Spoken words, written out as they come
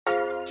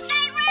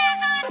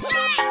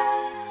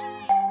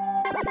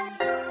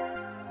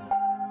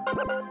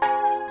Hey,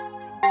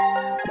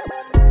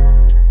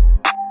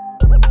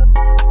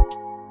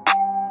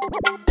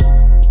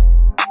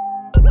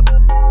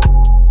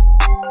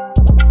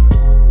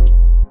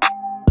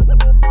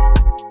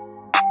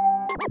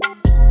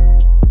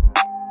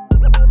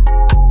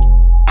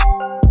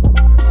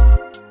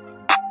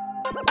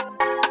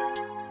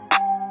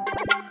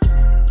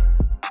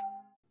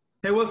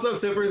 what's up,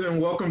 sippers, and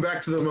welcome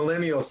back to the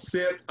Millennial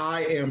Sip.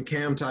 I am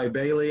Cam Ty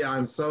Bailey.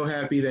 I'm so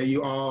happy that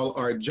you all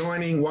are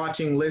joining,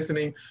 watching,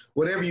 listening,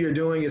 whatever you're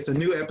doing. It's a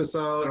new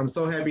episode. I'm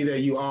so happy that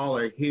you all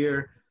are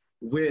here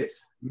with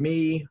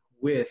me,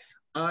 with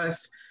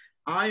us.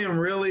 I am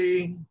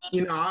really,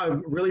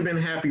 I've really been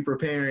happy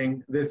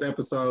preparing this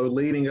episode,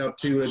 leading up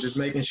to it, just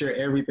making sure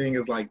everything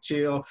is like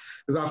chill,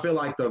 because I feel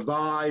like the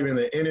vibe and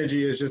the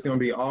energy is just going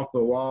to be off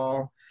the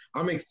wall.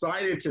 I'm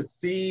excited to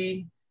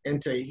see and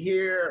to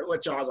hear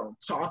what y'all gonna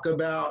talk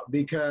about,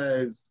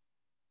 because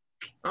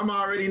I'm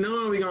already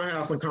knowing we're gonna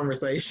have some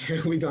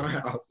conversation. We're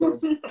gonna have some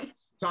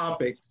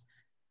topics.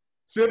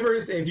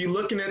 Sippers, if you're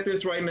looking at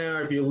this right now,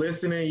 if you're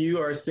listening, you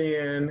are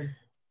seeing,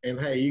 and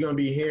hey, you're gonna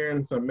be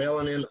hearing some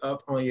melanin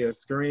up on your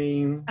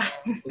screen.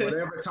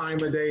 Whatever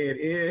time of day it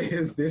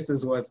is, this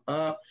is what's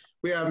up.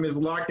 We have Ms.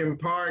 Larkin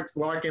Parks.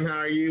 Larkin, how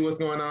are you? What's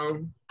going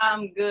on?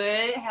 I'm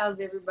good. How's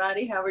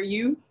everybody? How are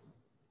you?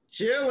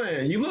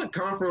 Chilling. You look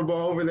comfortable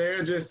over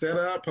there, just set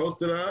up,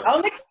 posted up.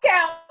 On the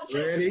couch.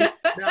 Ready?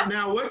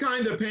 Now, what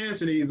kind of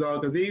pants are these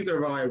on? Because these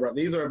are vibe.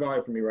 These are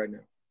vibe for me right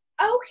now.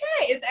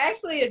 Okay. It's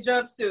actually a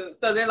jumpsuit.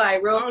 So they're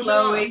like real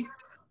flowy.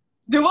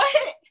 Do what?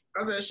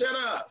 I said, shut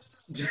up.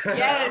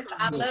 Yes,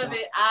 I love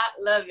it. I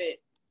love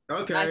it.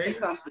 Okay. Nice and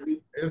comfortable.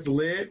 It's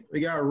lit.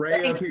 We got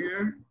Ray up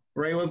here.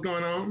 Ray, what's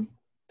going on?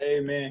 Hey,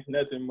 man,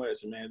 nothing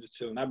much, man. Just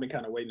chilling. I've been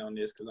kind of waiting on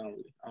this because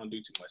I don't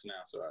do too much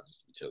now, so I'll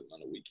just be chilling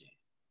on the weekend.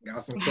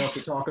 Got some stuff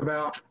to talk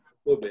about? A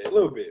little bit, man,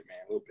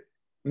 a little bit.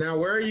 Now,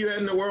 where are you at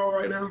in the world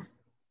right now?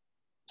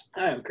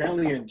 I am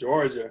currently in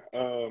Georgia.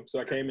 So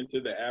I came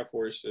into the Air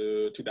Force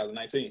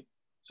 2019.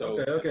 So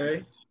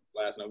Okay.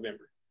 Last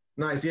November.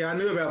 Nice. Yeah, I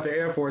knew about the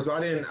Air Force, but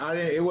I didn't.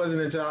 It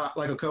wasn't until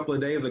like a couple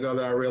of days ago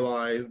that I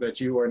realized that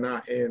you were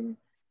not in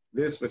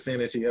this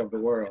vicinity of the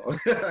world.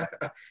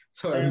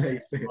 So it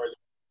makes sense.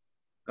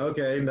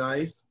 Okay,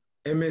 nice.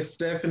 And Miss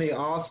Stephanie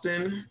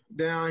Austin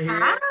down here.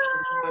 Hi.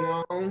 What's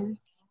going on?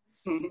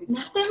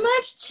 Nothing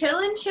much.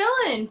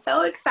 Chilling.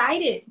 So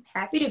excited.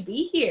 Happy to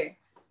be here.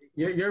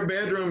 Your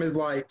bedroom is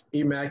like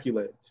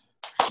immaculate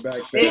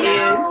back there. You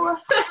know,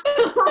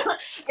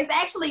 it's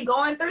actually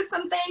going through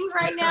some things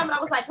right now, but I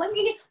was like, let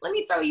me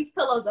throw these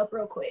pillows up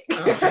real quick.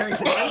 Okay,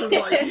 I was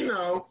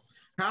like,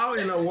 how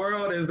in the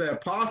world is that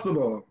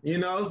possible?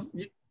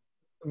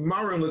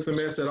 My room looks a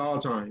mess at all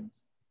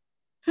times.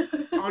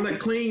 On a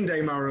clean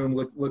day, my room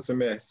looks a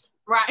mess.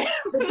 Right.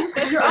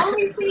 You're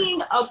only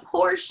seeing a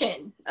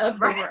portion of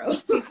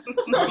the room.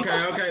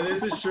 Okay,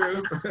 this is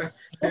true.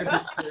 This is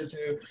true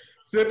too.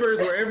 Sippers,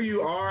 wherever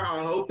you are,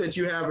 I hope that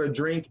you have a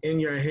drink in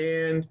your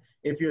hand.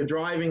 If you're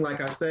driving, like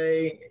I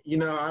say,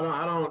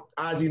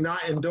 I do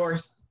not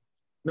endorse,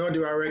 nor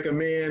do I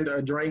recommend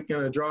a drink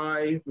and a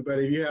drive. But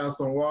if you have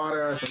some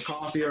water or some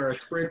coffee or a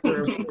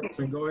spritzer,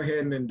 then go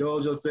ahead and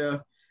indulge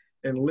yourself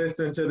and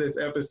listen to this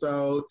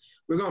episode.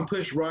 We're gonna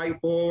push right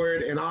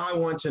forward, and I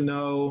want to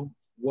know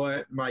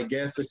what my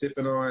guests are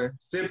sipping on.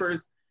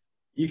 Sippers,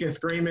 you can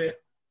scream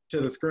it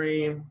to the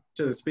screen,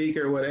 to the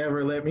speaker,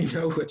 whatever. Let me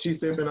know what you're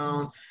sipping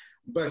on.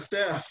 But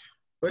Steph,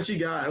 what you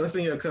got? What's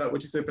in your cup?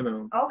 What you sipping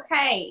on?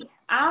 Okay,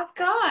 I've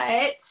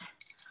got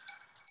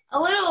a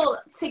little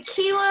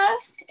tequila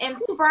and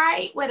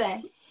Sprite with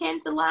a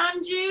hint of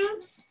lime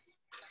juice.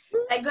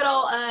 That good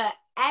old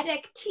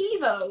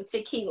Adictivo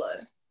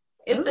tequila.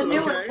 It's a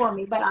new one for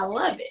me, but I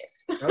love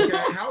it. Okay,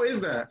 how is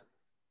that?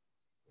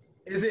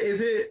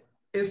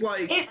 It's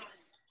like...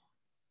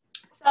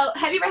 So,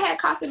 have you ever had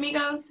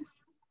Casamigos?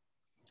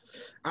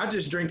 I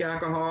just drink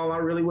alcohol. I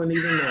really wouldn't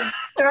even know.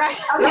 Right.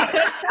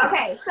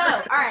 Okay. So,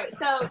 all right.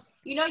 So,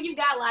 you've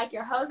got like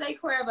your Jose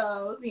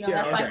Cuervos.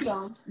 That's like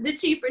the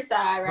cheaper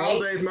side, right?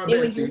 Jose's my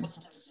bestie.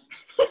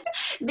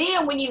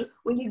 Then when you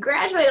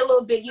graduate a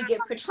little bit, you get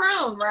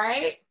Patron,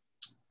 right?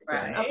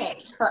 Right. Okay.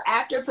 So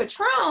after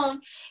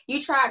Patron,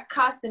 you try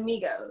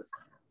Casamigos.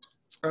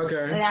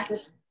 Okay. And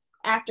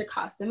after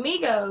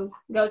Casamigos,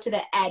 go to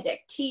the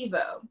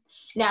Adictivo.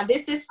 Now,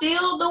 this is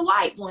still the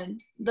white one,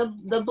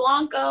 the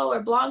Blanco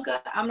or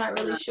Blanca. I'm not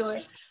really sure,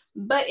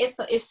 but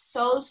it's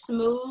so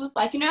smooth.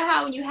 Like,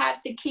 how when you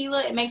have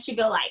tequila, it makes you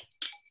go like,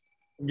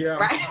 yeah,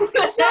 right?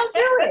 Don't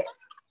do it.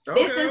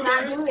 Okay, This does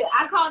not do it.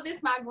 I call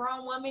this my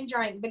grown woman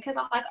drink because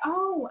I'm like,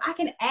 oh, I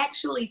can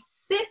actually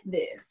sip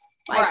this.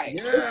 Like, right.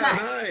 Yeah,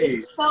 nice.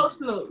 It's so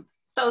smooth.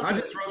 So smooth. I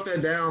just wrote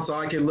that down so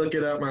I can look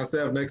it up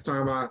myself. Next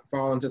time I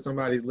fall into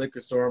somebody's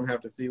liquor store, I'm gonna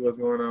have to see what's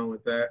going on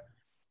with that.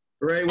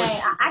 Ray, hey,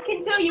 I can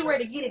tell you where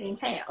to get it in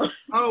town.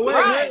 Oh, wait.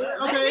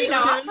 Okay.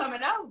 I'm coming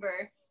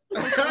over.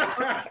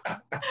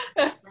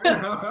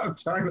 I'm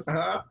turning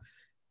up.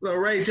 So,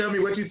 Ray, tell me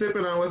what you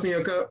sipping on. What's in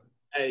your cup?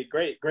 Hey,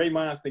 great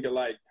minds think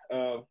alike.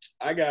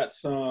 I got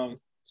some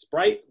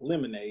Sprite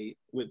lemonade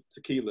with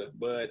tequila,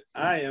 but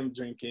I am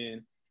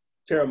drinking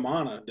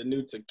Terramana, the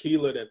new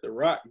tequila that The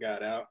Rock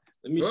got out.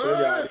 Let me show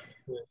y'all.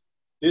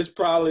 This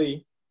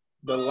probably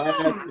the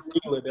last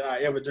tequila that I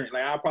ever drink.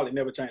 Like, I'll probably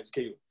never change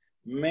tequila.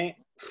 Man.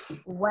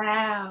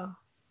 Wow.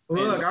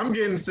 Look, I'm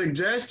getting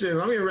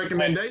suggestions. I'm getting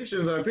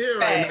recommendations up here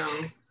right now.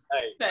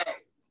 Hey,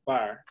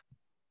 fire.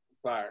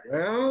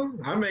 Well,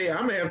 I may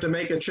have to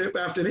make a trip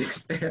after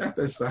this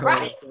episode.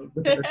 Right.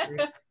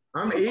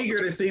 I'm eager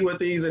to see what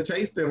these are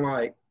tasting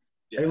like.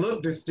 Yeah. They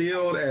look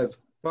distilled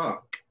as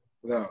fuck,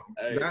 though.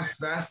 Hey.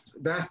 That's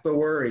the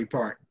worry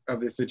part of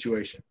this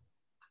situation.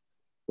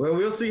 Well,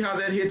 we'll see how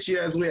that hits you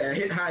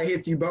how it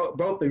hits you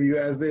both of you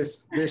as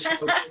this show.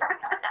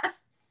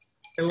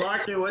 And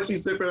Larkin, what you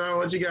sipping on?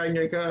 What you got in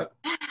your cup?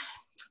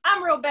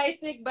 I'm real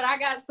basic, but I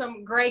got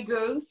some Grey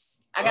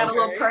Goose. I got a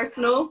little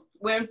personal.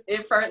 When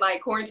it first,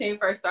 like, quarantine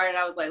first started,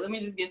 I was like, let me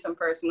just get some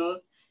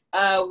personals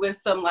with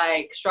some,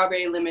 like,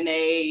 strawberry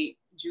lemonade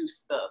juice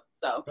stuff.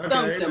 So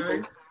something simple.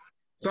 Nice.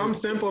 Something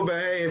simple,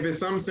 but hey, if it's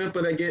something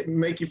simple that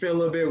make you feel a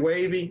little bit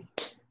wavy,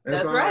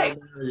 that's all right.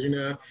 Matters, you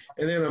know.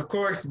 And then, of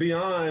course,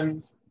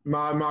 beyond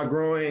my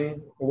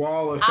growing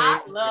wall of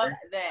I fame, love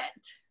that.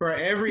 for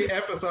every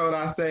episode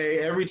I say,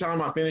 every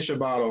time I finish a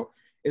bottle,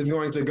 is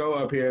going to go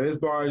up here. This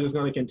bar is just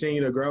going to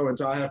continue to grow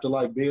until I have to,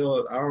 like,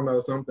 build, I don't know,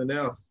 something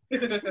else.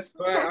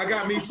 But I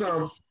got me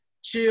some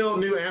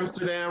chilled New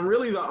Amsterdam.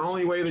 Really the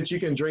only way that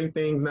you can drink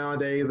things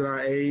nowadays at our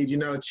age, you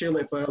know, chill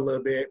it for a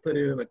little bit, put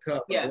it in a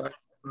cup. Yeah. Like,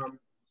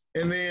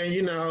 and then,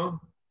 you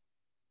know,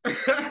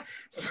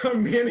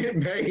 some Minute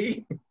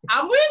Maid.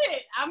 I'm with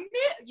it.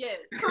 Yes.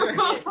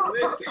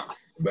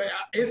 But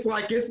it's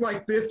like this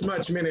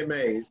much Minute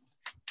Maid.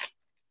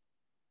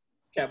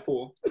 Cap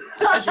full.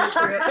 I just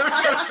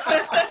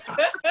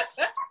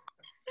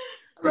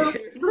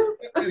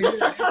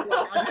the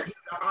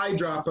eye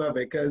drop of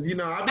it because, you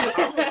know, I'm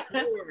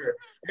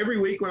every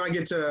week when I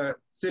get to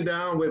sit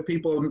down with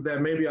people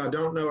that maybe I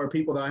don't know or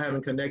people that I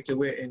haven't connected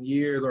with in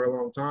years or a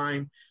long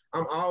time,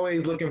 I'm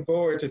always looking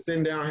forward to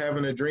sitting down,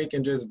 having a drink,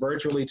 and just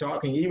virtually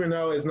talking, even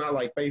though it's not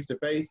like face to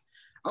face.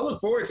 I look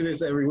forward to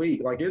this every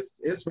week. Like,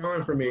 it's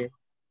fun for me.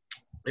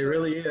 It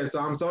really is. So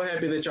I'm so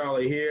happy that y'all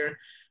are here.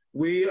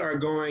 We are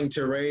going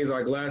to raise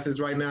our glasses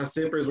right now.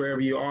 Sippers,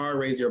 wherever you are,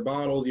 raise your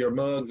bottles, your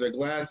mugs, or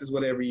glasses,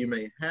 whatever you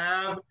may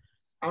have.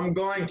 I'm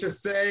going to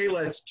say,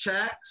 let's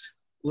chat,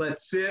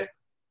 let's sip.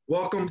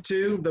 Welcome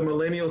to the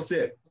Millennial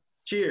Sip.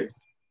 Cheers.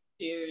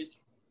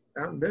 Cheers.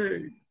 I'm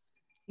big.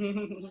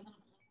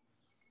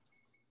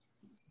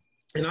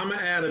 And I'm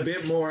gonna add a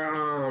bit more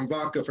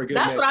vodka for good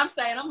That's measure. what I'm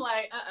saying. I'm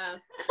like,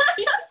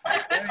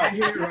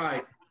 You're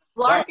right.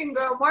 Larkin,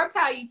 girl, more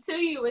power to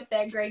you with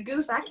that Grey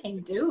Goose. I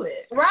can't do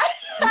it. right?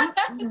 I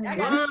Mm.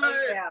 gotta check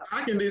it out.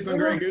 I can do some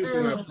Grey Goose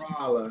in a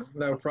problem.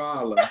 No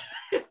problem.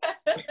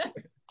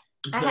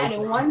 I had it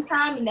one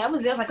time, and that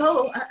was it. I was like,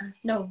 oh,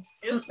 no.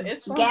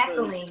 It's fun.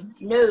 Gasoline.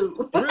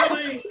 No.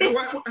 Really?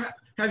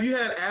 Have you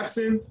had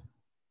absinthe?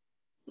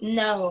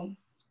 No.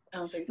 I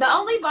don't think so. The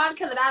only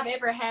vodka that I've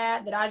ever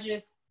had that I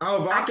just...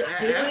 Oh, vodka.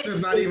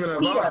 Absinthe's not even a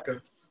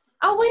vodka.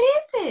 Oh, what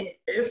is it?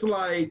 It's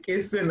like,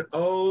 it's an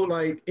old,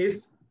 like,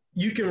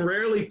 you can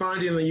rarely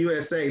find it in the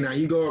USA. Now,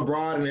 you go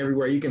abroad and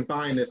everywhere, you can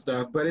find this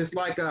stuff, but it's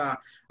like a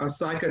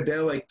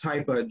psychedelic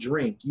type of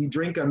drink. You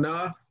drink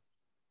enough,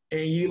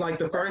 and you, like,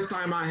 the first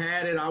time I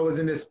had it, I was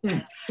in this,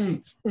 and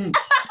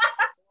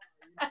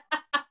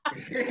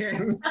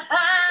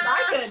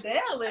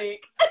Psychedelic.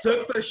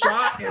 took the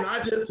shot, and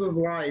I just was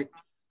like,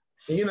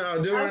 you know, I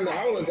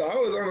was on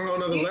a whole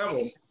nother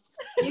level.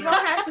 You're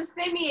going to have to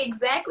send me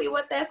exactly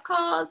what that's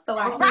called. So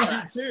I'll send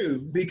you two,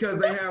 because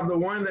they have the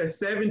one that's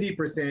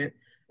 70%,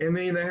 and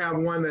then they have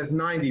one that's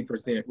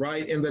 90%,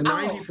 right? And the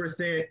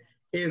 90%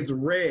 is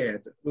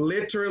red,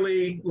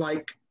 literally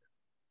like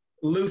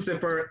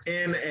Lucifer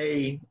in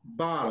a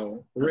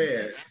bottle,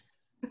 red.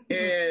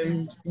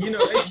 And, you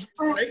know, they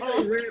say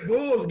Red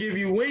Bulls give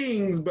you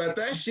wings, but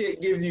that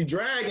shit gives you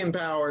dragon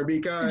power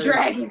because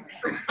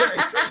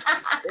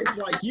it's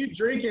like you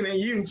drinking and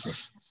you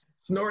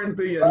snorting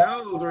through your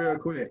nose real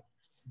quick.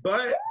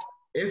 But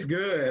it's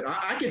good.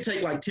 I could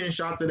take like 10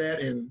 shots of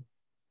that and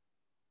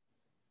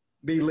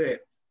be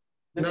lit.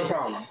 No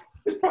problem.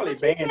 It's probably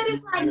But you banned. said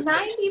it's like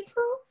 90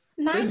 proof?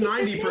 90%? It's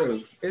 90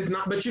 proof. It's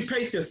not, but you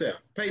pace yourself.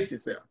 Pace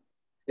yourself.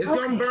 It's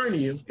gonna burn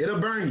you. It'll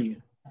burn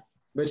you.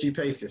 But you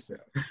pace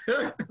yourself.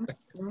 I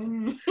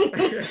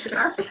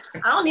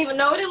don't even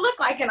know what it looked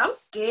like, and I'm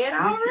scared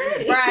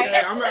already. Right.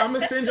 Yeah, I'm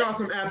gonna send y'all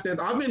some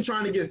absinthe. I've been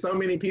trying to get so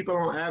many people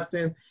on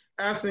absinthe.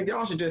 Absinthe,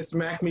 y'all should just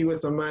smack me with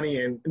some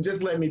money and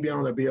just let me be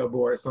on a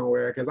billboard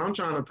somewhere, because I'm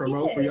trying to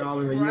promote for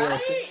y'all in the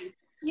USA.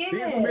 Yeah.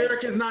 These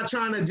Americans not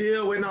trying to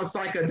deal with no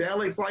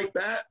psychedelics like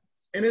that,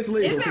 and it's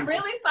legal. Is it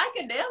really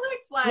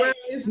psychedelics? Like, Well,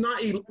 it's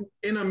not.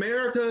 In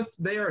America,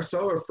 they are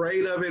so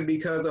afraid of it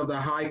because of the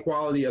high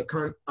quality of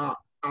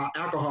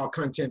alcohol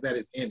content that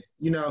is in it.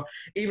 You know,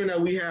 even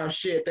though we have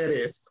shit that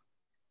is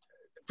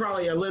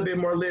probably a little bit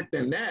more lit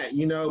than that,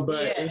 you know,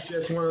 but it's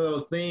just one of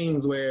those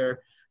things where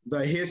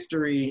the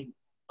history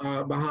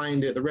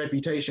behind it. The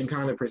reputation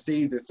kind of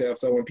precedes itself.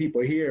 So when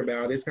people hear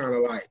about it, it's kind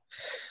of like,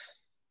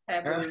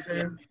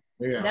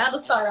 yeah. Now to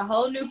start a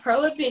whole new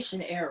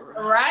prohibition era.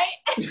 Right?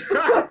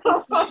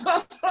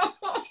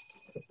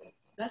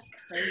 That's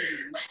crazy.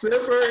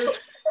 Sippers,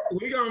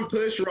 we're going to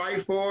push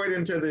right forward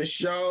into the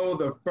show.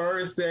 The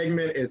first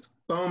segment is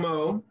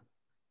FOMO,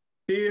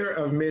 fear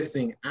of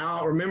missing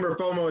out. Remember,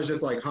 FOMO is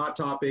just like hot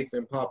topics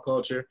in pop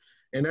culture.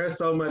 And there's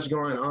so much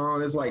going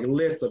on. It's like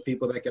lists of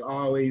people that could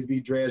always be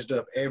dredged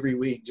up every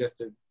week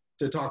just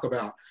to talk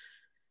about.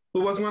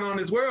 But what's going on in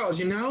this world,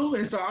 you know?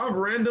 And so I've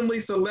randomly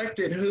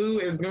selected who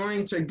is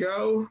going to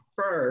go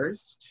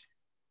first.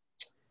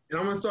 And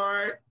I'm going to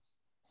start,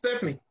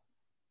 Stephanie.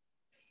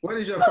 What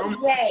is your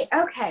FOMO?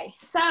 Okay.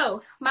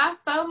 So my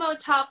FOMO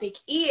topic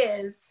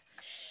is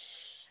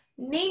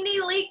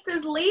NeNe Leakes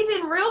is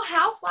leaving Real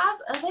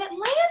Housewives of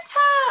Atlanta.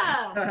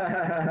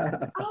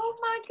 Oh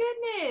my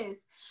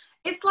goodness.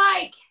 It's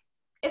like,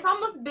 it's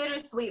almost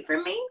bittersweet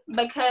for me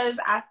because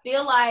I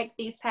feel like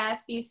these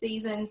past few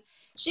seasons,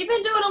 she's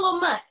been doing a little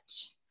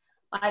much.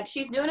 Like,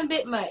 she's doing a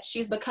bit much.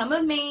 She's become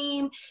a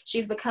meme.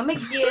 She's become a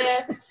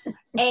gif.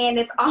 And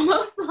it's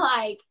almost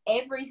like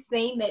every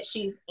scene that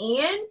she's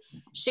in,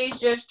 she's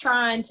just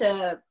trying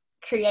to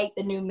create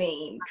the new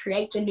meme,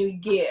 create the new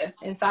gif.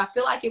 And so I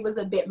feel like it was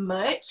a bit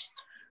much.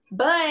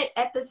 But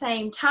at the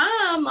same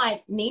time,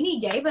 like, NeNe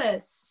gave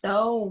us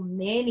so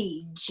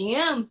many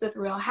gems with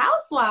Real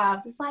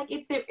Housewives. It's like,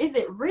 is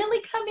it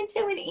really coming to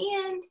an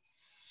end?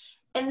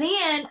 And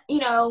then, you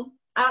know,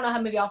 I don't know how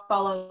many of y'all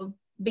follow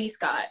B.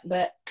 Scott,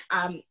 but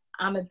I'm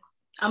a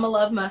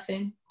love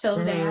muffin till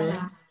the day I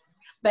die.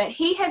 But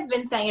he has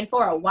been saying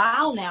for a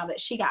while now that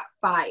she got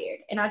fired.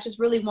 And I just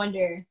really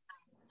wonder,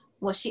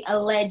 well, she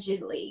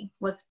allegedly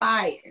was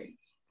fired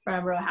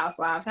from Real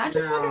Housewives. I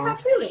just wonder how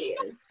true it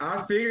is.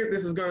 I figured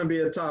this is going to be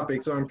a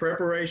topic. So in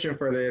preparation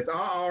for this, I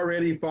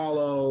already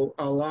follow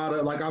a lot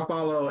of, like, I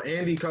follow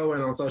Andy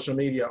Cohen on social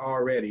media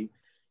already.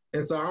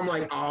 And so I'm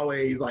like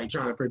always like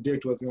trying to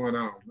predict what's going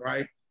on,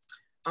 right?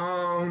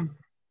 I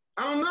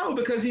don't know,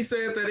 because he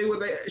said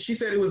that she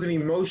said it was an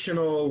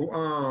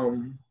emotional,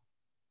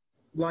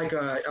 like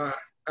a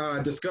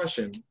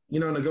discussion, you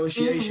know,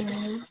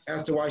 negotiation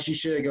as to why she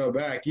should go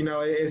back. You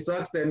know, it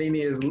sucks that NeNe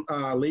is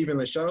leaving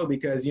the show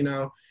because, you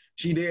know,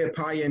 she did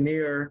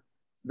pioneer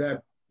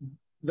the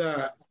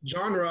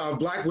genre of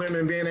Black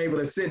women being able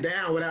to sit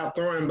down without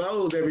throwing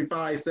bows every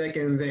 5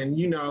 seconds and,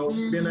 you know,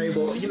 being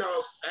able, you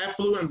know,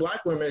 affluent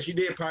Black women. She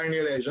did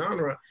pioneer that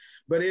genre.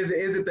 But is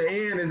it the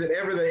end? Is it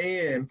ever the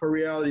end for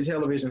reality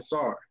television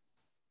stars?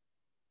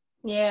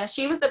 Yeah,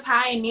 she was the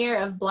pioneer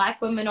of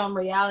Black women on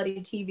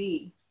reality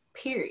TV,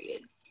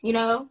 period. You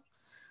know,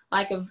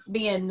 like of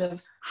being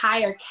of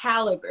higher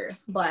caliber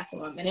Black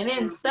woman, and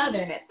then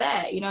Southern at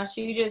that. You know,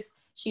 she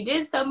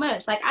did so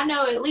much. Like, I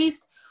know at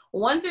least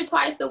once or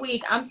twice a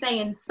week, I'm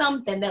saying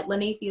something that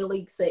Lanithia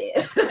Leakes said.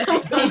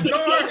 The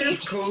door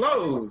is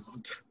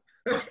closed.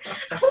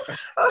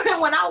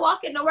 When I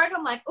walk into work,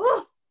 I'm like,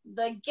 ooh,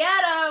 the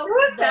ghetto.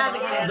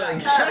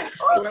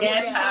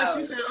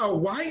 She said a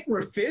white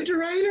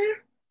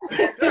refrigerator.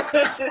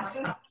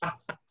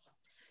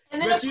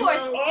 And then, but of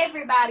course,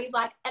 everybody's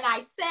like, and I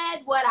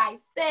said what I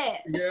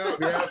said.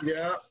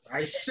 Yeah.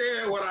 I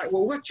said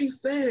what you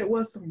said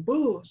was some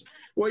bullshit.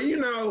 Well, you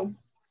know,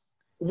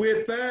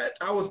 with that,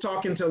 I was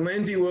talking to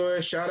Lindsay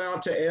Wood. Shout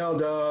out to L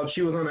Dub.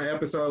 She was on an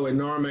episode with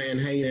Norma and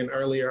Hayden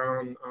earlier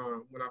on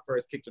when I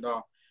first kicked it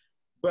off.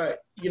 But,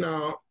 you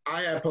know,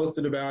 I had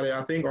posted about it,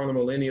 I think, on the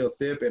Millennial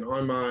Sip and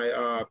on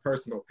my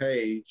personal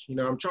page. You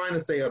know, I'm trying to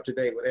stay up to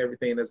date with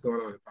everything that's going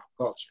on in pop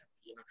culture.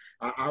 You know,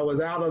 I was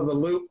out of the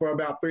loop for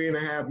about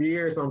 3.5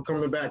 years, so I'm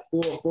coming back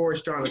full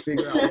force trying to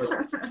figure out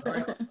what's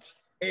right.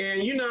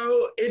 And, you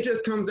know, it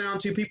just comes down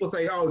to people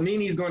say, oh,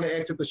 NeNe's going to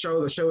exit the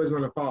show is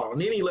going to fall.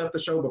 NeNe left the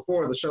show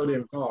before the show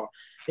didn't fall.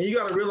 And you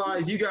got to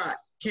realize you got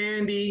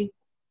Kandi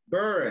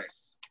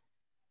Burruss.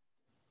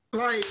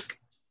 Like,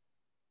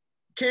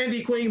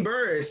 Candy Queen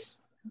Burruss,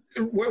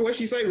 what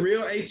she say?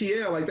 Real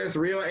ATL, like that's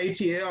real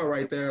ATL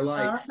right there.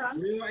 Like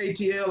real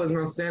ATL is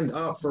gonna stand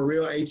up for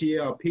real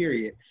ATL,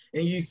 period.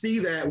 And you see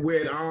that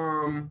with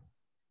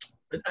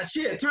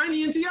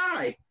Tiny and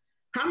T.I.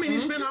 How many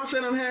spinoffs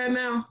that I've had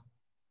now?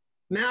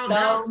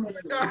 Now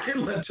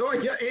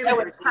LaToya. It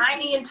was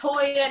Tiny and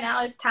Toya.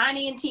 Now it's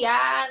Tiny and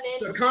T.I.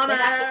 Then Takana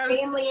has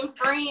Family and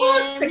Friends.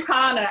 Who's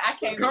Takana? I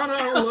can't.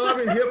 Takana on Love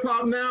and Hip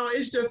Hop now.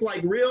 It's just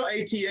like real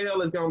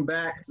ATL is going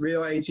back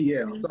real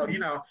ATL. So, you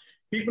know,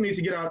 people need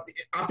to get out.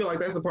 I feel like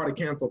that's a part of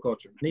cancel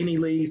culture. NeNe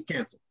leaves,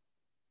 cancel.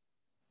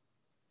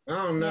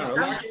 I don't know.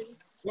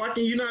 Like,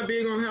 you not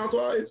big on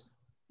Housewives?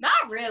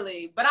 Not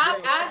really, but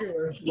I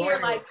hear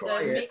like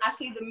I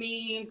see the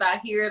memes. I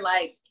hear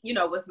like, you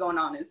know, what's going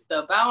on and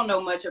stuff. I don't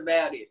know much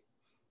about it.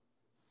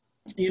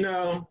 You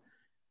know,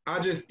 I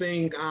just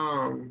think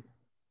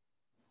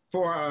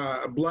for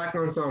a Black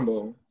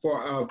ensemble,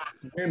 for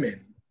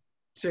women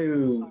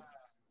to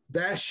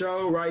that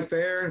show right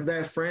there,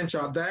 that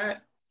franchise,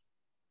 that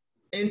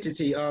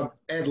entity of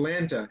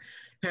Atlanta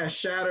has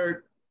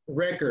shattered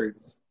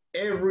records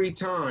every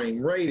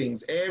time,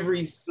 ratings,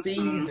 every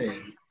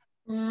season.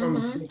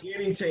 From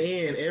beginning to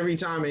end, every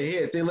time it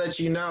hits, it lets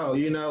you know,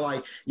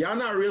 like, y'all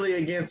not really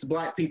against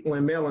black people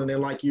and melanin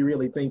like you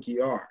really think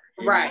you are.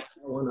 Right.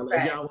 Y'all want to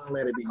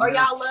let it be. Or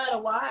y'all love to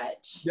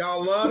watch.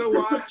 Y'all love to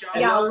watch.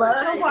 Y'all love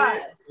to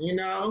watch.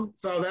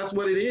 So that's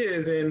what it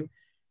is. And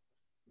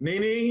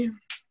Nene,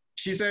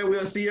 she said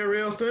we'll see her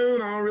real soon.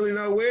 I don't really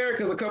know where,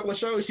 because a couple of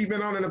shows she's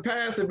been on in the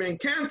past have been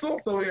canceled,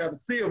 so we have to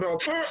see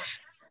about her.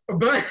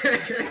 But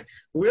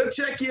we'll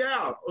check you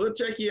out.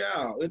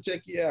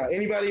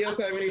 Anybody else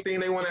have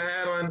anything they want to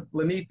add on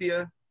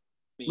Lanithia?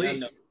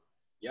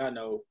 Y'all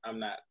know I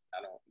don't,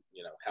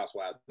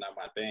 housewives not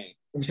my thing.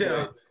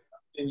 Yeah.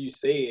 And you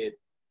said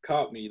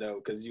caught me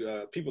though, because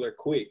people are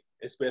quick,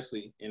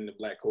 especially in the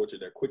black culture,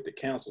 they're quick to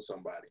cancel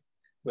somebody.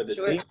 But the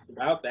thing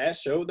about that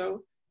show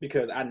though,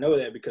 because I know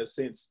that because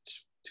since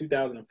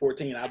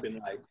 2014, I've been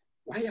like,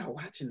 why y'all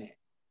watching that?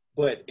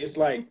 But it's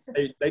like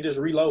they just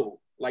reload.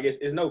 Like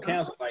it's no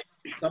cancel. Like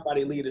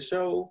somebody leave the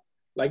show,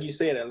 like you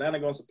said, Atlanta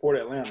gonna support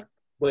Atlanta.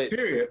 But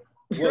period.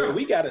 What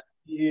we gotta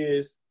see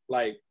is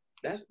like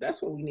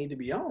that's what we need to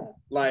be on.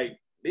 Like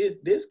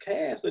this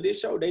cast of this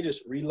show, they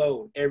just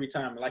reload every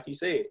time. Like you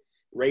said,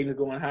 ratings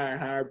going higher and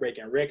higher,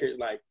 breaking records.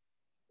 Like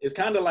it's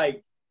kind of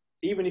like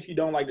even if you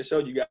don't like the show,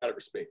 you gotta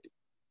respect it.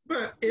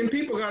 And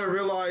people gotta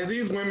realize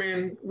these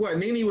women.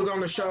 Nene was on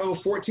the show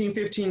 14,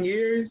 15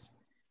 years.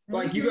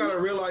 Like, you got to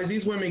realize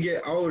these women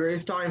get older.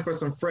 It's time for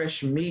some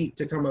fresh meat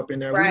to come up in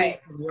there. Right.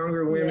 We need some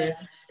younger women.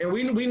 Yeah. And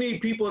we need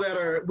people that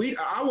are,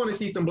 I want to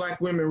see some black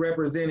women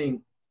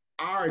representing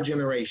our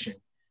generation.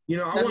 I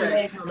want to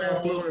see some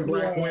affluent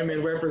black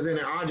women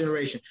representing our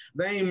generation.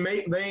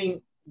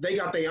 They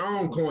got their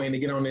own coin to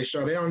get on this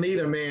show. They don't need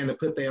a man to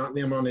put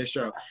them on this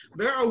show.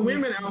 There are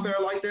women out there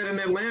like that in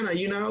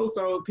Atlanta,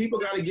 so people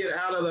got to get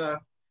out of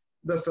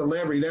the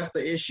celebrity. That's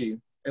the issue.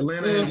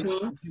 Atlanta is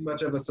too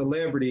much of a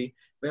celebrity.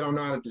 They don't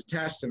know how to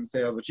detach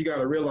themselves, but you got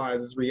to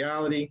realize it's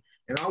reality.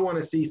 And I want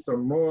to see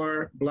some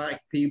more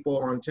black people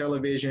on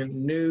television,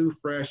 new,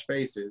 fresh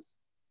faces.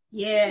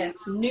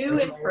 Yes, new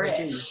and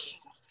fresh.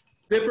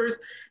 Sippers,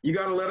 you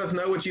got to let us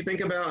know what you think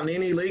about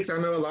Nene Leakes.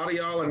 I know a lot of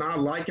y'all are not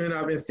liking it.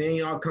 I've been seeing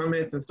y'all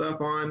comments and stuff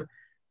on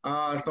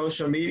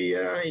social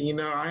media.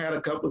 I had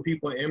a couple of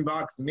people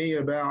inbox me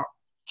about,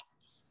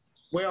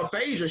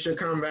 Phaedra should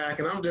come back.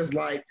 And I'm just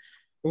like,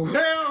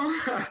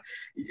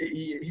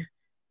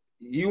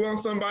 you want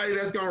somebody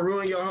that's going to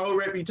ruin your whole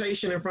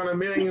reputation in front of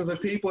millions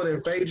of people,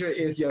 then Phaedra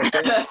is your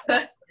best.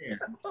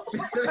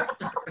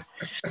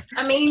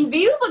 I mean,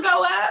 views will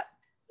go up.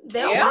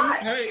 They'll watch.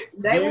 Hey,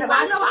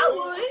 I know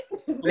I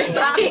would.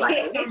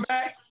 Come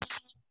back.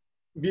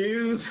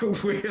 Views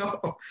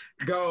will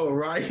go,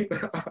 right?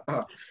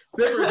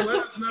 Sippers, let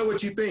us know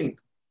what you think.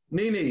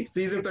 Nene,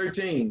 season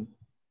 13.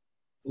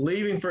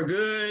 Leaving for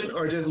good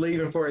or just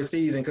leaving for a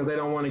season because they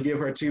don't want to give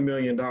her $2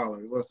 million?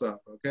 What's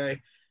up, okay?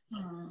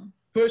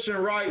 Pushing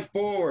right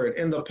forward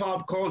in the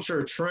pop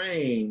culture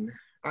train.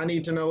 I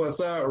need to know what's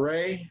up,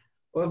 Ray.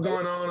 What's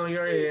going on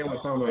your end with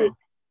FOMO?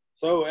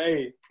 So,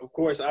 hey, of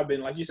course, I've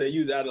been, like you said,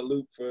 you was out of the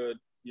loop for,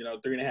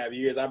 3.5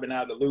 years. I've been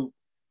out of the loop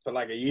for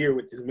like a year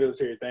with this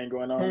military thing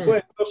going on.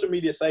 But social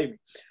media saved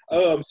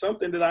me.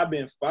 Something that I've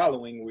been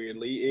following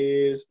weirdly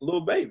is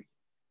Lil Baby.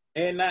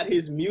 And not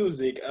his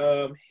music.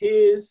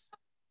 His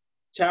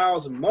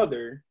child's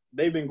mother,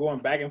 they've been going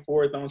back and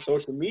forth on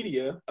social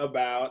media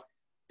about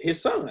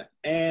his son.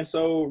 And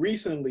so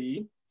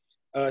recently,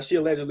 she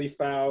allegedly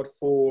filed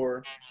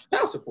for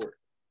child support.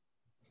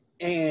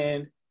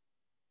 And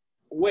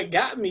what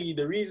got me,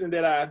 the reason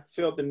that I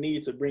felt the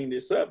need to bring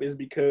this up is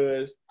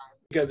because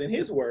in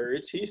his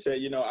words, he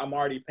said, I'm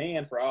already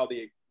paying for all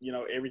the,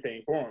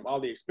 everything for him, all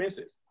the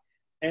expenses.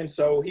 And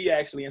so he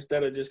actually,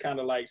 instead of just kind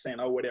of like saying,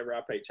 oh, whatever,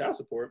 I pay child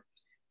support,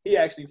 he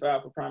actually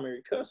filed for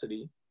primary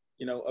custody,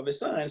 of his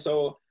son.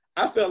 So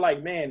I felt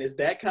like, man, is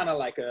that kind of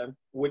like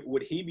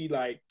would he be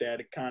like that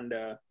kind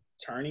of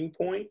turning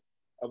point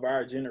of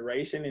our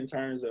generation in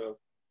terms of,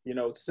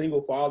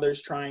 single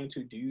fathers trying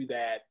to do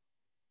that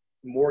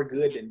more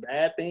good than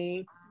bad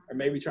thing, or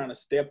maybe trying to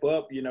step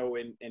up,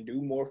 and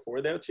do more for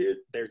their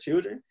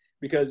children?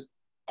 Because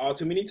all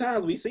too many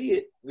times we see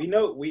it. We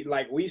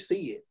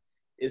see it.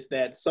 It's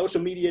that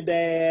social media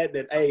dad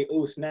that, hey,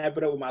 snap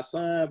it up with my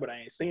son, but I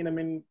ain't seen him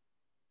in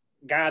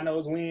God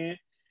knows when.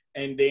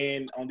 And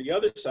then on the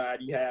other side,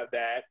 you have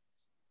that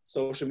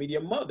social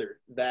media mother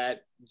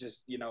that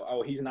just,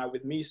 he's not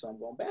with me, so I'm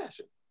going to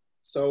bash him.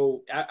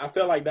 So I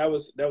felt like that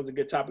was a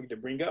good topic to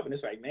bring up. And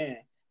it's like, man,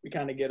 we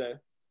kind of get a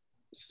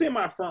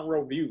semi front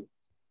row view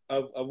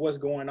of what's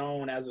going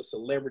on as a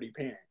celebrity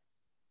parent.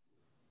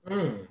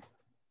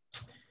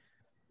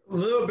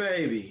 Lil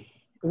Baby.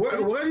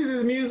 What is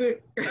his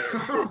music?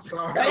 I'm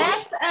sorry.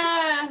 That's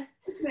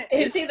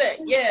is he the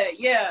yeah.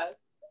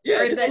 Yeah,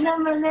 or is that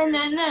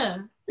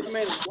no. This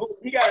man,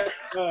 he got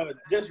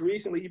just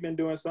recently. He been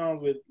doing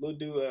songs with Lil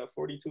Dude,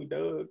 42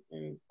 Doug,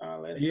 and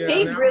all that. Yeah,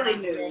 He's really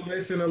new.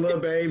 Listen to Lil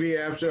Baby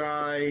after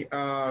I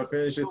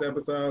finish this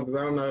episode because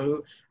I don't know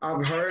who.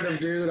 I've heard of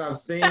dude. I've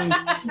seen. Dude,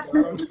 I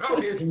don't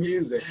know his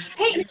music.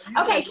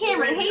 Okay,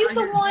 Cameron. He's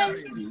the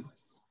one.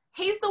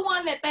 He's the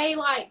one that they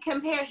like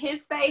compare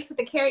his face with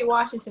the Kerry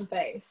Washington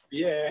face.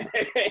 Yeah,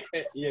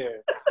 yeah.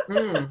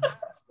 Well,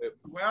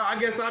 I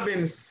guess I've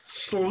been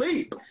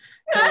asleep.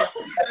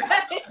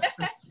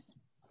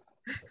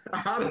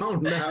 I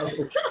don't know.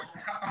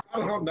 I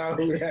don't know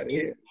who that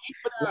is.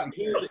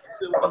 He's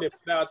the one that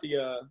put out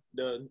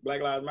the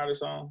Black Lives Matter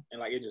song,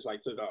 and like it just like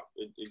took off.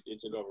 It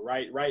took over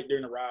right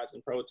during the riots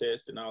and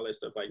protests and all that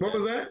stuff like that. What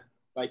was that?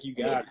 Like you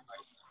got,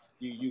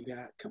 you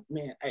got.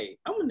 Man, hey,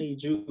 I'm gonna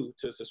need you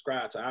to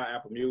subscribe to our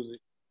Apple Music,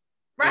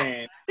 Right.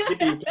 And get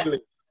these playlists.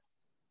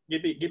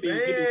 Get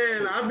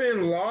these I've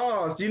been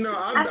lost. You know,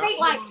 I think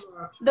like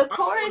the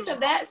chorus of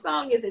that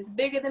song is "It's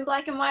bigger than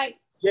black and white."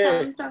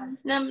 Yeah. Some.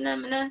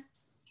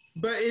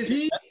 But is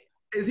he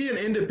an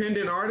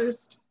independent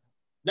artist?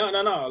 No.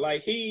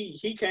 Like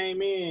he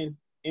came in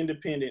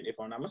independent, if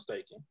I'm not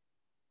mistaken,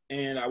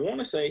 and I want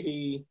to say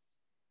he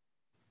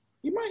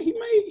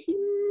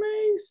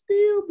may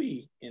still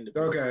be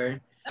independent. Okay.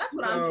 That's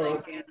what I'm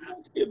thinking.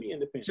 Still be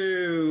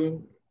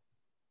independent.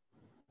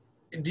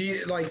 Do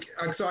you like?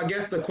 So I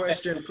guess the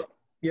question,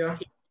 yeah.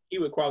 He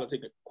would quality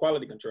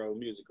control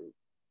music group.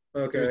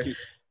 Okay.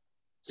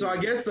 So I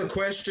guess the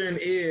question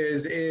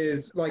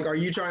is like, are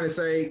you trying to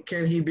say,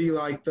 can he be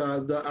like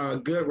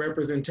the good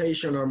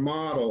representation or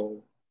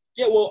model?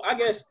 Yeah, well, I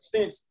guess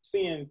since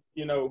seeing,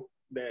 you know,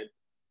 that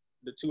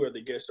the two other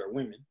guests are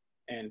women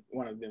and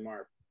one of them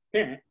are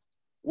parent,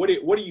 what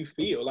do you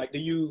feel? Like, do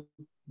you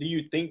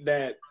think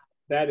that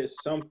is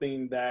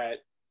something that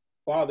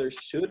fathers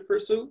should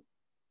pursue?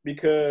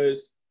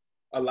 Because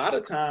a lot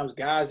of times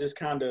guys just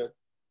kind of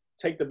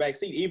take the back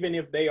seat, even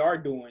if they are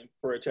doing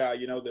for a child,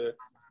 you know,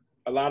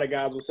 a lot of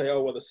guys will say,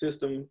 oh, well, the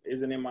system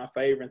isn't in my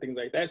favor and things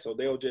like that. So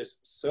they'll just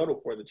settle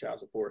for the child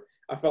support.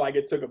 I feel like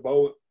it took a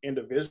bold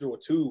individual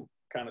to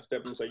kind of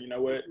step in and say, you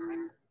know what,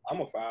 I'm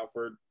going to file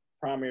for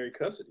primary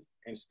custody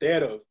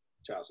instead of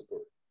child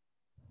support.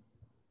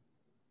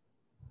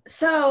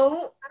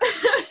 So,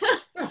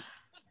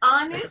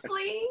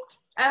 honestly,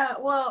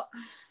 well,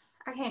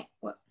 I can't,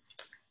 well,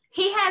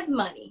 he has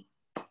money,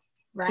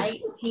 right?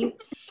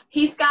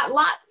 He's got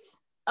lots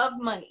of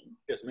money.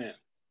 Yes, ma'am.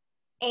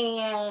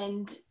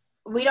 And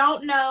we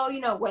don't know, you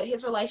know, what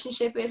his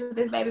relationship is with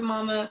his baby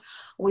mama.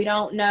 We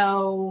don't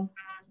know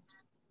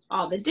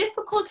all the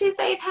difficulties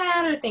they've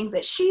had or things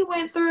that she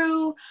went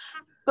through.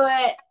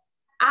 But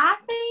I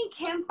think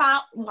him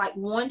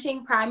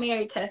wanting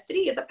primary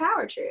custody is a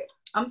power trip.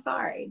 I'm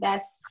sorry.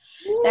 That's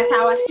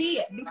how I see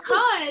it.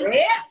 Because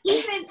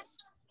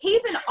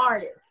he's an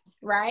artist,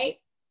 right?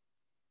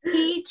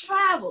 He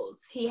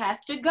travels. He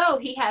has to go.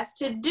 He has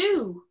to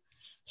do.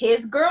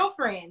 His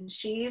girlfriend,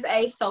 she's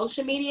a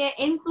social media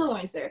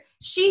influencer.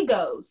 She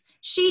goes,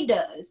 she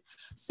does.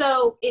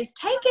 So it's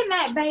taking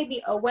that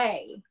baby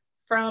away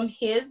from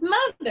his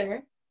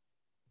mother,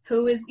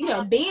 who is, you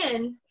know,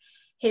 being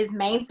his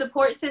main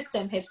support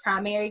system, his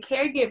primary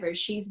caregiver.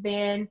 She's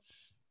been,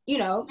 you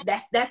know,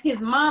 that's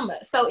his mama.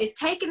 So it's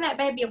taking that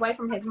baby away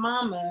from his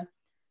mama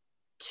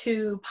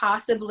to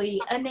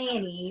possibly a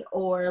nanny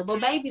or little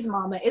baby's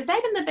mama. Is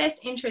that in the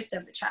best interest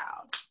of the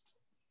child?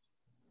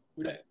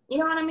 You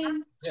know what I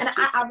mean? Yeah, and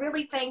I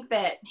really think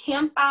that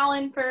him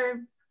filing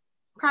for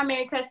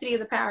primary custody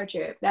is a power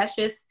trip. That's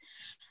just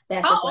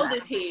How old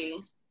is he?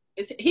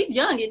 He's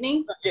young, isn't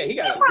he? Yeah,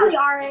 he's probably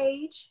our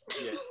age.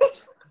 Yeah.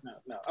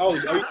 No. Oh,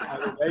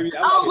 baby.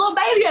 Little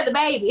baby or the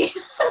baby?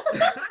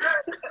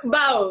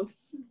 Both.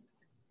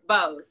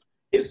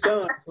 His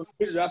son, from the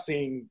pictures I've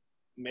seen,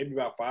 maybe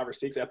about 5 or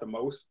 6 at the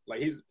most.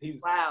 Like he's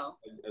wow,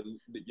 a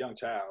young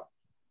child.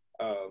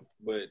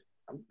 But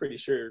I'm pretty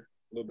sure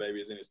little baby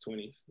is in his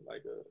 20s,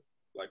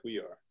 like we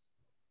are.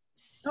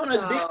 No,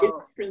 it's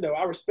different though.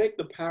 I respect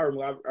the power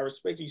move. I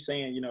respect you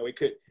saying, you know, it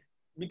could,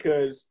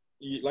 because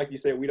like you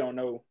said, we don't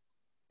know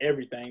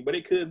everything, but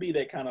it could be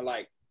that kind of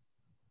like,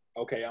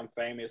 okay, I'm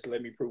famous,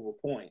 let me prove a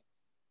point.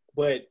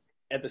 But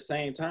at the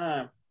same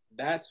time,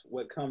 that's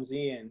what comes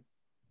in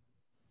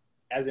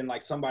as in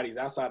like somebody's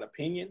outside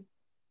opinion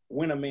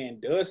when a man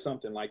does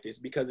something like this,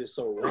 because it's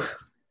so rare.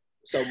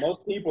 So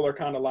most people are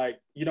kind of like,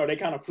 you know, they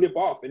kind of flip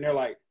off and they're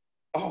like,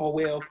 oh,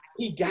 well,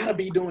 he gotta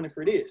be doing it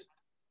for this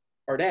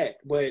or that.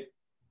 But,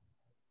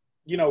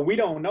 you know, we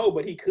don't know,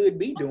 but he could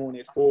be doing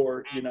it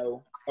for, you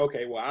know,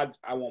 okay, well,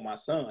 I want my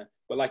son.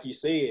 But like you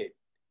said,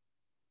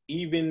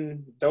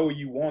 even though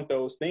you want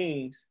those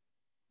things,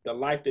 the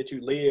life that you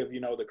live,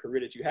 you know, the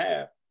career that you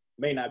have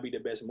may not be the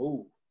best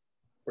move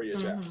for your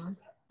child.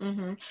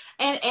 Mm-hmm.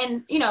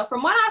 And you know,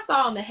 from what I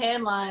saw in the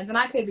headlines, and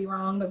I could be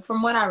wrong, but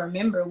from what I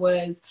remember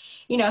was,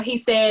 you know, he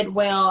said,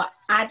 well,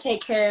 I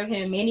take care of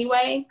him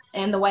anyway.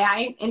 And the way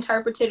I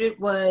interpreted it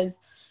was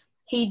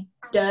he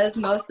does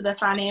most of the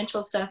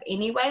financial stuff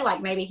anyway.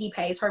 Like maybe he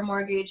pays her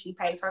mortgage, he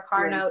pays her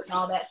car note and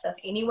all that stuff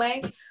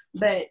anyway.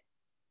 But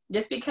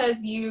just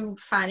because you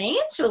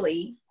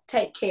financially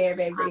take care of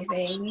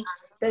everything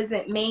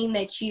doesn't mean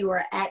that you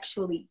are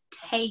actually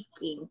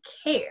taking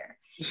care.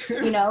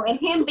 You know, and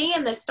him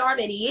being the star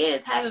that he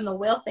is, having the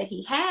wealth that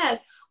he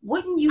has,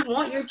 wouldn't you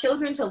want your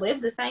children to live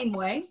the same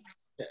way?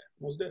 Yeah,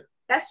 what's that?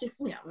 That's just,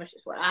 that's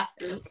just what I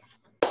think.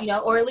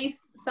 Or at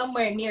least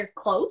somewhere near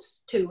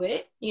close to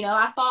it.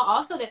 I saw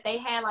also that they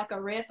had like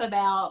a riff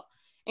about,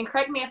 and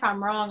correct me if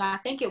I'm wrong, I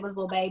think it was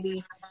Lil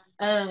Baby.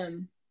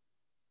 It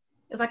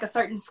was like a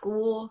certain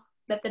school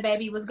that the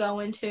baby was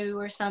going to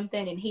or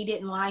something, and he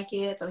didn't like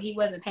it, so he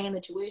wasn't paying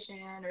the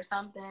tuition or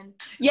something.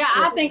 Yeah,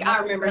 I think I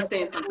remember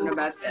saying something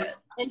about that.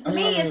 And to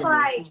me, it's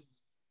like,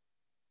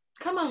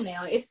 come on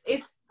now. It's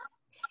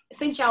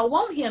since y'all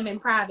want him in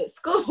private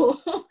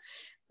school,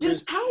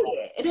 just pay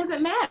it. It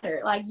doesn't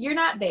matter. Like, you're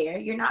not there.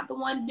 You're not the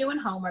one doing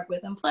homework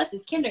with him. Plus,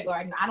 it's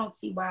kindergarten. I don't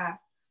see why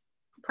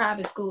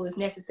private school is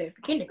necessary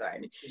for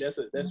kindergarten. That's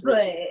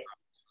but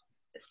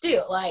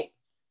still, like,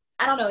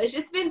 I don't know. It's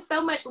just been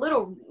so much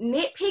little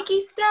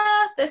nitpicky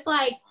stuff that's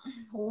like,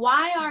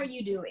 why are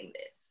you doing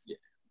this? Yeah.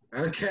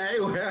 Okay,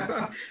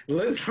 well,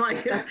 looks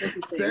like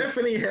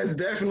Stephanie has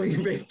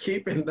definitely been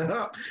keeping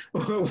up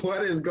with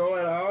what is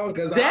going on.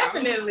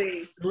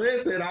 Definitely.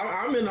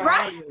 I'm in the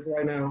audience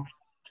right now.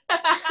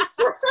 I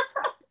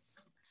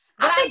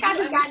think I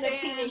just got an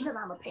opinion because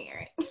I'm a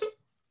parent.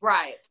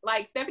 Right.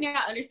 Like, Stephanie,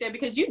 I understand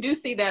because you do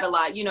see that a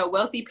lot.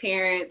 Wealthy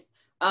parents,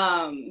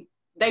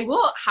 they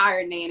will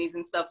hire nannies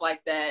and stuff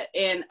like that.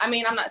 And I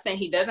mean, I'm not saying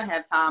he doesn't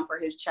have time for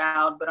his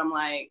child, but I'm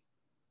like,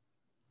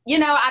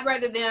 I'd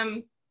rather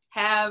them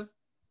have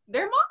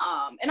their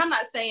mom. And I'm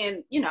not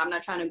saying, I'm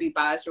not trying to be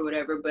biased or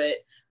whatever, but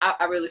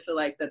I really feel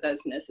like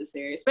that's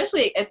necessary,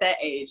 especially at that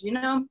age, So.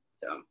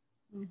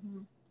 Mm-hmm.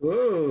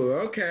 Ooh,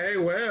 okay.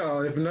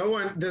 Well, if no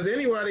one, does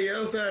anybody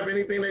else have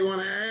anything they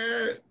want to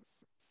add?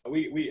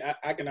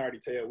 I can already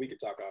tell we could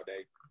talk all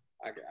day.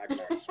 I can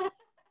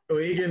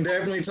We can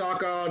definitely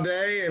talk all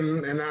day,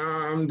 and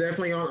I'm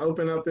definitely going to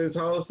open up this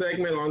whole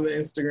segment on the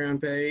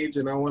Instagram page,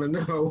 and I want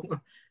to know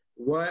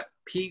what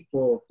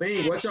people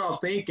think, what y'all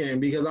thinking,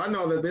 because I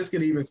know that this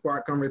could even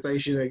spark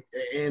conversation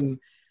in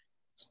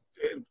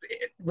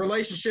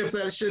relationships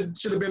that should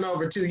have been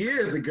over 2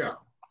 years ago.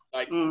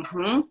 Like,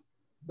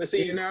 but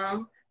see,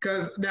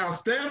 because now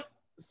Steph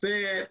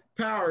said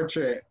power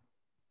trip,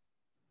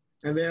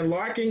 and then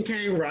Larkin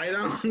came right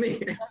on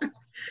in,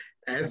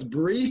 as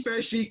brief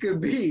as she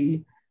could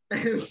be,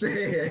 and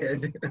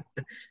said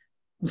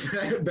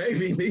that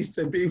baby needs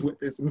to be with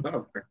his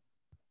mother.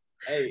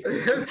 Hey,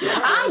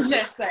 I'm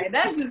just saying,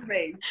 that's just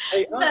me.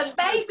 Hey, the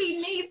baby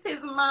needs his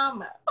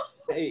mama.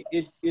 Hey,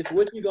 it's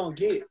what you gonna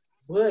get.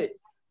 But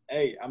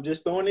hey, I'm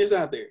just throwing this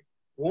out there.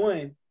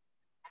 One,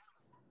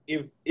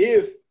 if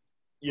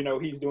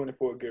he's doing it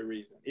for a good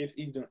reason. If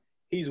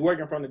he's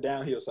working from the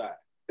downhill side.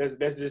 That's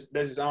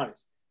just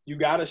honest. You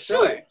gotta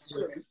show it.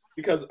 Sure.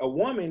 Because a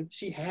woman,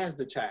 she has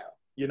the child,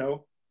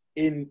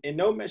 And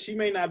no, she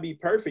may not be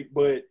perfect,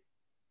 but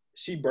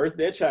she birthed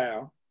that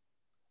child.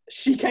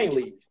 She can't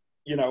leave.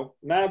 9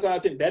 times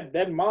out of 10,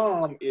 that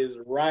mom is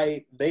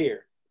right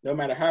there. No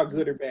matter how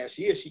good or bad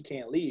she is, she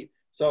can't leave.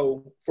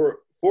 So for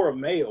a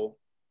male,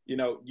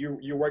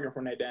 you're working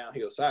from that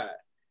downhill side.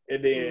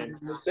 And then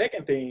the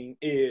second thing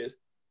is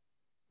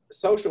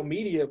social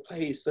media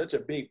plays such a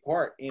big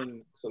part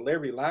in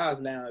celebrity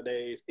lives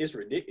nowadays. It's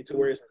ridiculous to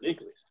where it's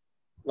ridiculous.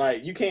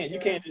 Like, you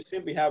can't just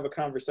simply have a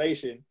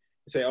conversation and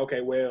say,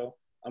 okay, well,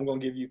 I'm going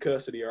to give you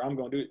custody or I'm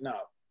going to do it. No,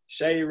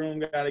 Shade Room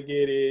got to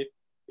get it.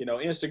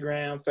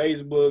 Instagram,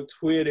 Facebook,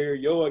 Twitter,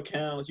 your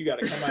accounts, you got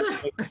to come out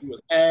and make you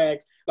was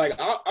act, like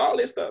all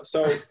this stuff.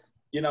 So,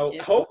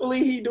 hopefully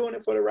he doing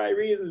it for the right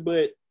reasons.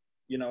 But,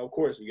 of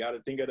course, we got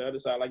to think of the other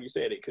side. Like you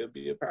said, it could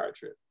be a power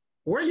trip.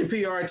 Where your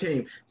PR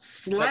team?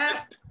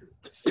 Slap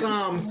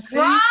some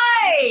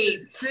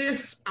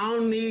sis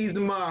on these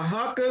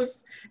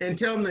motherfuckers and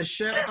tell them to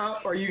shut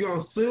up or you gonna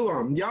sue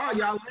them.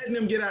 Y'all letting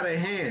them get out of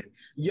hand.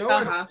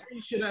 Your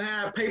should have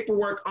had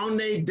paperwork on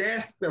their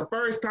desk the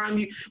first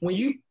time when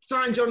you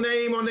signed your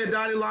name on that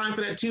dotted line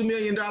for that $2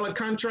 million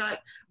contract.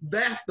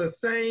 That's the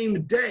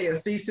same day a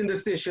cease and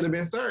desist should have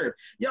been served.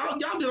 Y'all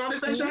did all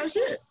this extra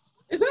shit.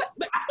 Is that?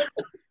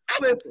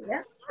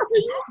 Listen,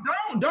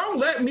 don't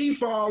let me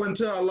fall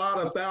into a lot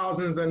of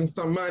thousands and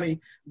some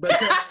money,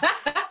 because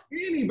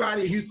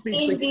anybody who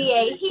speaks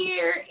NDA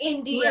here,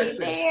 NDA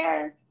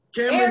there.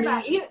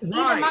 Everybody,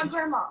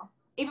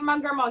 even my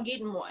grandma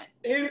getting one.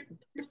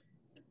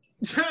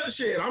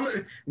 Shit, I'm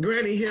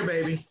Granny here,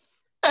 baby.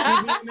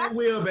 Keep me in that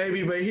wheel,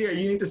 baby. But here,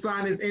 you need to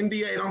sign this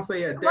NDA. Don't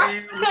say a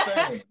damn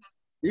thing.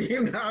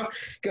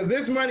 Because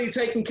this money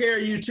taking care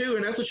of you too,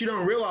 and that's what you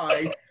don't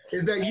realize.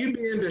 Is that you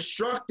being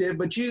destructive,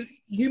 but you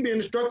being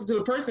destructive to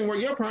the person where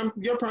your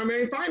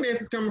primary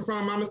finance is coming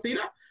from,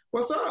 Mamacita.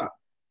 What's up?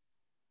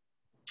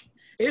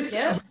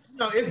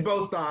 It's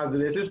both sides of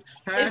this. It's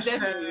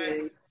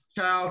hashtag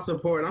child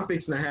support. I'm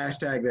fixing to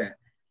hashtag that.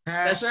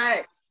 That's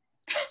right.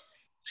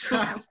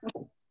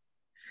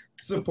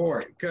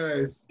 Support,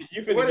 because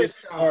you finna get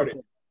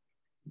started.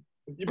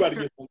 You about to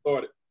get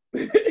started.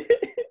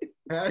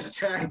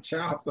 Hashtag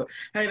child support.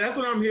 Hey, that's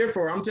what I'm here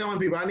for. I'm telling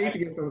people I need to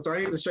get some. So I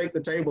need to shake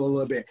the table a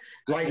little bit,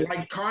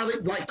 like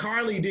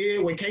Carly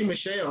did with K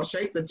Michelle. I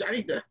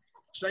need to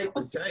shake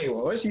the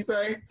table. What'd she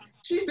say?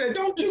 She said,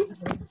 "Don't you."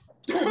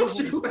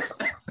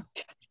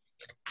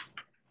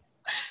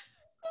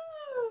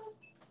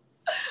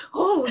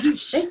 Oh, you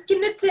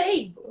shaking the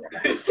table.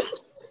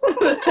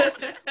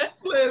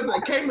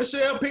 Listen, K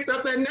Michelle picked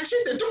up that neck.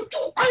 She said,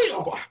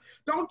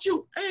 don't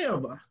you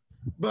ever.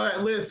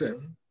 But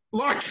listen,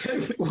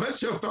 Larkin,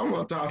 what's your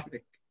FOMO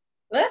topic?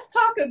 Let's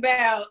talk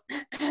about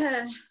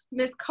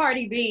Miss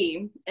Cardi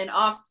B and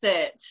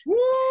Offset.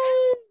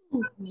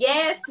 Woo!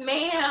 Yes,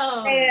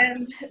 ma'am.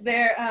 And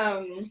their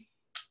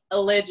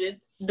alleged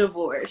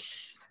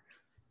divorce.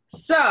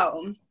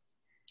 So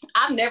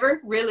I've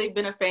never really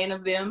been a fan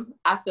of them.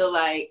 I feel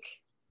like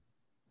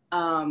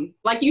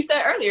you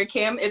said earlier,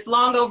 Kim, it's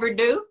long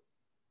overdue.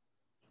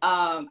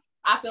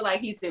 I feel like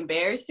he's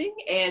embarrassing.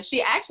 And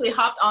she actually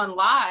hopped on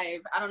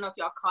live. I don't know if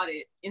y'all caught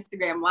it,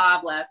 Instagram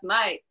live last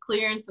night,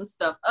 clearing some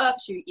stuff up.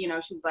 She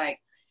was like,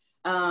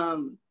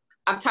 I'm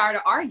tired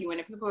of arguing.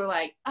 And people were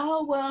like,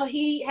 oh, well,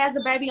 he has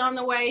a baby on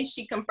the way.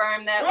 She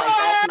confirmed that. Like,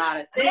 that's not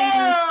a thing.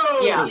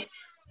 Whoa! Yeah.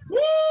 Woo!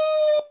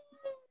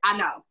 I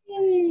know.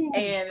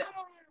 And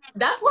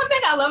that's one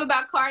thing I love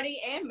about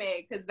Cardi and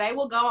Meg, because they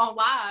will go on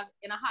live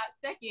in a hot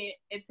second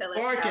and tell it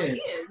how it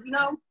is, you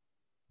know?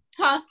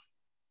 Huh?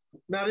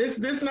 Now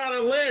this not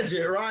alleged,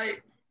 right?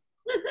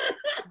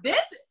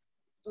 This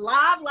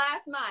live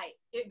last night,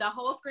 the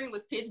whole screen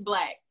was pitch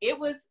black. She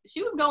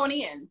was going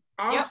in.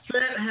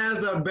 Offset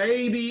has a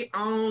baby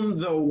on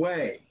the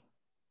way.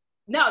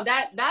 No,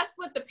 that's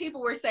what the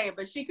people were saying,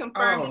 but she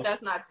confirmed that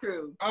that's not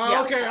true. Oh,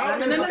 yeah. Okay. I'm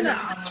gonna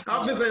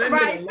say that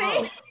right,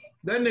 nigga low.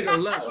 That nigga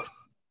low.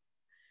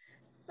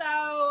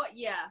 So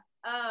yeah,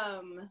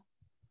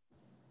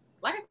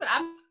 like I said,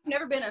 I've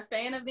never been a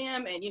fan of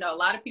them, and a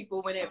lot of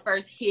people when it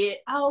first hit,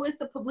 oh, it's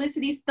a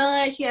publicity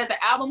stunt. She has an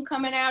album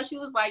coming out. She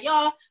was like,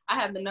 y'all, I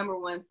have the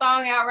 #1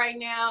 song out right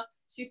now.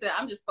 She said,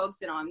 I'm just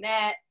focusing on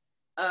that.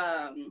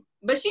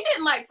 But she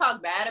didn't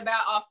talk bad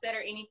about Offset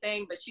or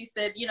anything. But she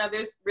said,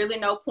 there's really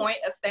no point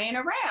of staying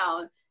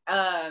around.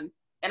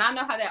 And I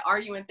know how that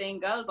arguing thing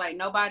goes. Like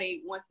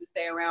nobody wants to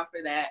stay around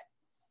for that.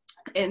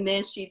 And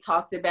then she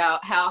talked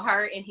about how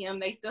her and him,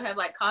 they still have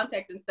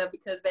contact and stuff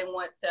because they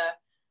want to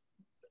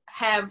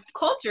have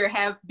culture,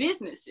 have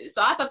businesses.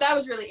 So I thought that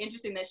was really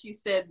interesting that she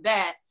said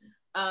that.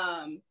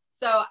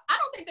 So I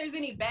don't think there's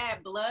any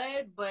bad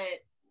blood,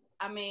 but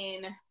I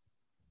mean,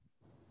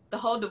 the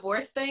whole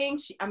divorce thing,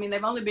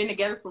 they've only been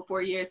together for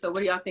 4 years. So what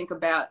do y'all think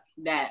about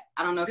that?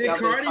 I don't know if Did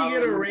Cardi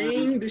get a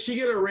ring? Did she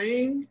get a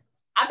ring?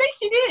 I think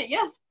she did,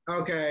 yeah.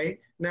 Okay.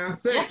 Now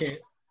second,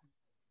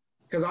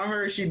 because I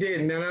heard she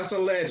didn't. Now that's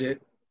alleged,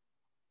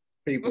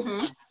 people.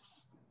 Mm-hmm.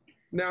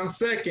 Now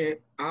second,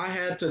 I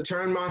had to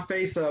turn my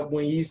face up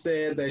when you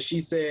said that she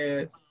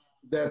said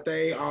that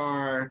they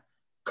are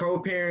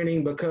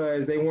co-parenting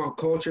because they want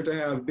culture to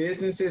have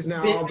businesses.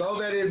 Now, although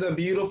that is a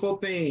beautiful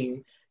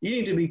thing, you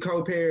need to be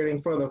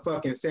co-parenting for the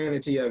fucking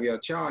sanity of your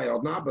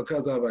child, not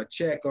because of a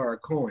check or a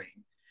coin.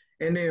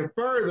 And then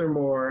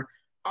furthermore,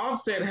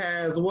 Offset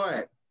has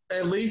what?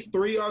 At least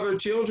 3 other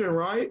children,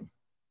 right?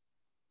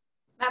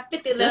 About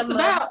 50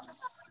 left.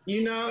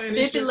 And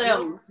it's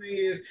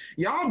just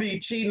y'all be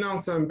cheating on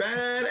some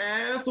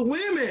badass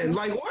women.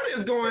 Like, what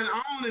is going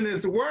on in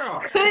this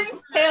world?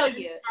 Couldn't tell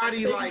you.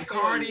 Somebody like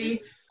Cardi,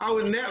 I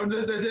would never,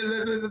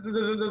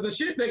 the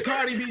shit that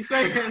Cardi be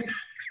saying,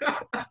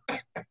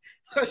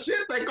 the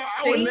shit that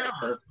I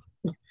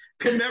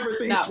could never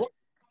think.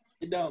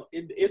 No.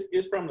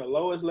 It's from the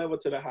lowest level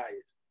to the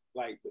highest,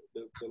 like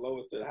the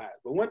lowest to the highest.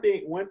 But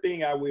one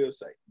thing I will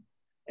say,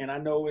 and I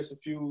know it's a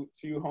few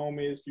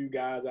homies, few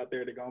guys out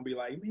there that gonna be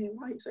like, man,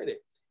 why you say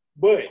that?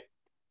 But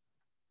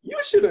you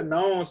should have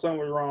known something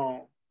was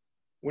wrong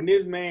when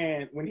his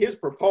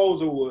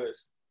proposal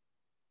was,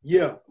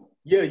 yeah.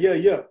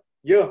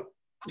 It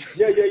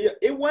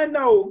wasn't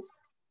no,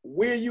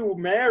 will you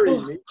marry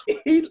me?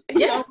 He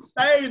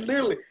say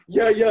literally,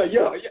 yeah.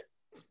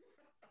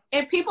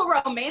 And people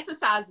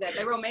romanticize that.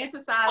 They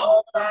romanticize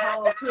the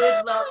whole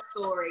good love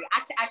story.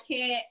 I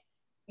can't,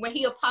 when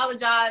he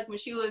apologized, when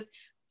she was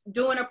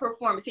doing a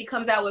performance, he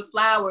comes out with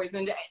flowers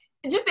and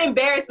just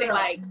embarrassing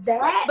like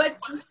that. But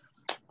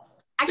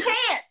I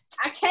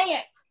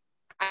can't.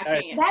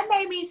 That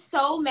made me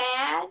so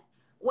mad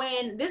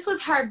when this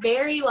was her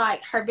very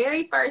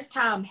first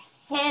time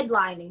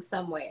headlining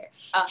somewhere,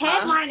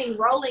 headlining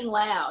Rolling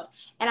Loud.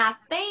 And I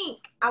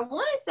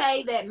want to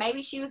say that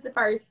maybe she was the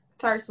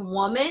first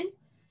woman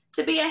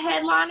to be a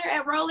headliner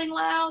at Rolling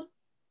Loud.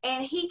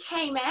 And he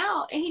came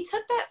out and he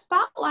took that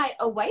spotlight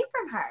away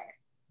from her.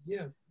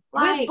 Yeah.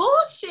 With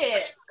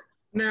bullshit.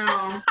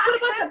 Now,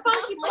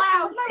 funky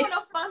flowers.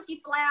 No funky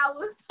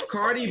flowers.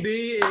 Cardi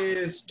B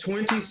is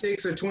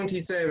 26 or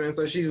 27,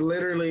 so she's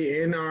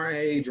literally in our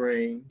age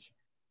range.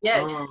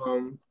 Yes.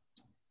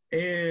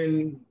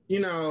 And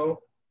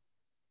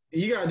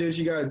You gotta do what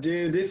you gotta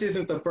do. This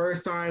isn't the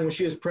first time when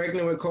she was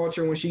pregnant with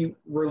Culture, when she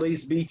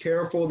released Be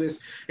Careful. And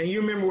you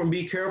remember when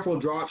Be Careful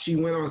dropped, she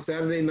went on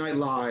Saturday Night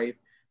Live,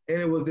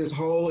 and it was this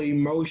whole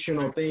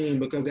emotional thing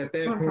because at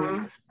that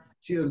point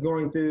she was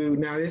going through.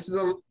 Now this is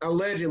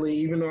allegedly,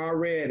 even though I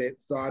read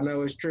it, so I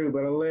know it's true,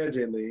 but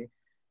allegedly,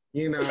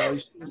 she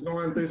was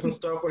going through some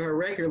stuff with her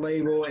record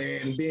label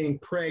and being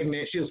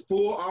pregnant. She was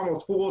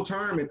almost full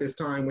term at this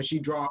time when she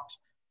dropped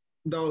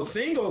those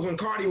singles when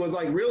Cardi was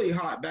like really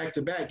hot back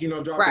to back,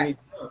 dropping these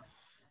stuff.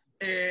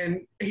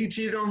 And he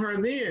cheated on her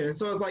then.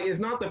 So it's like, it's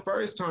not the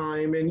first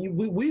time. And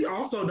we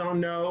also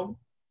don't know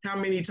how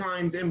many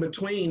times in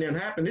between it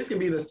happened. This could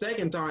be the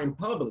second time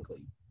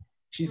publicly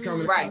she's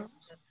coming out.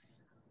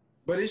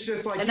 But it's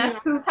just like, and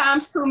that's 2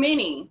 times too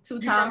many.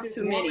 2 times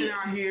too many.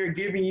 Out here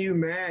giving you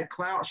mad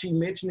clout. She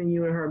mentioning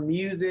you in her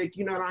music,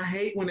 and I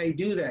hate when they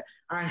do that.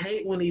 I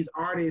hate when these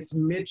artists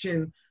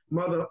mention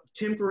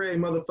temporary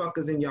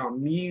motherfuckers in y'all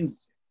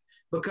music,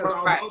 because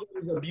although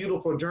there's a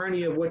beautiful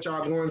journey of what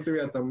y'all going through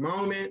at the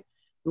moment,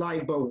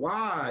 but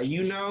why?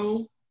 You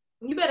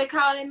better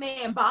call that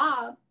man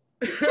Bob.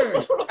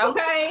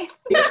 Okay.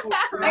 Don't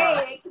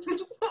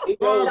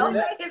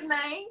say his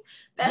name.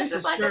 That's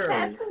just like Shirley.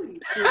 A tattoo.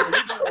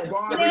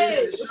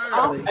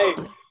 Hey,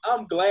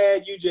 I'm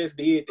glad you just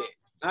did that.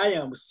 I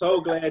am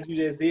so glad you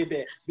just did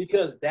that,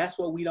 because that's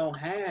what we don't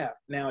have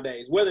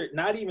nowadays. Whether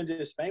not even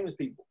just famous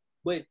people,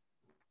 but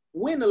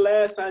when the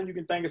last time you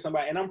can think of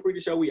somebody, and I'm pretty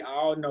sure we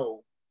all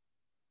know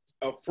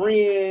a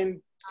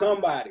friend,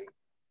 somebody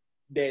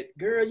that,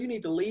 girl, you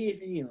need to leave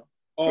him,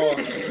 or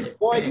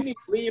boy, you need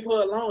to leave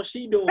her alone.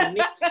 She doing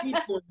this, she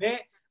doing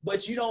that,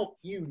 but you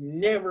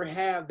never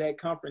have that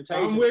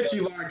confrontation. I'm with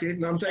you,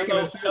 Larkin. I'm taking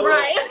it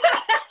right.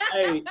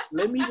 Hey,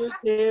 let me just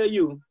tell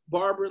you,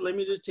 Barbara. Let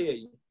me just tell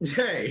you.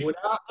 Hey,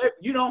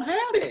 you don't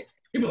have that.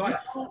 You don't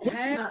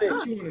have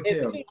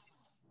that.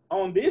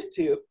 On this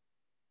tip,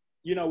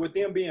 with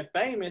them being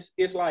famous,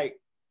 it's like,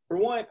 for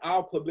one,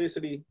 all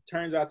publicity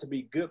turns out to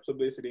be good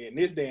publicity in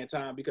this day and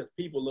time because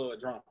people love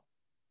drama.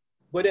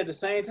 But at the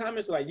same time,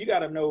 it's like, you got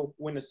to know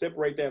when to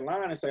separate that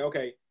line and say,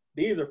 okay,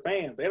 these are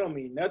fans. They don't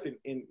mean nothing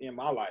in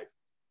my life.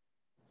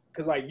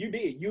 Because like you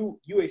did, you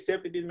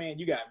accepted this man.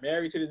 You got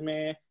married to this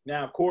man.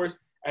 Now, of course,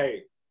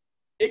 hey,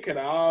 it could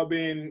have all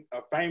been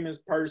a famous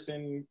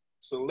person,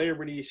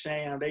 celebrity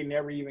sham. They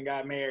never even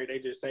got married. They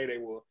just say they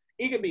will.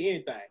 It could be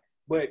anything.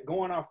 But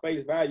going off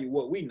face value,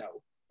 what we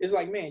know, it's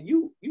like, man,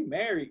 you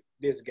married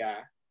this guy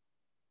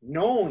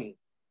knowing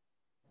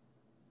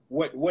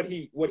what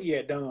he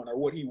had done or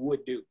what he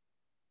would do,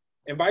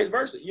 and vice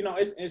versa.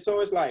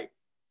 So it's like,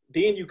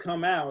 then you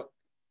come out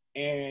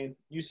and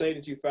you say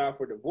that you filed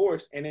for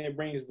divorce, and then it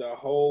brings the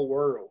whole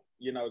world,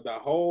 the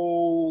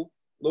whole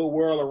little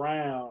world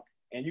around,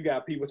 and you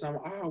got people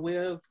talking, oh,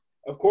 well,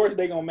 of course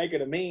they gonna make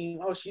it a meme.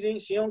 Oh, she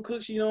don't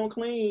cook, she don't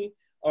clean.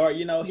 Or,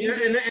 and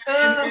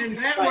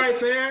that right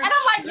there, and I'm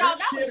like, that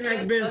shit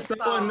has been so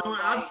annoying.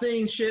 I've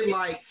seen shit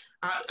like,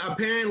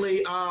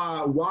 apparently,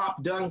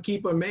 WAP doesn't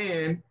keep a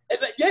man.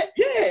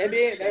 Yeah, and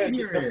then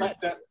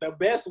the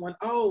best one,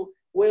 oh,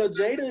 well,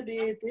 Jada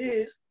did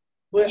this,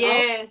 but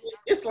yes,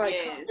 it's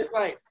like,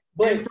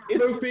 but for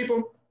those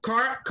people,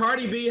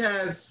 Cardi B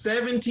has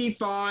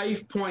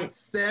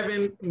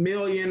 75.7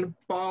 million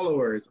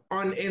followers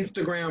on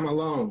Instagram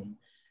alone.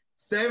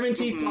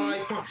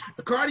 75.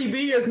 Cardi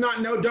B is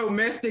not no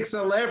domestic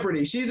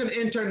celebrity. She's an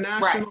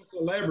international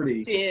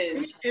celebrity. She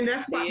is. And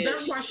that's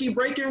why she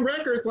breaking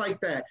records like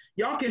that.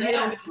 Y'all can hate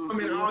on this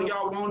woman all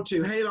y'all want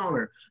to. Hate on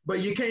her. But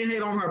you can't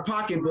hate on her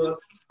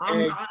pocketbook.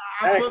 I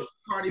fuck with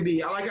Cardi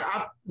B.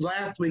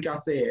 Last week I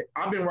said,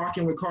 I've been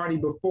rocking with Cardi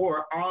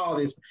before all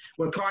this.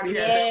 When Cardi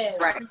had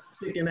that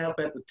sticking up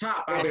at the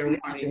top, I've been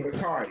rocking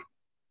with Cardi.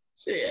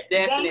 Shit.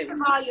 Definitely.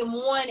 Gangsta Volume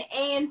 1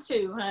 and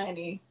 2,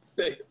 honey.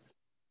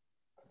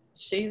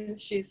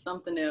 She's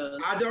something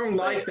else. I don't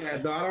like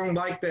that though. I don't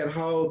like that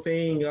whole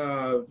thing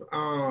of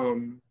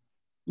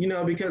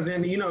because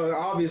then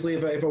obviously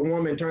if a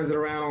woman turns it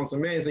around on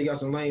some men, so you got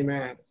some lame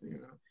ass,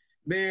 then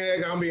they're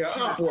gonna be an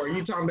uproar.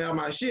 You talking about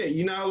my shit,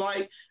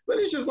 but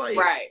it's just like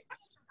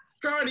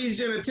Cardi's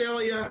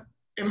genitalia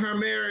and her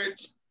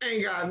marriage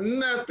ain't got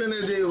nothing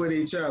to do with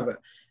each other.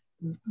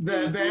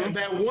 That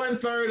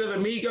 1/3 of the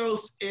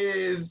Migos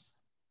is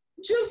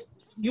just,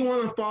 you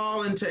want to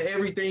fall into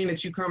everything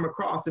that you come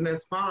across, and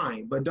that's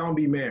fine, but don't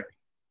be married.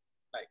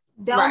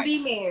 Don't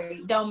be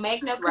married. Don't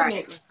make no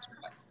commitment.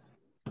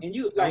 And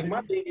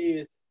my thing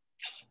is,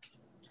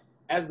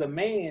 as the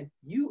man,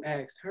 you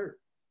asked her.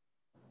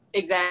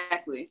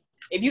 Exactly.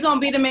 If you're gonna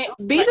be the man,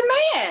 be the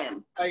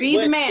man. Be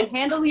the man.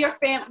 Handle your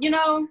family.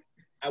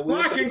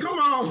 Larkin, come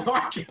on,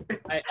 Larkin.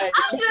 I'm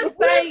just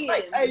saying.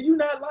 You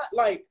not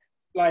like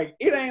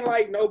it ain't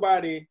like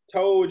nobody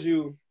told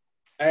you,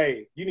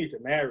 hey, you need to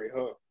marry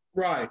her.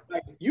 Right.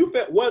 Like, you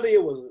felt, whether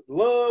it was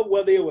love,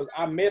 whether it was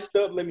I messed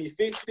up, let me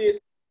fix this,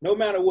 no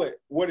matter what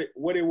it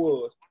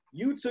was,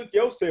 you took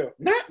yourself,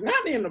 not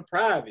in the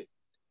private,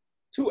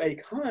 to a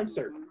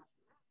concert.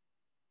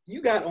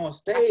 You got on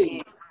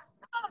stage,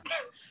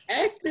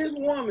 asked this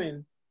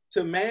woman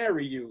to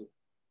marry you,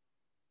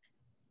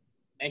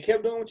 and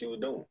kept doing what you were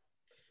doing.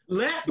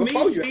 Let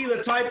me see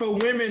the type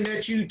of women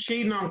that you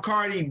cheating on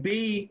Cardi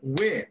B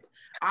with.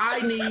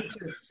 I need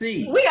to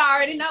see. We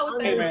already know what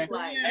they look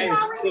like. Hey,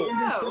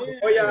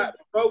 we already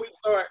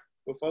know.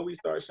 Before we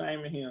start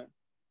shaming him,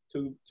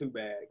 too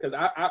bad. Because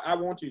I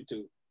want you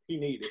to. He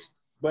need it.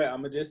 But I'm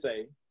gonna just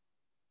say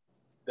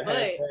the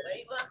hashtag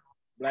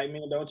Black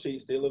Men Don't Cheat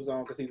still lives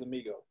on because he's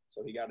amigo.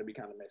 So he got to be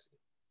kind of messy.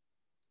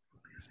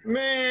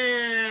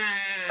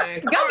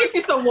 Man, go get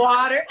you some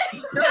water.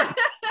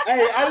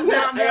 Hey, I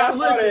saw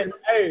that.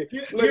 Hey,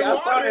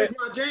 look, water is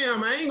my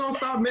jam. I ain't gonna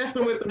stop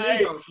messing with the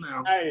Migos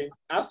now. Hey,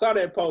 I saw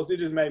that post. It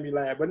just made me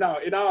laugh. But no,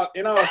 in all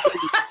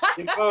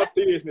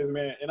seriousness,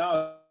 man. In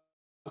all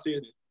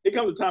seriousness, it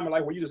comes a time in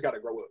life where you just gotta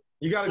grow up.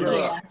 You gotta grow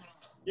up.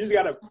 You just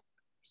gotta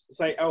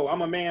say, "Oh,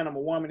 I'm a man. I'm a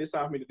woman. It's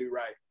time for me to do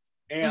right."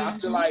 And I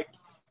feel like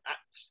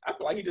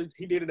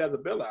he did it as a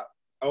bailout.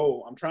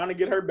 Oh, I'm trying to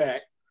get her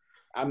back.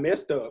 I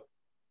messed up.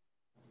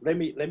 Let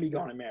me go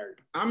on and marry.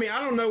 I mean, I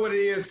don't know what it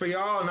is for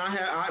y'all, and I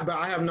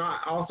have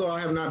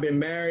not been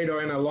married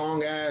or in a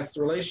long ass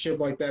relationship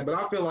like that. But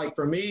I feel like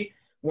for me,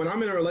 when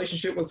I'm in a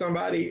relationship with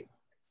somebody,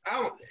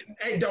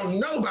 don't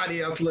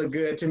nobody else look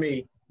good to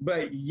me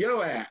but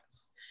your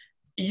ass.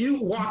 You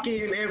walk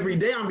in every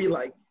day and be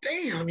like,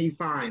 damn, he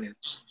fine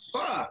as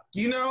fuck.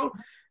 You know,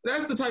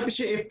 that's the type of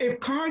shit. If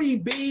Cardi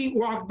B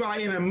walked by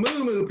in a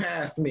muumuu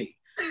past me,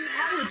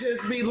 I would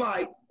just be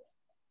like,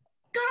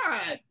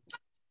 God.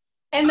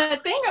 And the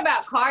thing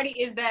about Cardi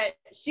is that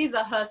she's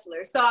a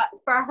hustler. So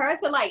for her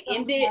to like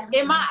end it,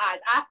 in my eyes,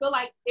 I feel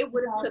like it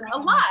would have took a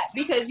lot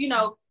because, you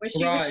know, when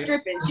she was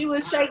stripping, she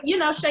was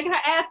shaking her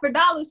ass for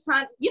dollars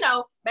trying,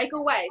 make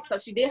a way. So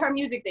she did her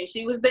music thing.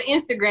 She was the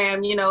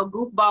Instagram,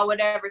 goofball,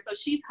 whatever. So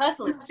she's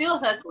hustling, still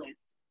hustling.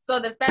 So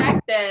the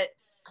fact that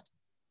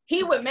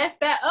he would mess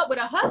that up with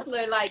a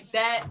hustler like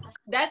that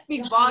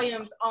speaks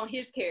volumes on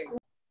his character.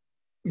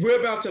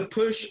 We're about to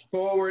push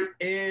forward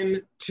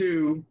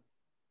into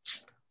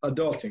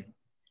adulting.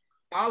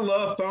 I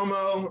love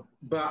FOMO,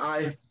 but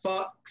I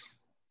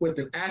fucks with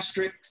an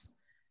asterisk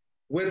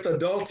with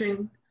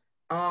adulting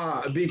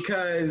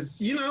because,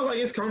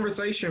 it's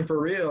conversation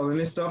for real and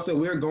it's stuff that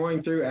we're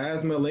going through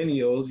as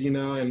millennials,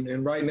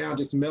 and right now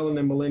just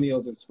melanin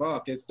millennials as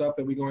fuck. It's stuff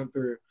that we're going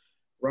through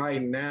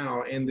right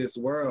now in this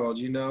world,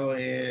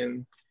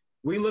 and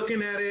we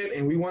looking at it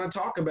and we want to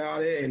talk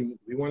about it and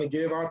we want to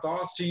give our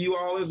thoughts to you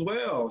all as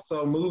well.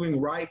 So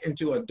moving right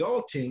into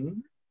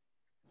adulting.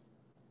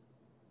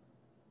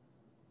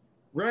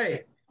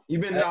 Right.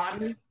 You've been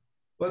nodding.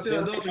 What's the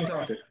adulting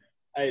topic?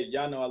 Hey,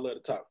 y'all know I love to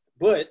talk.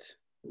 But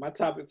my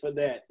topic for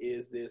that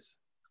is this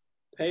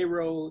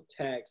payroll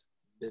tax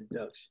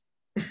deduction.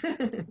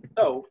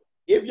 So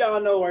if y'all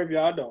know or if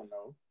y'all don't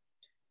know,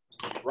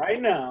 right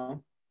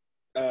now,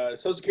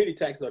 Social Security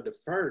taxes are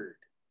deferred.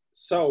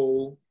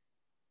 So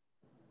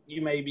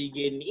you may be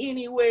getting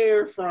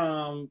anywhere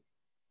from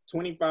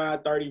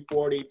 25, 30,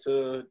 40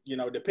 to,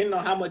 depending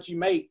on how much you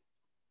make,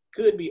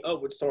 could be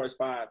upwards towards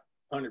 $500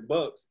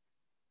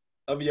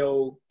 of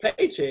your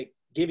paycheck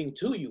giving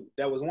to you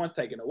that was once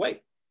taken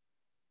away.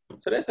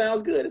 So that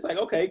sounds good. It's like,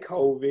 okay,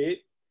 COVID,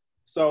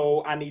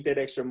 so I need that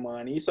extra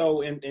money.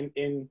 So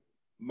in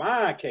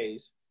my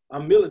case,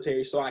 I'm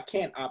military, so I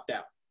can't opt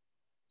out.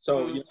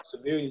 So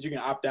civilians, you can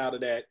opt out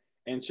of that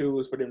and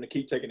choose for them to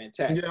keep taking in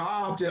tax. Yeah,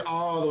 I opted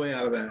all the way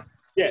out of that.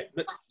 Yeah,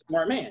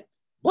 smart man.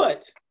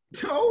 But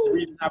the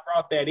reason I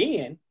brought that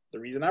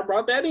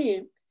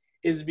in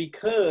is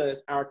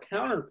because our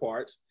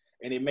counterparts,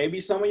 and it may be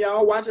some of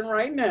y'all watching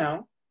right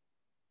now,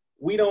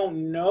 we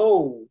don't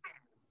know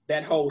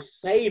that whole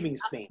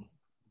savings thing.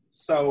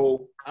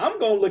 So I'm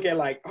going to look at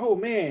like, oh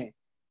man,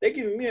 they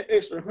giving me an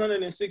extra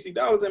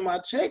 $160 in my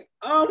check.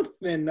 I'm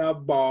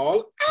finna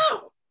ball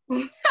out.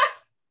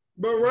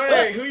 But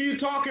Ray, who you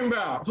talking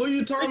about?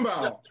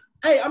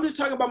 Hey, I'm just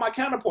talking about my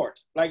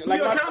counterparts. Like my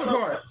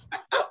counterparts?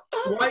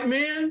 White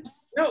men?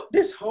 No,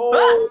 this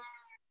whole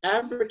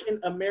African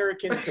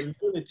American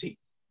community.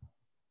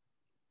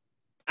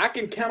 I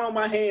can count on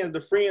my hands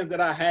the friends that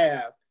I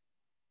have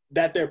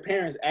that their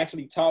parents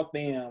actually taught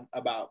them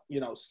about,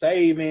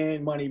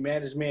 saving, money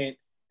management,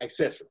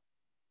 etc.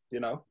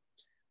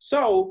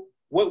 So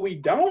what we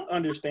don't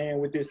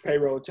understand with this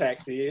payroll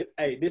tax is,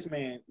 hey,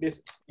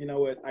 you know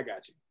what? I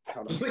got you.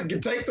 Hold on.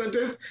 Take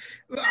this.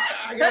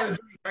 I gotta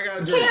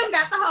drink. Kim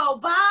got the whole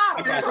bottle.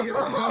 I gotta get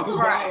the whole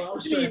bottle. I'm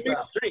stressed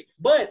out. Drink.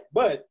 But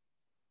what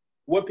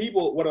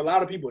a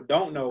lot of people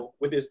don't know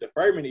with this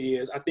deferment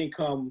is, I think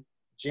come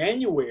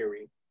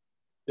January,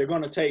 they're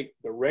going to take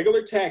the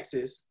regular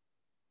taxes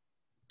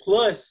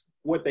plus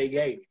what they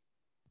gave you.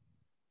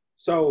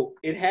 So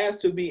it has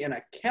to be an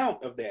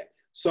account of that.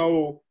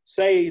 So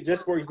say,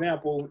 just for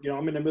example,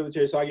 I'm in the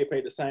military, so I get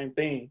paid the same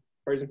thing,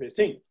 first and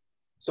 15.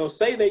 So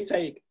say they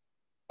take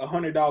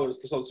 $100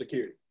 for Social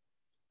Security.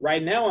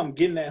 Right now, I'm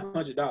getting that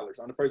 $100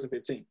 on the first and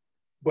 15.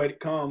 But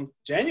come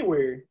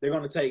January, they're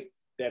going to take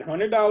that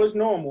 $100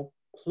 normal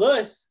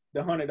plus the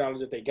 $100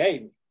 that they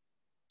gave me.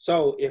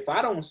 So if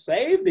I don't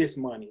save this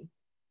money,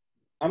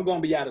 I'm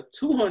going to be out of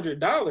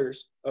 $200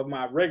 of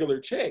my regular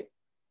check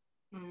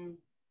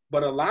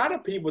But a lot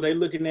of people, they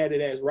looking at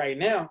it as right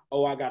now,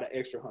 oh, I got an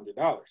extra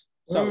 $100.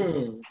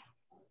 So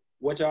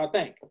what y'all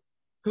think?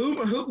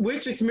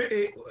 Which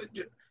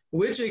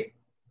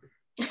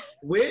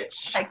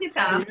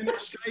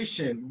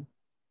administration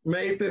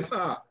made this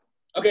up?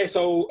 Okay,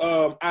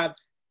 so I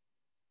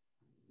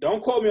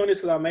don't quote me on this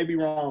because I may be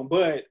wrong,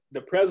 but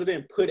the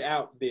president put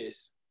out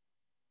this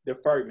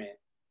deferment.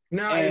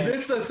 Now, is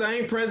this the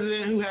same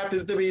president who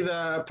happens to be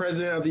the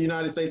president of the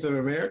United States of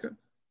America?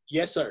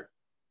 Yes, sir.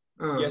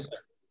 Yes, sir.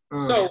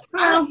 So,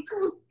 in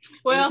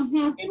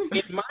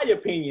my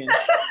opinion,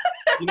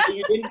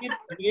 you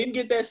didn't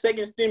get that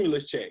second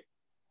stimulus check,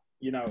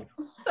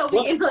 So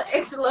we get an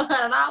extra $100.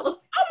 I'm gonna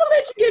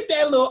let you get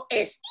that little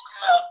extra.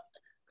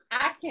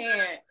 I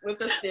can't with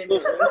the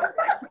stimulus. A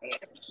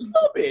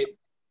little bit.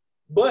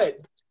 But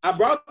I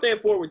brought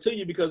that forward to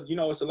you because,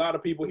 it's a lot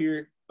of people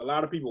here, a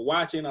lot of people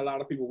watching, a lot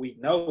of people we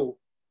know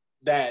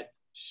that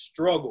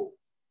struggle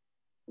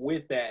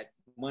with that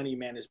money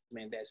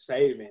management, that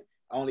saving.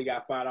 I only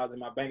got $5 in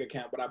my bank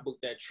account, but I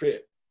booked that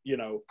trip,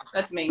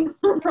 That's me.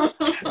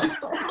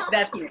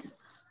 That's me.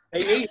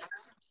 Hey,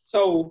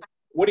 so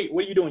what are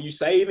you doing? You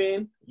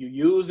saving? You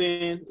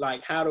using?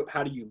 Like, how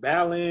do you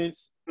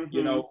balance?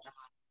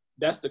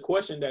 That's the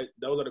question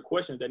those are the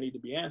questions that need to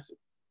be answered.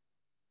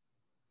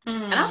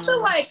 And I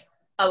feel like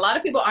a lot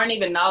of people aren't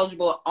even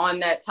knowledgeable on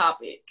that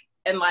topic.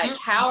 And like,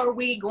 how are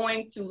we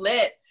going to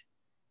let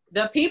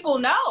the people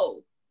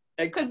know?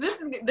 Because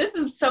this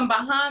is some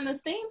behind the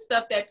scenes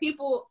stuff that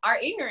people are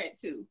ignorant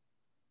to,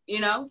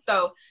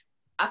 So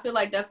I feel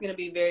like that's going to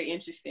be very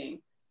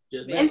interesting.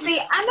 Yes, and see,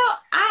 I know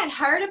I had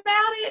heard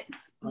about it,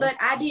 but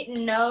I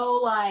didn't know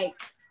like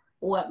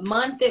what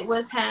month it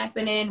was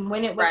happening,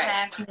 when it was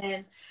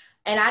happening.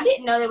 And I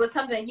didn't know there was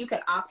something that you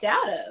could opt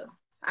out of.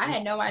 I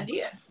had no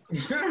idea.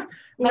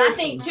 But I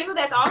think too,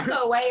 that's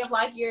also a way of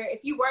like if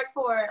you work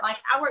for, like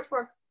I work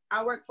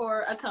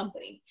for a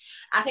company.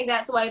 I think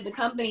that's a way of the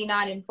company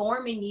not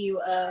informing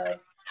you of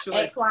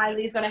X, Y,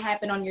 Z is going to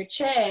happen on your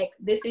check.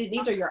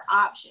 These are your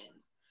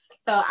options.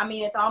 So, I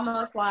mean, it's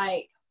almost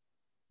like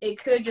it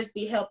could just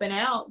be helping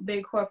out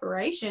big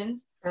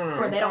corporations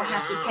where they don't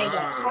have to pay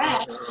that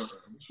tax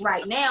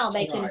right now.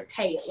 They can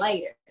pay it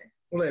later.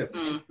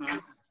 Listen,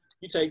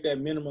 you take that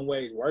minimum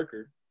wage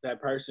worker,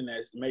 that person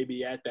that's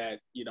maybe at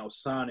that,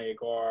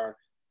 Sonic or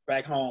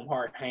back home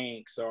Hart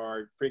Hanks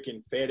or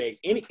freaking FedEx,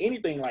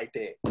 anything like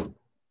that.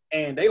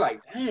 And they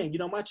like, dang,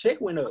 my check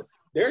went up.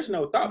 There's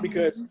no thought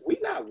because we're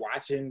not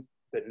watching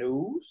the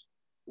news.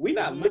 We're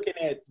not looking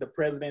at the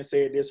president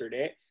said this or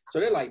that. So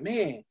they're like,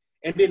 man.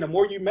 And then the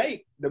more you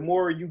make, the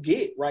more you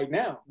get right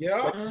now.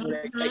 Yeah.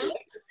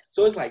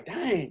 So it's like,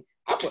 dang,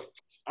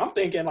 I'm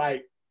thinking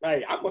like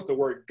I must have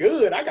worked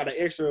good. I got an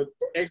extra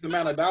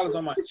amount of dollars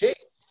on my check.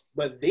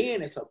 But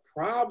then it's a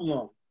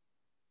problem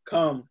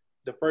come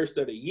the first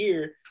of the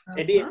year.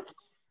 And then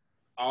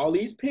all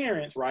these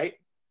parents, right,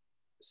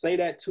 say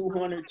that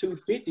 $200,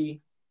 $250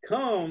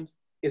 comes,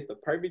 it's the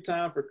perfect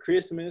time for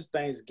Christmas,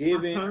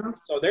 Thanksgiving.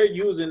 So they're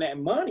using that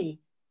money.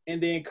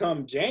 And then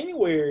come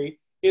January,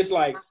 it's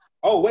like,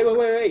 oh,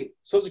 wait.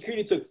 Social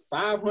Security took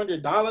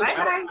 $500 out of a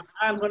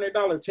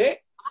 $900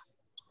 check.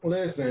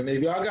 Listen,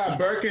 if y'all got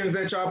Birkins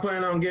that y'all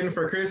plan on getting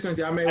for Christmas,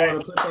 y'all may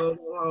want to put those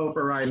on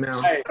for right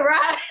now. Hey.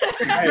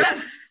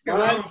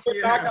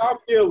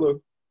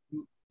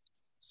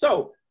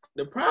 So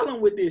the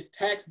problem with this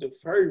tax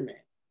deferment,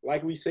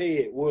 like we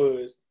said,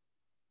 was,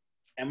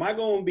 am I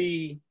going to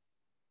be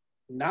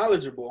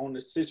knowledgeable on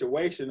the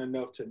situation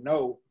enough to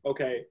know,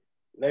 okay,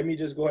 let me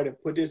just go ahead and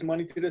put this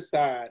money to the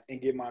side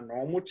and get my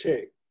normal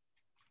check?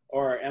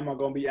 Or am I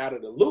going to be out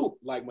of the loop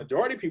like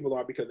majority of people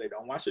are because they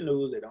don't watch the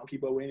news, they don't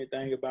keep up with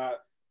anything about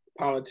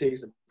politics,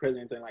 the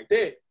president, anything like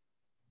that.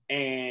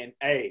 And,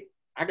 hey,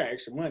 I got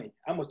extra money.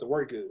 I must have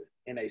worked good.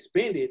 And they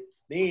spend it,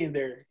 then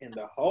they're in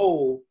the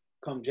hole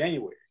come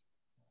January.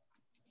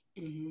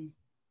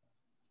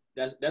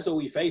 That's what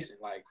we facing.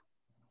 Like,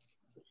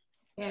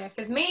 yeah,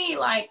 because me,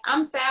 like,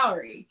 I'm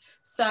salary.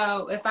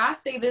 So if I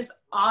see this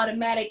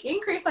automatic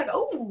increase, like,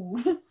 oh,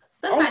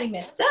 somebody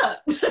messed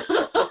up.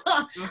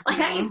 Like,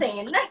 I ain't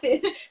saying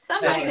nothing.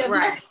 Somebody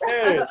messed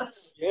up.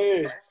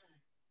 Yeah.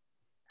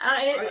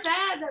 And it's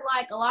sad that,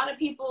 like, a lot of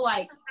people,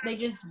 like, they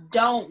just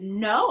don't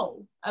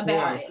know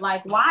about it.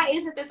 Like, why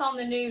isn't this on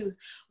the news?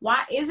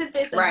 Why isn't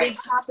this a big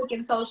topic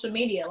in social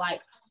media?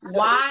 Like,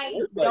 why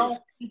don't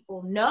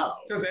people know?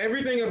 Because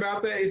everything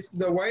about that is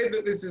the way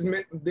that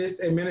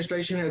this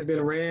administration has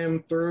been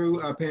ran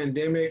through a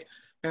pandemic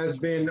has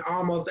been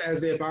almost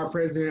as if our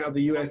president of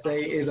the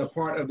USA is a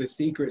part of the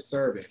Secret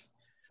Service.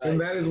 And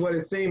that is what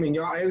it's seeming.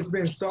 Y'all, it's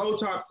been so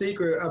top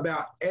secret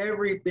about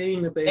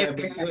everything that they have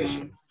been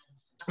pushing.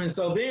 And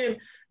so then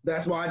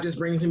that's why it just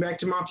brings me back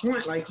to my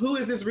point. Like, who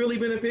is this really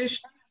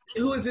beneficial?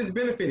 Who is this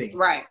benefiting?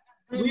 Right.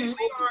 We are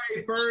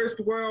a first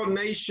world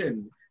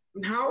nation.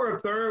 How are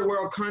third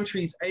world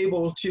countries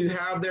able to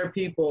have their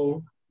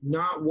people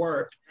not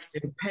work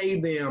and pay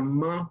them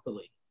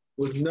monthly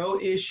with no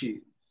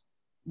issues?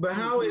 But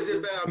how is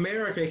it that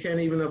America can't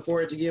even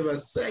afford to give a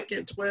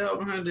second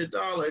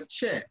 $1,200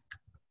 check?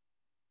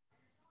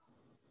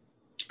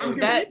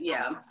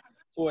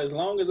 For as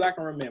long as I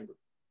can remember,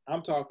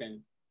 I'm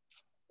talking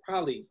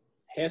probably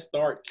Head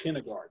Start,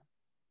 kindergarten.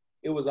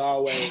 It was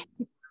always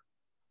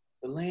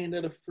the land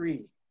of the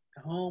free,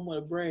 the home of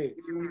the brave.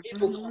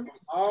 People come from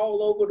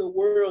all over the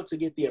world to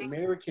get the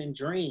American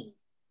dream.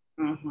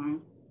 Mm-hmm.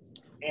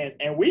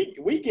 And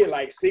we get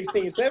like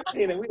 16,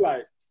 17, and we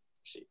like,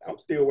 shit, I'm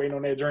still waiting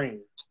on that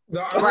dream.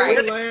 The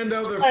only land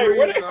of the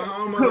free and the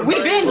home of the brave.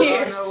 We've been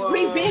here.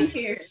 We've been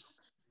here.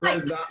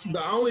 Like,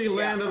 the only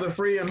land of the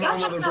free and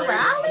home of the brave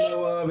I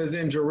know of is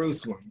in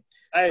Jerusalem.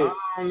 Hey, I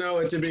don't know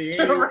it to be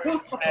any.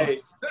 Hey,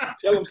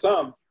 tell them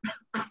something.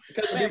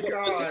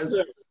 Because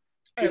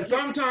and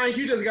sometimes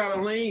you just gotta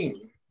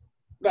lean.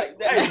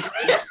 Like, hey,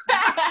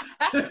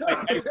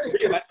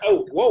 like,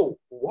 oh,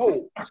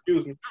 whoa,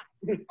 excuse me.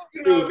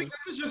 Because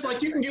it's just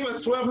like you can give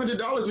us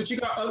 $1,200, but you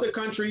got other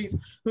countries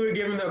who are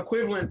giving the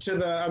equivalent to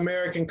the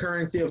American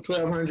currency of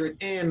 $1,200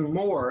 and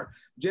more,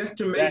 just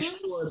to make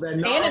sure that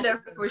not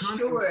Canada for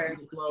sure,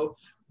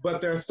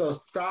 but their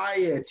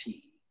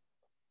society.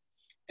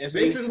 And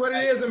this is what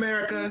it is,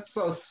 America.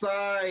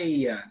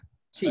 Society.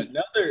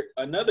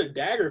 Another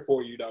dagger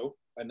for you, though.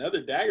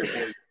 Another dagger for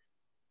you.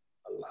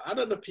 A lot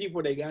of the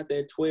people that got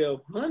that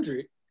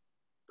 1,200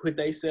 put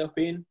themselves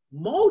in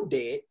more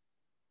debt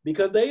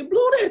because they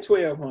blew that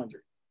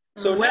 1,200.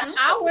 So when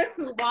I went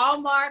to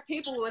Walmart,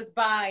 people was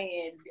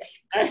buying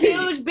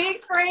huge big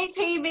screen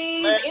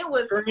TVs. It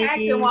was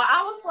acting while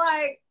I was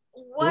like,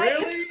 "What?"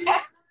 Really?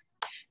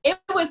 It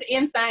was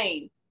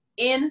insane.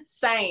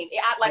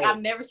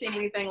 I've never seen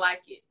anything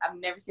like it.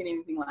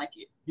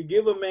 You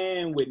give a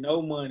man with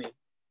no money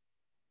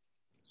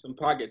some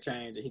pocket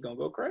change, and he gonna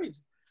go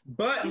crazy.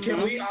 But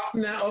can we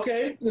now?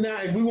 Okay,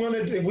 now if we want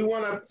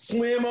to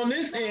swim on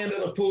this end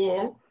of the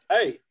pool,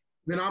 hey,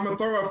 then I'm gonna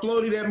throw a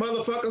floaty that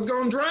motherfucker's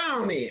gonna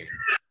drown in.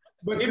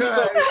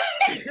 Because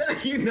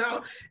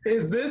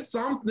is this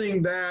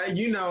something that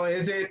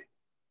is it?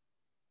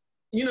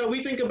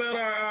 We think about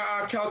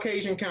our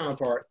Caucasian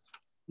counterparts.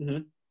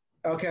 Mm-hmm.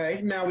 Okay,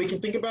 now we can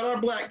think about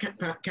our black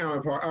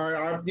counterpart,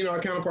 our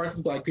counterparts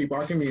as black people,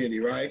 our community,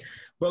 right?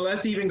 But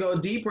let's even go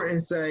deeper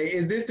and say,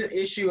 is this an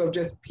issue of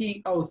just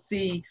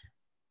POC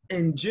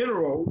in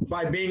general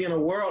by being in a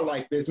world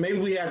like this? Maybe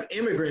we have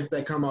immigrants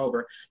that come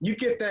over. You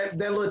get that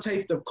little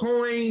taste of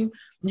coin.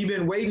 You've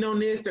been waiting on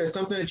this. There's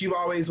something that you've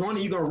always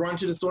wanted. You're going to run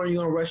to the store and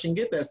you're going to rush and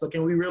get that. So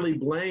can we really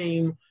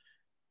blame?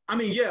 I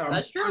mean, yeah,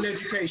 on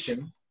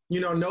education,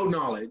 no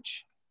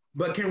knowledge.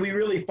 But can we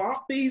really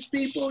fault these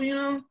people,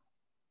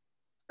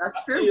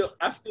 That's true.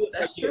 I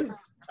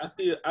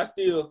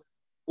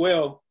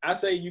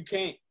say you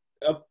can't,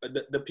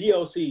 the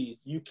POCs,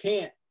 you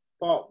can't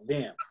fault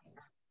them.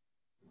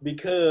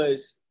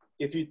 Because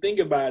if you think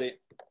about it,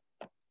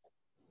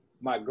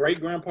 my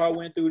great-grandpa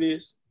went through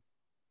this.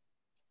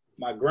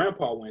 My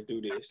grandpa went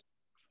through this.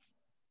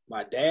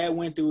 My dad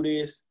went through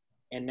this.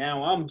 And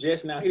now I'm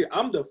just now here.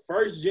 I'm the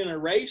first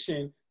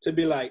generation to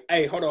be like,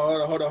 hey, hold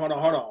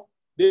on.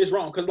 This is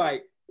wrong. Because,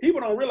 like, people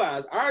don't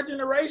realize our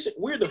generation,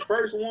 we're the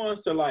first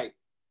ones to, like,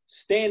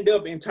 stand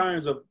up in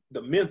terms of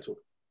the mental.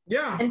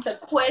 Yeah. And to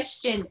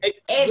question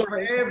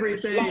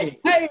everything.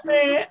 Hey,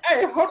 man.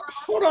 Hey,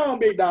 hold on,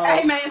 big dog.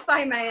 Hey, man.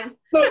 Say, man.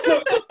 Look.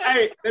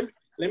 Hey,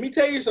 let me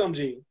tell you something,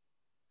 G.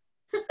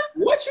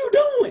 What you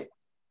doing?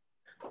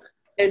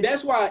 And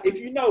that's why, if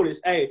you notice,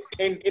 hey,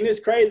 and it's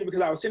crazy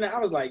because I was sitting there, I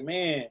was like,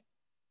 man,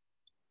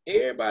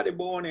 everybody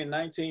born in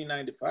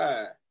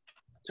 1995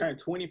 turned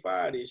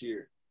 25 this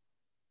year.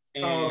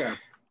 And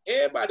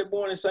everybody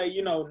born and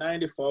say,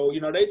 94,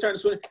 they turn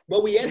 20,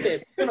 but we at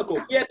that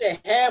pinnacle. We at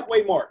that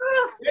halfway mark.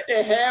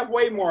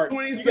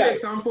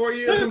 26, I'm 4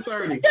 years from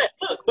 30.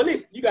 Look, but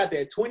listen, you got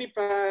that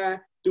 25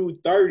 through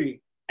 30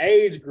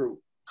 age group.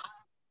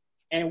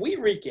 And we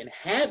wreaking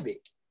havoc.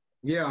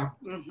 Yeah.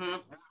 Mm-hmm.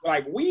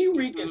 Like, we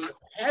wreaking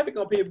havoc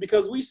on people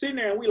because we sitting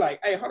there and we like,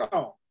 hey, hold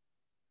on.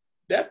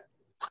 That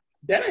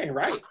ain't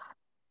right.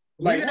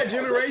 Like that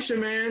generation,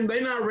 man,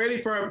 they were not ready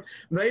for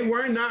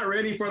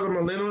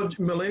the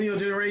millennial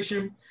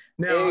generation.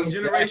 Now,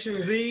 Generation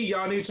Z,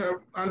 y'all need to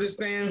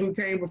understand who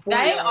came before.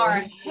 They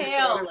are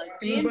hell.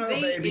 Gen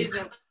Z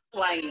isn't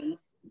playing.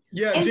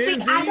 Yeah, and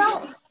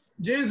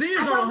Gen Z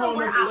is on a whole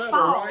nother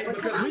level, right?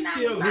 Because we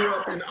still grew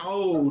up in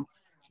old.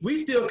 We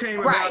still came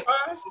about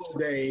the old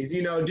days.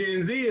 Gen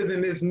Z is in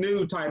this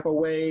new type of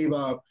wave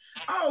of,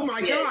 oh my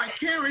God,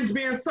 Karen's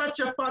being such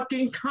a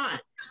fucking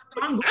cunt.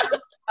 I'm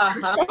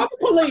call the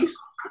police.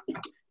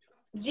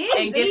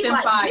 Gen Z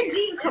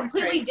is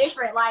completely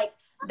different. Like,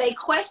 they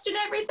question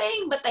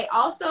everything, but they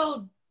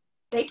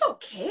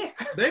don't care.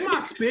 They my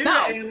spirit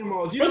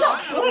animals. I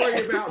gotta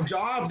worry about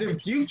jobs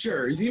and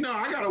futures.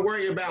 I gotta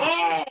worry about.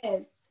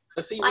 Yes.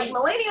 Like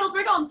millennials,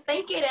 we're gonna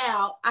think it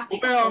out. I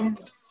think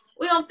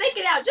we're gonna think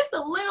it out just a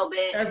little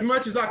bit. As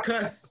much as I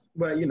cuss,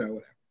 but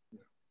whatever.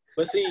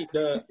 But see,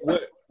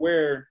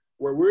 where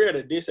we're at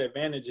a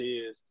disadvantage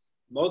is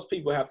most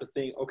people have to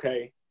think,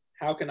 okay,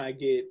 how can I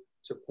get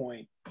from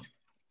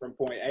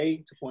point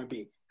A to point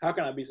B? How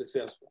can I be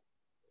successful?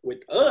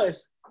 With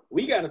us,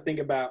 we got to think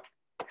about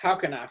how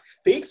can I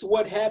fix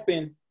what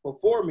happened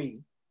before me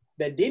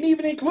that didn't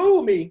even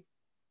include me,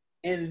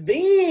 and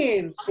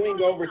then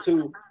swing over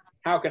to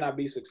how can I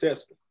be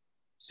successful?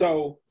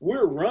 So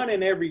we're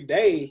running every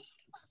day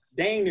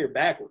dang near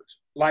backwards.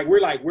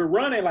 We're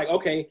running like,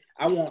 okay,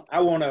 I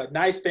want a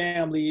nice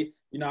family,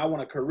 I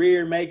want a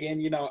career making,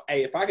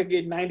 hey, if I could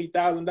get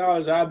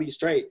 $90,000, I'll be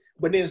straight.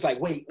 But then it's like,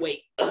 wait,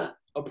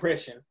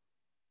 oppression.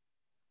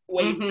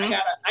 Wait,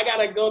 I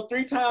gotta go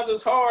 3 times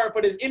as hard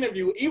for this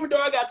interview, even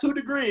though I got 2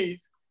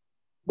 degrees.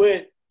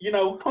 But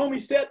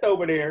homie Seth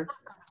over there,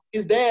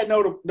 his dad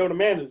know the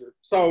manager.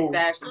 So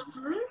exactly.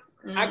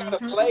 I gotta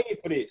slave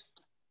for this.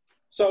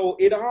 So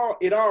it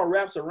all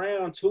wraps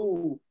around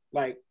to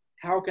like,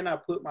 how can I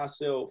put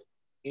myself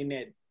in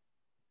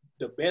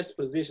the best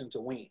position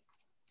to win?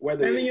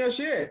 And in your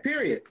shit,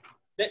 period.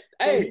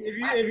 Hey,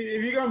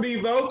 if you're gonna be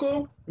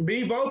vocal,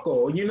 be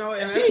vocal. And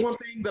that's one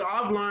thing that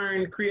I've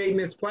learned creating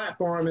this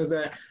platform is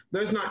that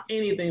there's not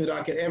anything that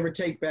I could ever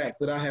take back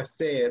that I have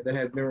said that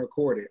has been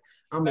recorded.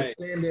 I'm gonna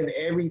stand in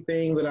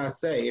everything that I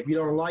say. If you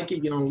don't like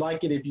it, you don't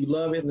like it. If you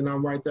love it, then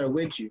I'm right there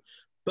with you.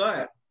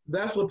 But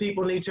that's what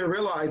people need to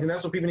realize, and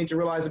that's what people need to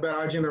realize about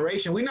our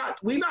generation. We're not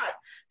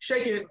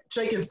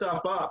shaking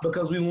stuff up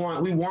because we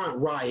want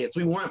riots,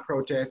 we want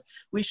protests.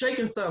 We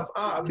shaking stuff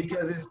up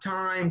because it's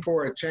time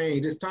for a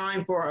change. It's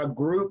time for a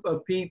group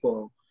of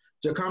people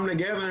to come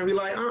together and be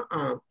like,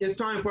 It's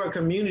time for a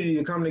community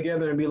to come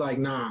together and be like,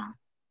 nah,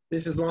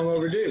 this is long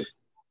overdue.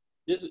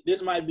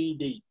 This might be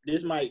deep.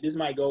 This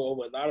might go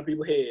over a lot of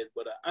people's heads,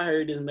 but I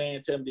heard this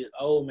man tell me, this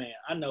old man,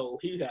 I know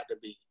he got to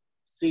be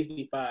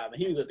 65,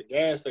 and he was at the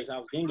gas station. I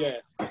was getting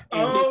gas.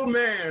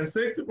 Man,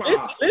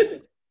 65.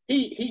 Listen,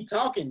 he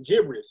talking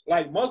gibberish.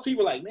 Like most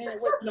people, like, man,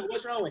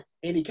 what's wrong with?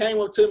 And he came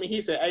up to me.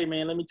 He said, "Hey,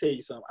 man, let me tell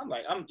you something." I'm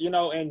like,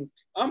 and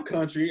I'm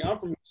country. I'm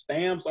from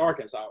Stamps,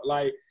 Arkansas.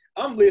 Like,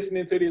 I'm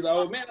listening to this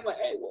old man. I'm like,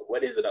 "Hey,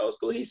 what is it, old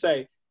school?" He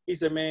said,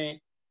 "Man,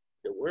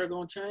 the world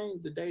gonna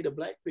change the day the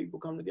black people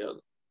come together.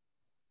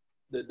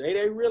 The day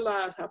they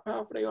realize how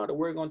powerful they are, the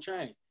world gonna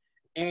change."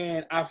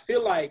 And I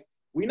feel like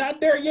we're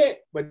not there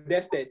yet, but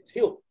that's that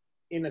tilt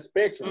in the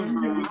spectrum.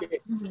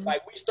 Mm-hmm.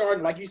 Like we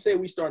starting, like you said,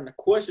 we starting to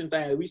question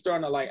things. We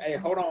starting to like, hey,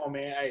 hold on,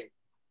 man. Hey,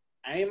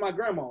 I ain't my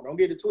grandma. Don't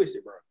get it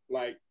twisted, bro.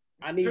 Like,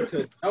 I need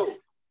to know.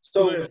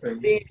 So,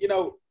 listen, then,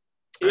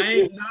 I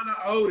ain't none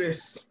of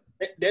Otis.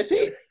 That's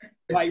it.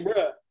 Like,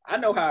 bro, I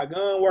know how a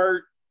gun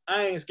work.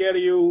 I ain't scared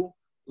of you.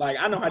 Like,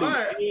 I know how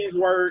these things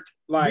work.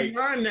 Like,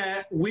 beyond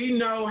that, we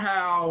know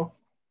how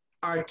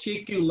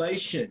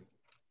articulation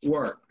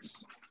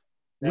works.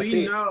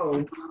 We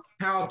know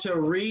how to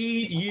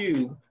read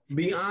you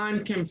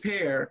beyond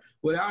compare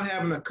without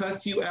having to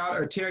cuss you out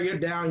or tear you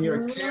down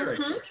your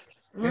character.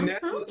 And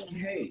that's what they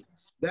hate.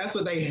 That's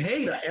what they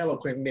hate, an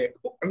eloquent nigga.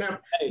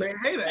 They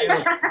hate an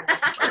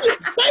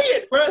eloquent Say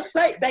it, bro.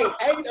 They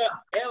hate an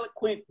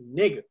eloquent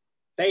nigga.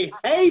 They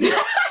hate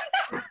it.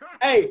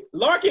 Hey,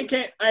 Larkin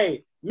can't.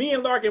 Hey, me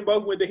and Larkin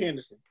both went to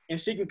Henderson, and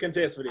she can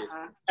contest for this.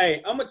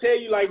 Hey, I'm gonna tell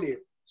you like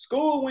this: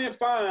 school went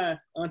fine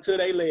until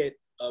they let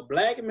a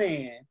black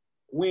man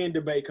win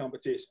debate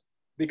competition,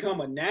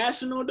 become a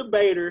national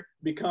debater,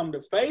 become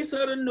the face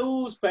of the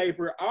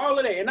newspaper, all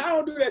of that. And I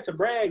don't do that to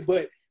brag,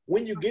 but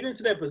when you get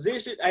into that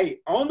position, hey,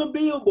 on the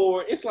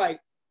billboard, it's like,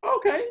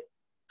 okay.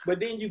 But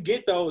then you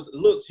get those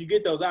looks, you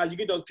get those eyes, you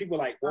get those people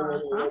like,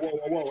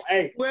 whoa.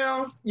 Hey.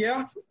 Well,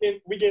 yeah.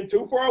 We getting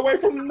too far away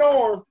from the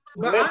norm.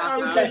 But I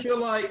honestly feel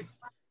like,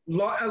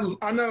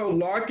 I know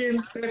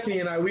Larkin, Stephanie,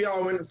 and I, we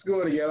all went to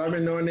school together. I've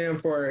been knowing them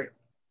for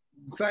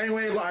same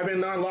way. I've been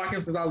knowing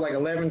Larkin since I was like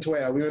 11,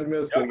 12. We went to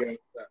middle school together.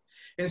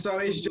 And so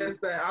it's just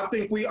that I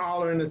think we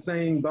all are in the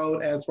same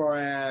boat as far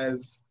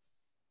as,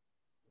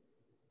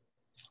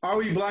 are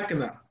we black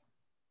enough?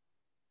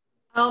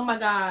 Oh my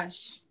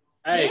gosh.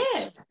 Hey.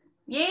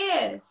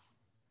 Yes.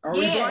 Are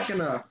we black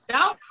enough?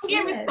 Don't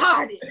get me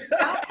started.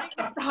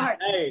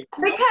 Hey.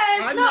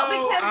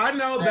 I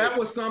know that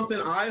was something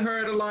I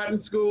heard a lot in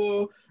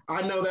school.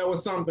 I know that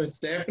was something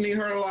Stephanie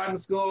heard a lot in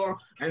school.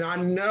 And I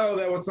know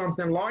that was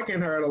something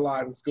Larkin heard a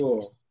lot in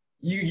school.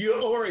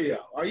 You're Oreo.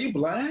 Are you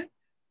black?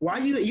 Why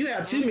you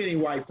have too many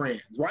white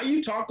friends? Why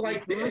you talk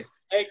like this?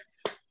 Hey.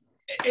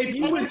 If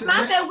you it's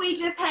not that we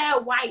just had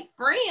white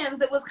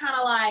friends. It was kind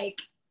of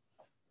like,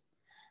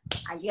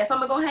 I guess I'm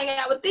gonna go hang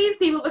out with these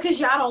people because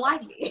y'all don't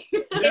like me.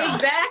 Yeah.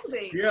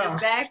 Exactly. Yeah.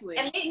 Exactly.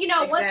 And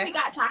then, once we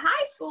got to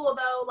high school,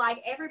 though,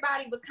 like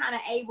everybody was kind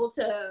of able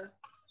to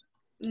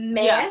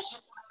mesh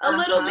a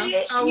little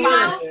bit,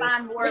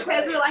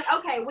 because we're like,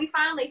 okay, we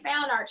finally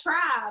found our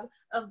tribe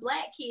of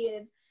black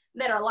kids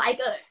that are like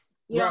us.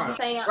 You know what I'm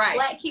saying? Right.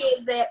 Black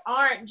kids that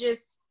aren't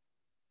just.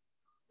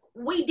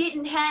 We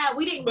didn't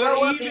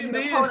grow up in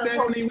the quote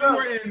unquote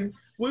Stephanie,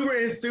 we were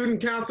in student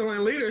council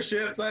and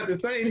leadership, so at the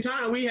same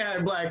time we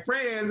had black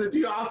friends, but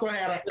you also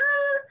had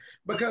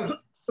because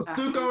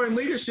Stuco and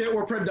leadership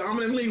were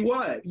predominantly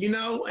what,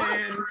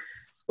 and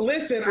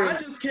listen, I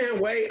just can't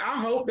wait. I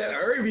hope that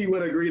Irvy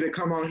would agree to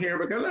come on here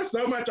because there's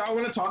so much I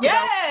want to talk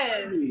about.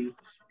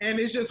 And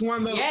it's just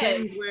one of those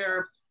things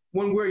where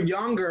when we're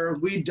younger,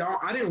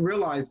 I didn't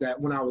realize that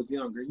when I was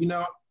younger. You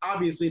know,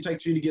 obviously it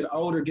takes you to get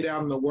older, get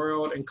out in the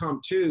world and come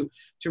to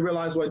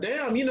realize, well,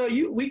 damn, you know,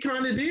 we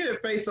kind of did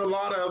face a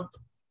lot of.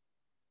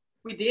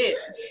 We did.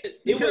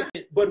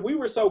 But we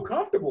were so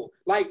comfortable,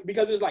 like,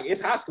 because it's like,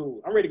 it's high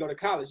school. I'm ready to go to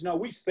college. You know,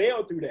 we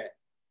sailed through that.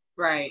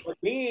 Right. But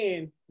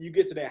then you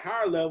get to that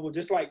higher level,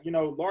 just like, you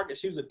know, Larkin,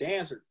 she was a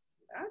dancer.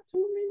 Not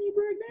too many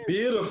break dancers.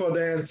 Beautiful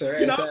dancer.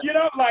 You know,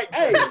 like,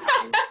 hey.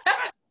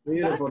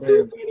 Beautiful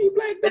dancer.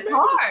 It's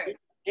hard.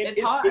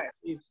 It's hard.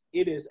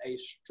 It is a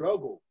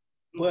struggle.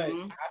 But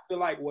I feel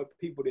like what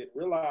people didn't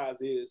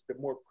realize is the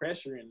more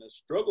pressure and the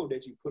struggle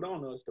that you put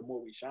on us, the more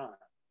we shine.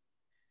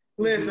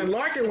 Listen,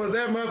 Larkin was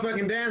that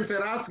motherfucking dancer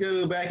at our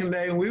school back in the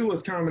day when we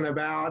was coming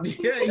about.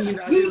 Yeah, you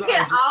know, you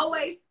can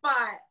always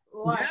spot.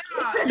 Yeah,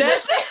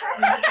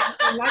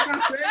 like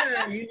I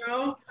said, you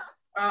know,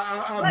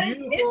 but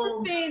beautiful. It's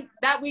interesting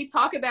that we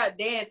talk about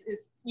dance.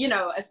 It's, you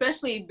know,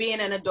 especially being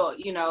an adult,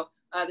 you know,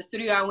 the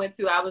studio I went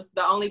to, I was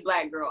the only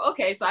Black girl.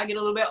 Okay, so I get a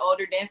little bit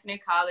older, dancing in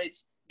college,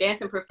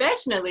 dancing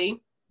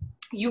professionally.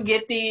 You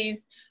get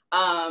these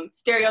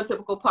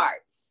stereotypical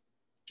parts.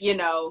 You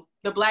know,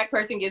 the Black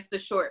person gets the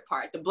short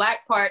part. The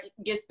Black part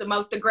gets the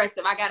most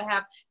aggressive. I gotta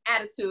have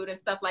attitude and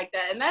stuff like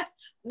that. And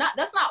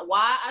that's not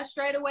why I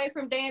strayed away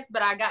from dance,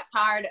 but I got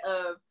tired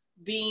of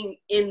being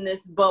in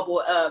this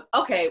bubble of,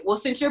 okay, well,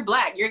 since you're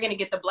Black, you're gonna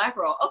get the Black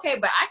role. Okay,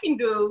 but I can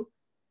do,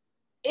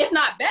 if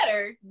not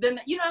better, than,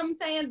 you know what I'm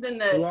saying, than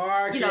the,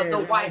 Larkin, you know,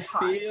 the white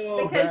part.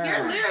 Because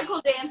your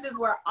lyrical dances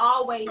were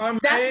always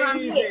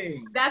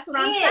amazing. That's what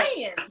I'm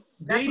saying.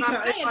 That's what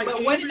I'm saying. Like,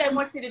 but what did they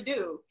want you to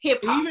do? Hip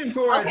hop. Even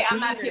for a teenager.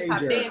 I'm not hip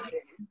hop dancing.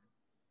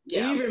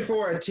 Yeah. Even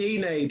for a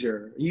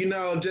teenager, you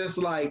know, just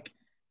like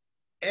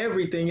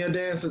everything, your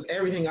dances,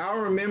 everything. I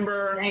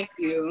remember. Thank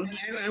you.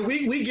 And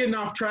we getting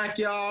off track,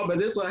 y'all, but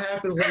this is what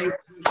happens when you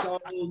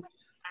shows.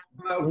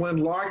 When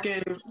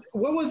Larkin,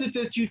 what was it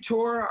that you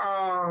tore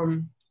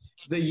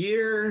the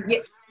year?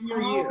 Yes.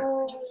 Senior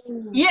year?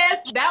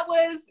 Yes, that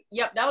was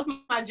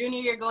my junior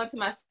year going to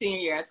my senior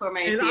year. I tore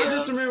my ACL. And I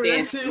just remember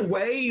that sent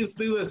waves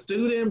through a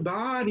student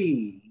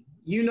body.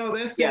 You know,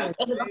 that's yeah.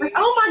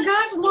 Oh my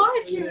gosh,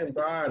 Larkin. Student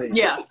body.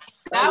 Yeah,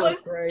 that was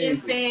crazy.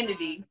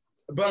 Insanity.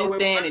 But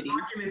insanity. What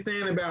Larkin is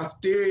saying about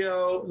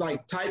stereo,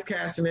 like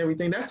typecast and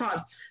everything, that's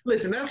how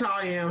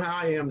I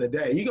am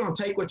today. You're going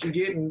to take what you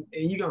get and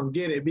you're going to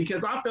get it,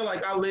 because I feel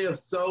like I lived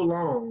so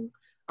long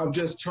of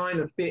just trying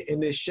to fit in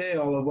this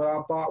shell of what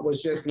I thought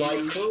was just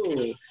like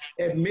cool.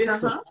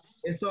 Admissible.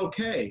 It's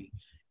okay.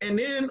 And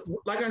then,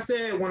 like I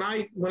said, when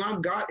I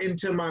got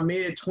into my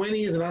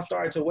mid-20s and I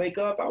started to wake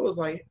up, I was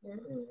like,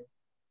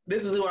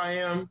 this is who I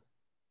am.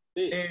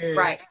 And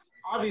right.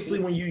 Obviously,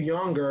 when you're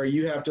younger,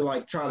 you have to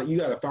like you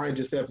got to find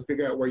yourself and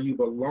figure out where you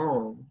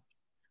belong.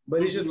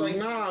 But it's just like,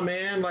 nah,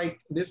 man, like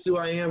this is who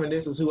I am and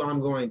this is who I'm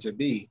going to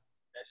be.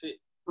 That's it.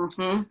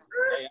 Hey,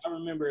 I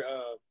remember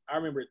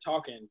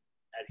talking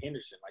at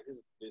Henderson, like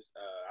this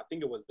I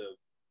think it was the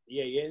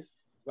BAS,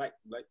 Black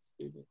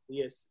student,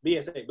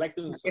 BSA, Black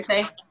Students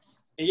Association.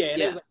 And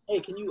it was like,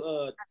 hey, can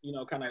you you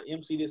know, kind of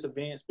MC this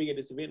event, speak at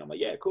this event? I'm like,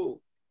 yeah, cool.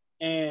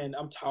 And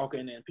I'm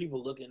talking and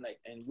people looking like,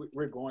 and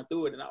we're going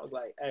through it, and I was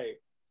like, hey,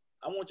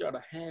 I want y'all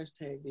to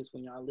hashtag this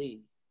when y'all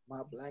leave.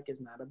 My Black is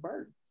not a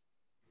burden.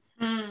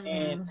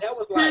 And that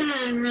was like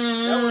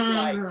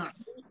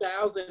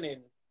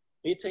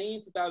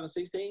 2015,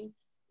 2016.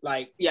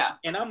 Like, yeah.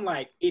 And I'm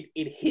like, it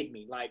hit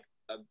me like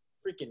a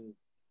freaking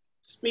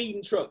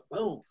speeding truck.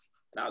 Boom.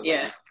 And I was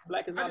like,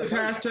 Black is not a burden.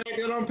 I just hashtagged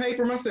it on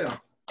paper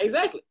myself.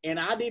 Exactly. And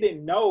I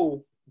didn't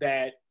know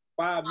that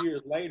 5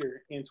 years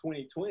later in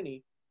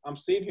 2020, I'm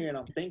sitting here and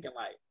I'm thinking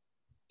like,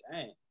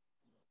 dang,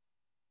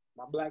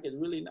 my Black is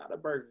really not a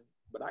burden.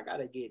 But I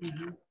gotta get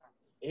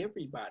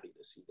everybody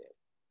to see that.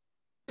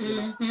 You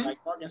know, like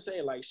Larkin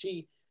said, like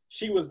she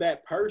was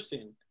that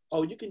person.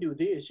 Oh, you can do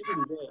this, you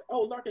can do that.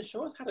 Oh, Larkin,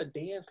 show us how to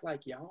dance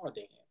like y'all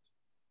dance.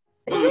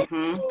 It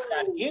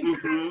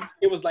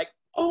was like,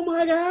 oh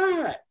my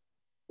God,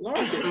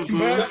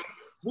 Larkin.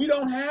 We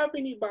don't have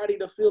anybody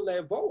to fill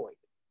that void.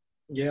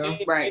 Yeah,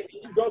 and, right.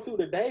 And you go through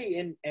the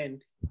day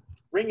and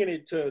bringing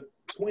it to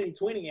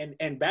 2020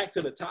 and back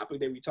to the topic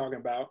that we're talking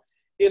about.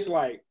 It's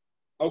like,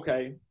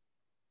 okay,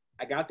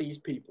 I got these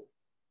people.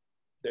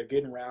 They're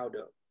getting riled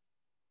up.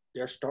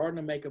 They're starting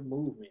to make a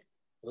movement.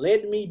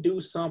 Let me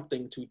do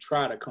something to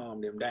try to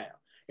calm them down.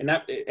 And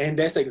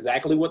that's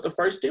exactly what the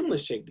first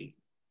stimulus check did.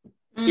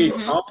 It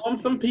calmed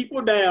some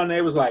people down.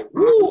 They was like,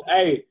 woo,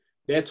 hey,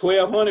 that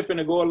 $1,200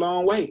 finna go a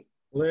long way.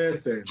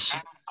 Listen.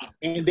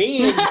 And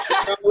then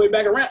all the way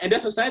back around. And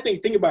that's the same thing.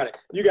 Think about it.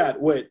 You got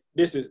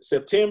this is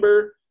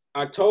September,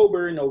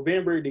 October,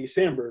 November,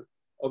 December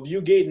of you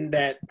getting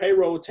that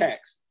payroll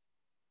tax.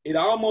 It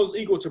almost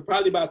equal to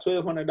probably about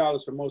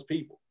 $1,200 for most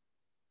people.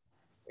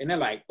 And they're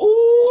like,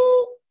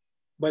 ooh.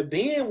 But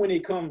then when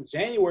it comes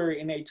January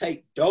and they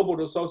take double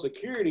the Social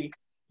Security,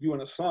 you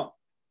in a slump.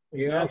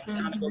 Yeah. Now you're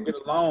trying to go get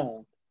a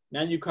loan.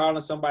 Now you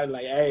calling somebody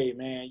like, hey,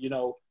 man, you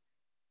know,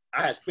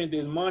 I had spent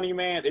this money,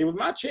 man. It was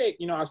my check.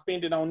 You know, I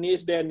spent it on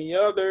this, that, and the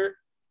other.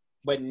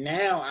 But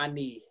now I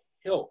need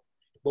help.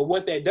 But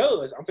what that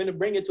does, I'm finna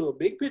bring it to a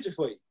big picture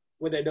for you.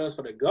 What that does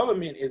for the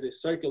government is it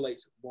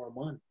circulates more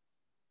money.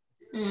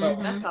 So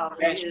That's all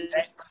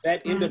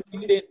that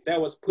independent that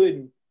was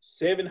putting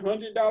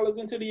 $700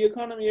 into the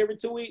economy every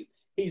 2 weeks,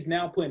 he's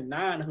now putting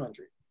 $900.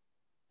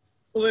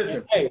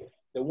 Listen. Hey,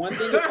 the one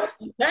thing about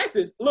these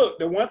taxes, look,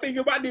 the one thing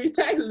about these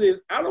taxes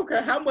is I don't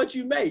care how much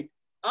you make,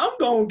 I'm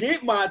gonna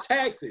get my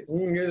taxes. You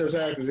can get your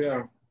taxes,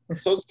 yeah.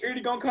 Social Security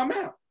gonna come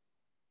out.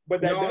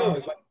 But that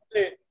does, like I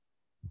said,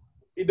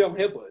 it don't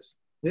help us.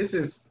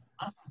 Listen,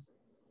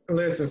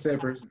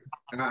 Sippers.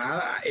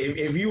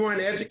 If you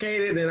weren't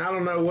educated, then I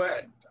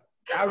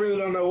really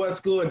don't know what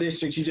school or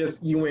district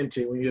you went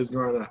to when you was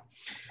growing up.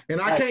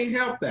 And I can't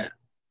help that.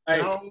 I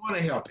don't want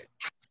to help it.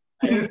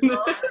 I don't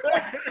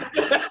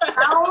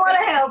want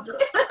to help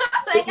it.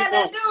 Ain't got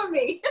nothing to do with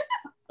me.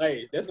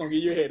 Hey, that's gonna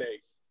give you a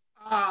headache.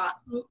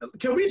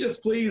 Can we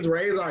just please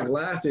raise our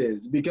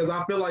glasses? Because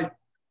I feel like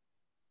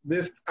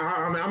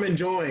I'm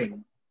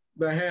enjoying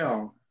the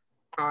hell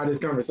out of this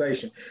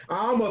conversation. I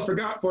almost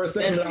forgot for a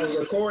second that I was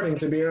recording,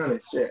 to be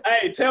honest. Shit.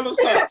 Hey, tell them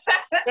something.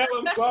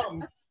 Tell them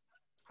something.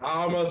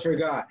 I almost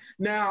forgot.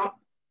 Now,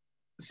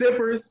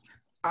 Sippers,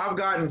 I've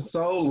gotten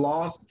so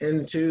lost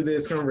into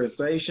this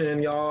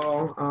conversation,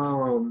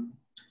 y'all.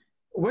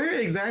 Where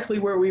exactly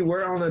were we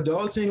on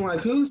adulting? Like,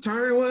 whose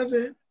turn was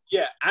it?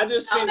 Yeah, I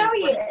just finished.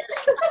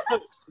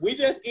 We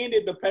just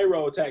ended the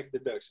payroll tax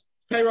deduction.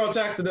 Payroll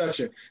tax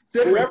deduction.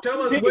 Sippers,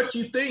 tell us what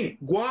you think.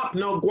 Guap,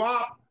 no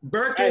guap.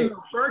 Birkin,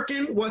 no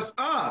Birkin, what's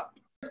up?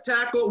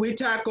 We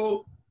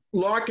tackle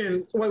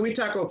Larkin. Well, we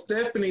tackle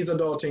Stephanie's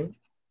adulting.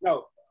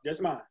 No,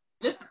 just mine.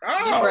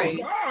 Lord.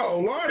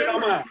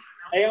 Mine.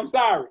 Hey, I'm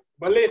sorry,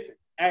 but listen.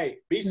 Hey,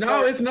 be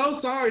smart. No, it's no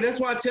sorry. That's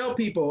why I tell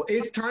people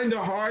it's kind of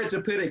hard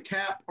to put a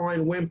cap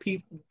on when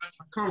people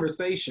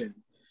conversation.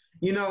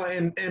 You know,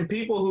 and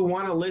people who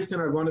want to listen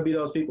are going to be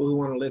those people who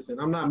want to listen.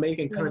 I'm not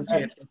making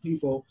content for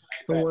people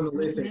who want to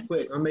listen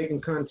quick. I'm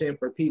making content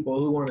for people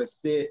who want to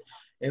sit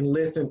and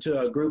listen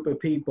to a group of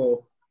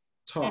people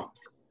talk.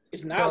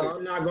 So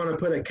I'm not going to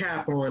put a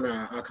cap on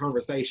a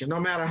conversation,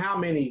 no matter how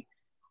many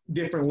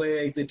different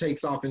legs it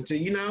takes off into.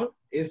 You know,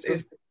 it's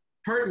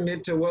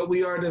pertinent to what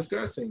we are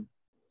discussing.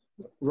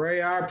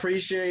 Ray, I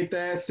appreciate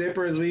that.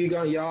 Sippers,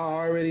 y'all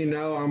already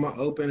know I'm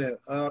gonna open it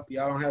up.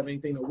 Y'all don't have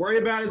anything to worry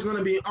about. It's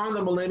gonna be on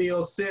the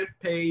Millennial Sip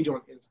page on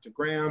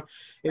Instagram.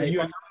 If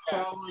you're not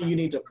following, you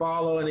need to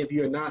follow. And if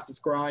you're not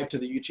subscribed to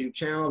the YouTube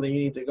channel, then you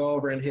need to go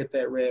over and hit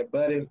that red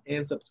button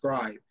and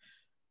subscribe.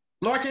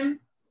 Larkin,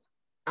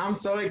 I'm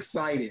so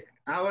excited.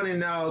 I want to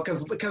know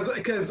because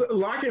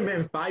Larkin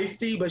been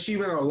feisty, but she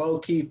been a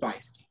low-key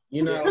feisty.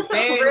 You know,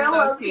 real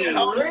low key.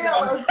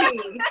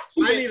 I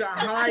need a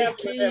high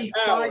key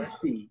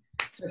feisty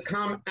to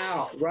come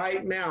out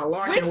right now.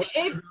 Larkin, what's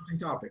the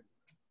topic?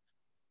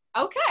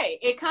 Okay,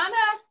 it kind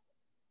of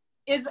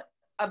is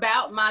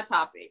about my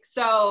topic.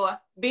 So,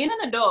 being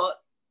an adult,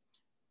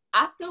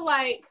 I feel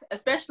like,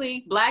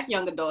 especially Black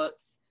young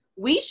adults,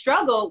 we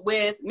struggle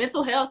with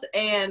mental health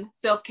and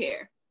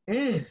self-care.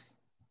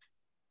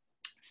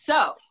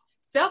 So,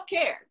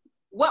 self-care,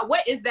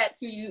 what is that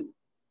to you?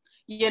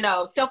 You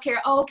know,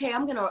 self-care, okay,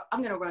 I'm gonna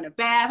run a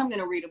bath, I'm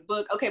gonna read a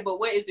book. Okay, but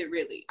what is it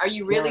really? Are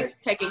you really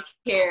taking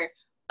care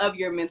of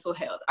your mental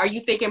health? Are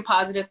you thinking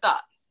positive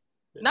thoughts?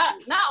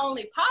 Not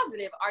only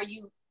positive,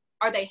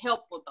 are they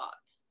helpful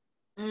thoughts?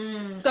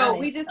 So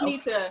we just need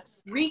to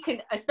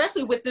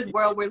especially with this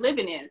world we're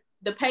living in,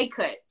 the pay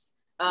cuts,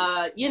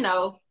 you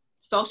know,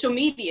 social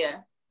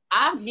media.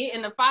 I'm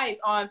getting the fights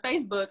on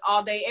Facebook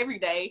all day, every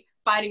day,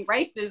 fighting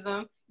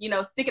racism, you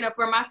know, sticking up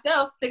for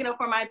myself, sticking up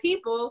for my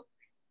people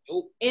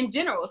in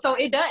general. So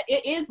it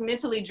is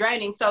mentally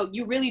draining. So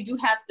you really do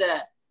have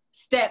to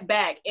step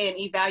back and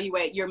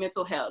evaluate your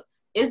mental health.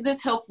 Is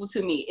this helpful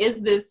to me?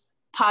 Is this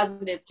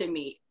positive to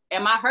me?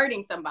 Am I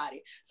hurting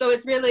somebody? So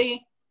it's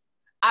really,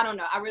 I don't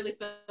know. I really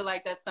feel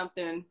like that's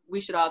something we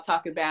should all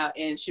talk about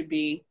and should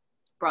be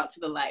brought to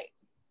the light.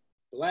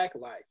 Black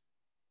life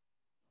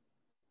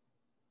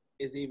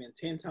is even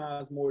 10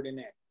 times more than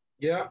that.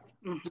 Yeah.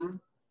 Mm-hmm.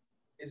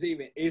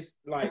 It's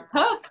like, it's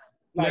tough.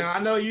 Now, I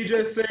know you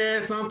just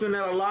said something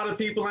that a lot of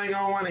people ain't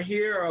gonna want to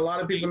hear, or a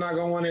lot of people not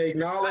gonna want to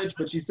acknowledge,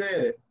 but you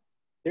said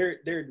it.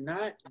 They're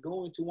not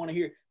going to want to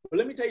hear. But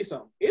let me tell you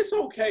something. It's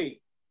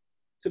okay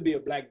to be a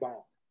black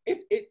bone.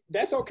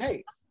 That's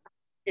okay.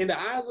 In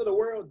the eyes of the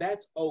world,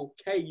 that's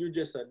okay. You're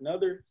just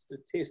another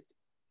statistic.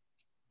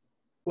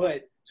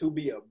 But to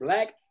be a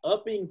Black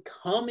up and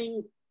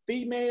coming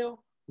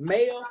female,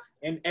 male,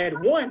 and at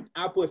one,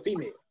 I put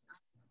female.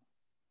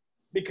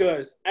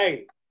 Because,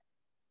 hey,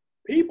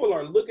 people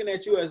are looking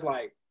at you as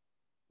like,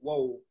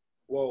 whoa.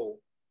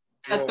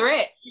 A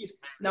threat,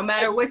 no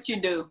matter what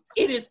you do.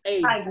 It is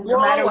a no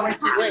matter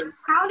what you do.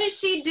 How does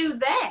she do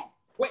that?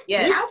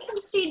 Yes. How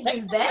can she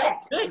do that?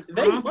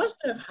 They must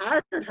have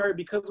hired her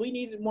because we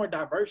needed more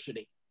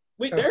diversity.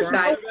 There's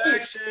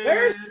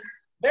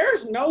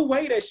no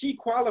way that she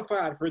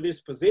qualified for this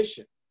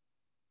position.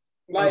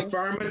 Like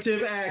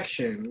affirmative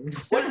action.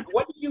 What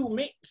do you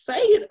mean? Say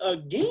it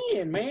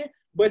again, man.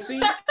 But see,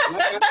 like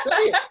I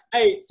said,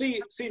 hey,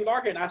 see,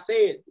 Larkin, I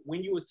said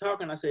when you was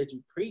talking, I said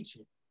you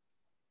preaching.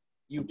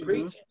 You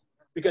preaching.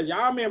 Because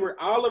y'all remember,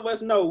 all of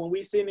us know when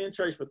we sit in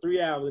church for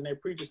 3 hours and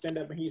that preacher stand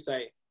up and he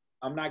say,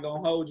 I'm not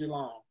gonna hold you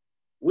long.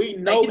 We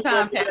know we're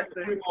gonna be there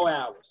for 3 more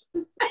hours.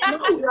 You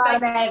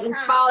automatically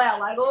fall out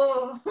like,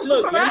 oh.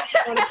 Look,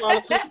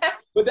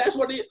 but that's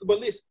what it is. But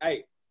listen,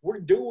 hey, we're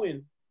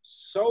doing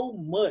so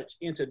much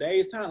in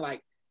today's time,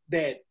 like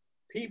that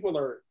people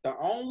are the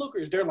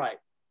onlookers, they're like,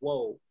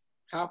 whoa,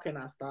 how can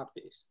I stop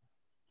this?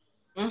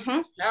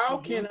 How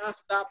can I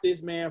stop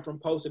this man from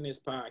posting this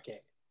podcast?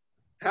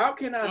 How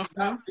can I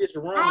stop this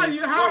run?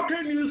 How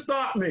can you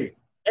stop me?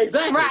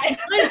 Exactly. Right.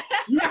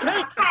 You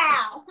can't.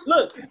 How?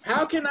 Look,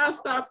 how can I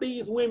stop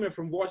these women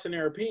from voicing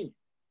their opinion?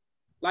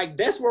 Like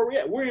that's where we're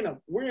at. We're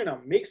in a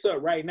mix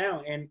up right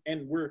now,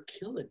 and we're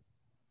killing.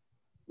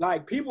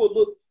 Like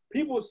people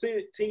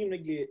seem to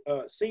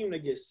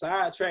get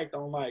sidetracked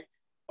on like,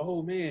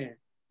 oh man,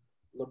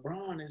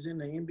 LeBron is in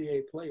the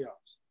NBA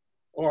playoffs,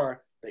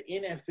 or the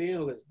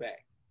NFL is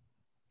back.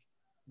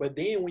 But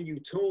then when you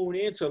tune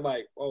into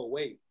like, oh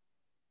wait,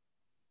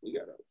 we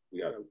have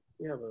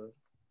a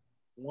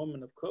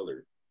woman of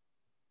color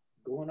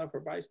going up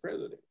for vice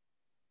president,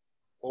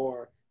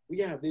 or we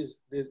have this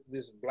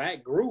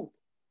black group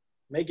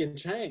making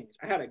change.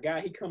 I had a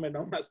guy, he commented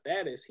on my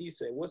status. He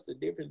said, what's the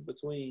difference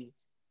between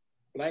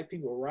black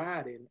people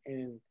riding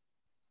and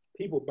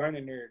people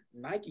burning their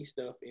Nike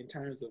stuff in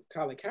terms of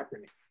Colin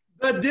Kaepernick?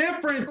 The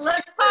difference.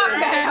 Let's talk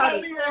about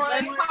it.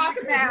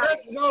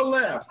 Let's go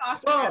left.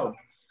 So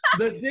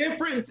the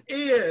difference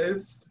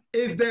is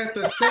that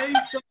the same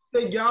stuff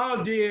that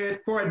y'all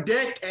did for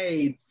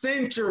decades,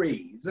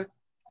 centuries.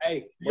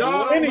 Hey,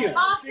 y'all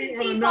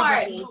Boston Tea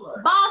Party.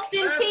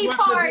 Boston Tea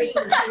Party.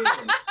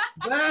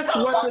 That's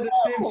what the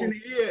distinction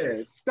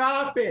is.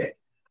 Stop it.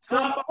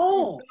 Stop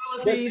all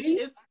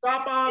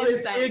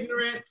this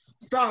ignorance.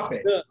 Stop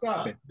it.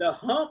 Stop it. The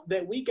hump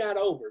that we got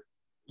over.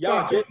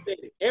 Y'all just said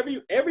it.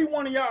 Every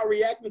one of y'all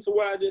reacting to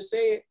what I just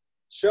said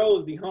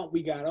shows the hump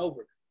we got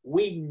over.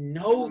 We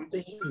know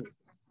things.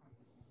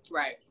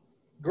 Right.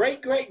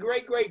 Great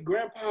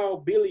grandpa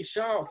Billy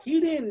Shaw,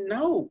 he didn't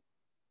know.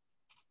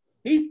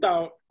 He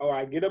thought, oh,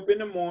 I get up in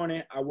the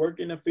morning, I work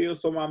in the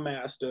fields for my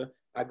master,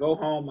 I go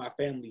home, my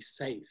family's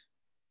safe.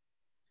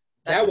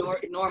 That was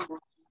normal.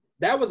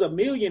 That was a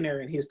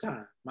millionaire in his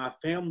time. My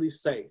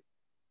family's safe.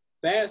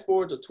 Fast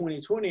forward to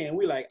 2020, and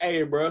we like,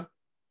 hey, bro,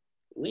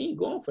 we ain't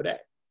going for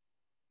that.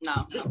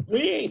 No.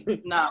 We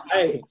ain't. No.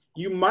 Hey,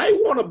 you might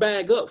want to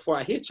bag up before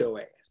I hit your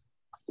ass.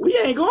 We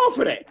ain't going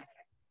for that.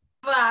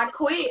 But I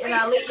quit and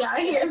I leave y'all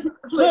here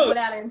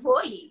without an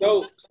employee.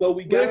 So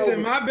we got.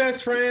 Listen, my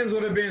best friends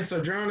would have been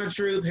Sojourner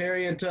Truth,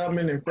 Harriet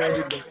Tubman, and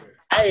Frederick Douglass.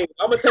 Hey,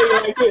 I'm gonna tell you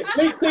like this.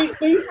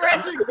 See,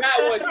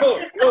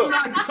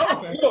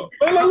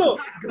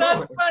 look.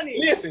 That's funny.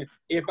 Listen,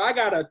 if I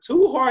got a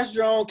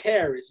 2-horse-drawn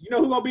carriage, you know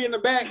who's gonna be in the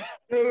back?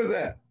 Who was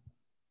that?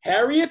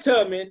 Harriet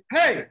Tubman.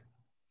 Hey,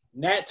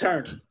 Nat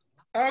Turner.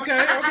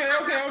 Okay.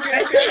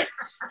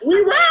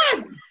 We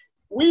ride.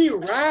 We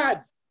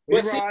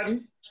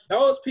riding.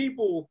 Those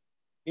people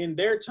in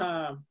their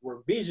time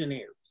were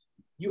visionaries.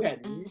 You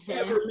had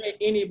never met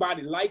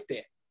anybody like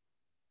that.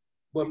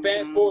 But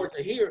fast forward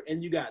to here,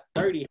 and you got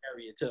 30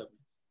 Harriet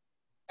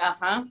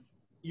Tubmans.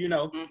 You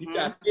know, you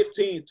got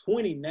 15,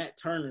 20 Nat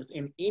Turners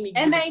in any.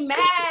 And they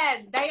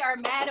mad. They are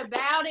mad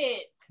about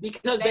it.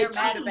 Because they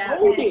can't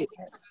hold it.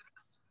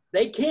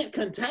 They can't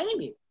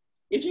contain it.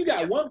 If you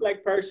got one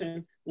black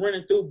person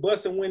running through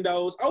busting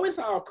windows, oh, it's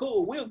all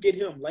cool. We'll get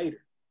him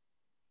later.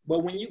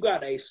 But when you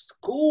got a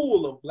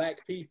school of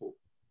black people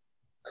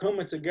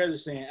coming together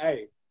saying,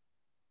 hey,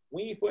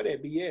 we ain't for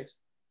that BS.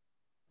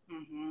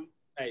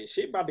 Hey,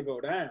 shit about to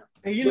go down.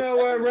 And you know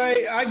what,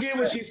 Ray? I get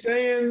what you're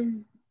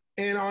saying.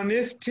 And on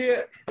this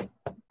tip,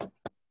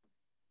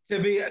 to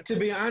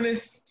be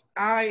honest,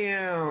 I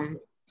am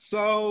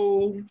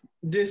so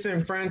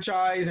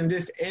disenfranchised and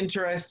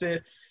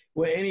disinterested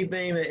with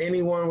anything that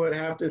anyone would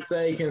have to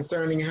say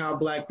concerning how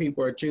black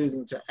people are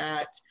choosing to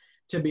act.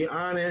 To be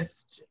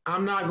honest,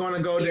 I'm not going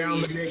to go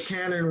down the Nick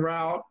Cannon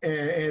route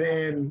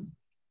and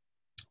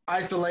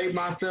isolate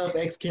myself,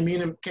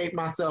 excommunicate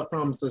myself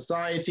from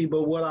society.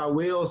 But what I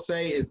will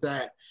say is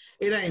that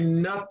it ain't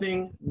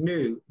nothing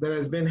new that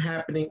has been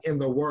happening in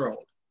the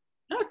world.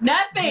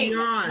 Nothing.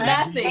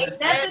 Nothing. Ain't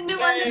nothing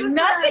new under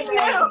the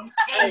sun.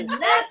 Ain't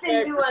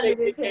nothing new under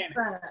the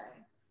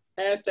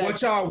sun.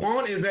 What y'all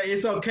want is that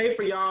it's okay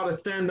for y'all to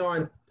stand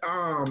on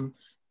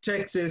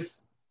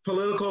Texas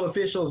political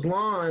officials'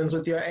 lawns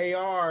with your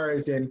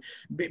ARs and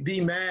be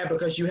mad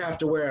because you have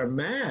to wear a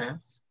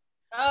mask.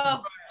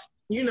 Oh.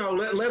 You know,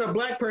 let a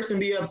black person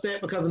be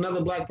upset because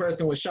another black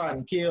person was shot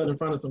and killed in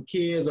front of some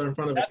kids or in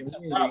front of a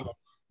community.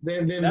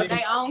 Then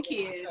their own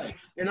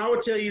kids. And I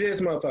would tell you this,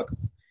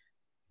 motherfuckers.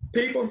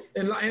 People,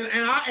 and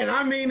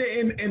I mean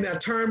it in a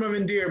term of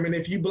endearment.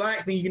 If you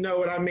black, then you know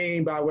what I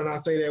mean by when I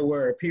say that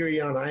word,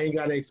 period. I ain't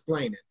got to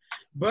explain it.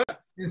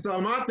 But, and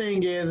so my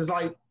thing is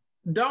like,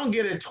 don't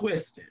get it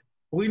twisted.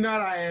 We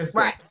not our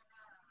ancestors.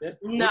 Right.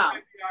 No.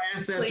 Our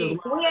ancestors.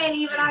 We ain't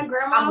even our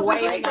grandmas. I'm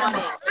waiting on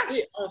it. That's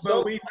it.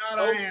 But we not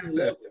our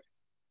ancestors.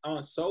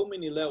 On so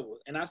many levels.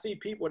 And I see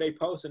people, they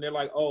post and they're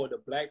like, oh, the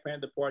Black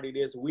Panther Party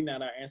this, we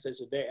not our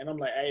ancestors that. And I'm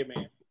like, hey,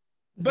 man.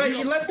 But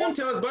you let them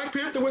tell us Black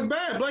Panther was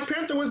bad. Black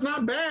Panther was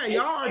not bad.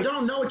 Y'all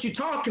don't know what you're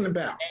talking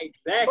about.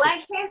 Exactly.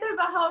 Black Panther's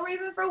a whole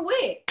reason for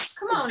wit.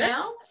 Come on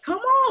now. Come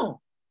on.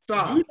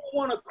 Stop. You don't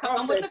want to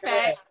cross with that the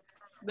path facts.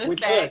 The with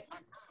facts.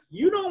 us.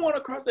 You don't want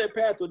to cross that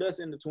path with us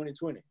in the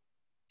 2020.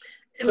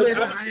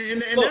 Listen,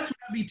 and that's what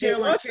I be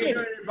telling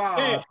Kater and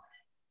Bob.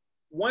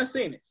 One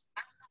sentence.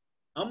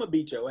 I'm going to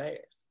beat your ass.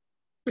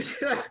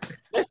 Listen,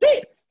 That's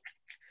it.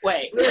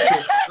 Wait.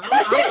 I'm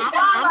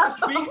gonna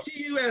speak to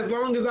you as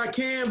long as I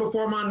can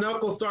before my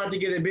knuckles start to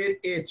get a bit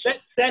itchy.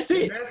 That's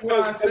it. And that's why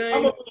I say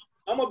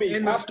I'm gonna be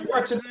in the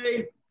store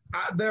today,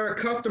 there are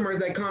customers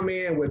that come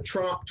in with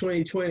Trump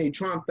 2020,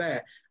 Trump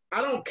that.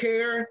 I don't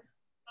care.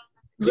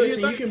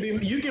 Listen,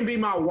 you can be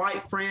my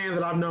white friend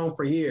that I've known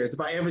for years. If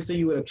I ever see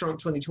you with a Trump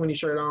 2020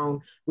 shirt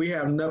on, we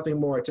have nothing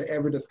more to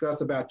ever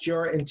discuss about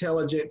your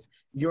intelligence,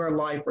 your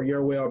life, or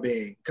your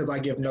well-being, because I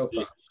give no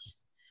fucks.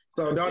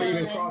 So don't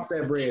even cross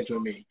that bridge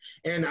with me.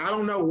 And I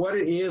don't know what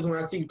it is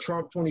when I see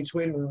Trump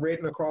 2020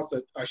 written across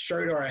a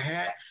shirt or a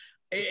hat.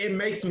 It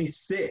makes me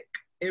sick.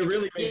 It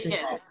really makes me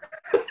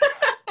sick.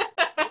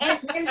 And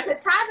to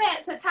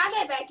tie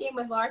that back in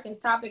with Larkin's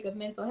topic of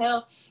mental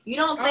health, you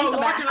don't think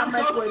about how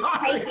much we're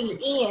taking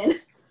in.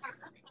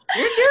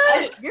 You're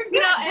good. You're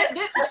good.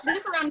 This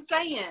is what I'm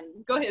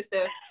saying. Go ahead,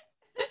 Steph.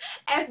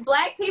 As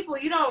Black people,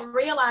 you don't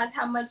realize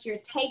how much you're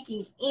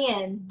taking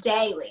in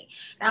daily.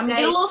 Now, I'm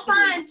gonna get a little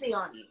sciencey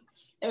on you.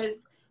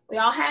 We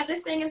all have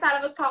this thing inside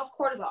of us called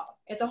cortisol.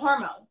 It's a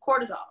hormone,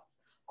 cortisol.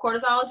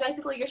 Cortisol is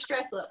basically your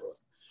stress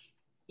levels.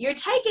 You're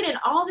taking in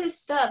all this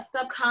stuff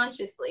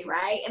subconsciously,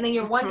 right? And then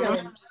you're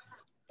wondering,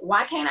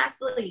 why can't I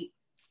sleep?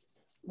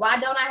 Why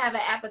don't I have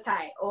an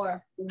appetite?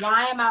 Or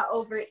why am I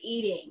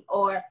overeating?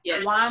 Or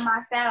why am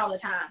I sad all the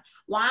time?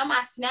 Why am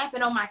I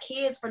snapping on my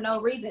kids for no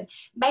reason?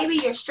 Maybe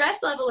your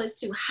stress level is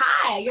too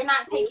high. You're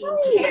not taking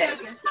care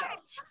of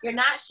yourself. You're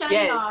not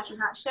shutting off. You're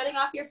not shutting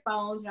off your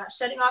phones. You're not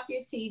shutting off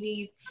your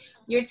TVs.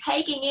 You're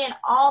taking in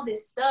all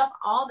this stuff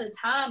all the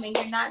time, and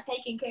you're not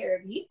taking care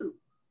of you.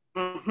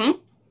 Mm-hmm.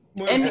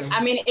 And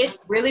I mean, it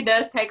really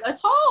does take a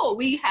toll.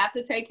 We have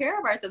to take care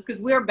of ourselves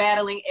because we're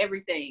battling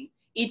everything.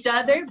 Each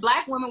other,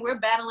 Black women, we're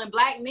battling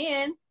Black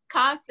men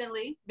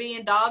constantly,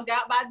 being dogged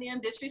out by them,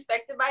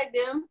 disrespected by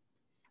them,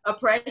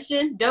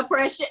 oppression,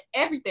 depression,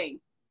 everything.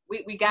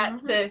 We got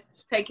to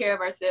take care of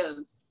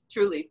ourselves,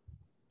 truly.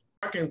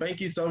 And thank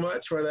you so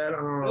much for that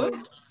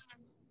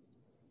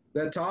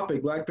that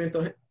topic. Black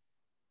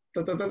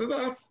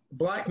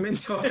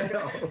mental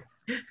health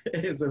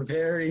is a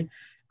very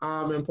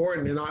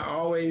important. And I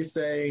always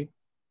say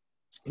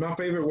my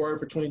favorite word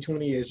for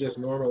 2020 is just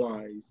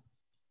normalize,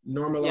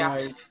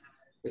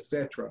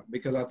 etc.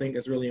 Because I think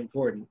it's really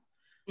important.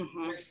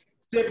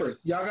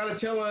 Sippers, y'all gotta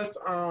tell us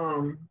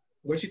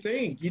what you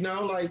think. You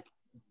know, like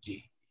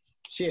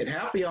shit,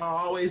 half of y'all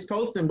always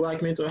posting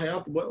Black mental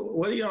health.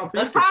 What do y'all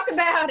think? Let's talk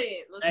about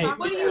it.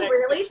 What do you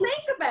really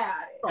think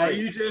about it? Are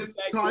you just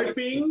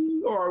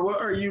typing, or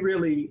what are you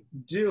really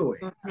doing?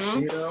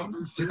 You know?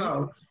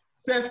 So,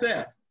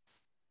 Steph,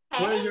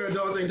 what is your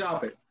adulting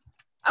topic?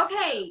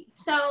 Okay,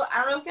 so I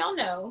don't know if y'all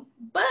know,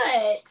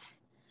 but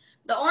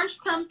the Orange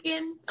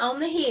Pumpkin on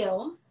the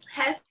Hill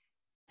has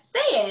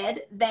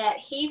said that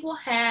he will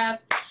have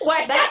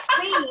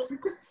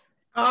vaccines.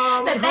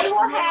 That they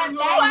will have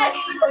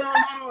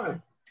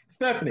vaccines.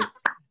 Stephanie,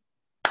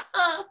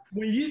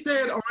 when you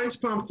said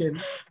Orange Pumpkin,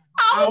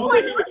 I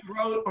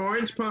wrote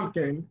Orange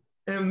Pumpkin,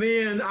 and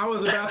then I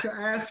was about to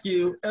ask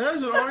you,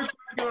 there's an Orange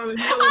Pumpkin on the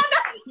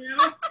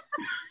Hill.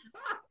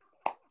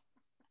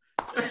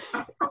 I've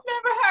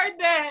never heard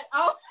that.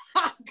 Oh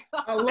my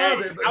God. I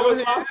love it. I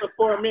was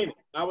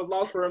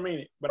lost for a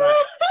minute. But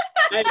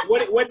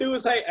what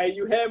dude say? Hey,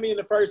 you had me in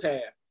the first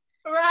half.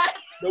 Right.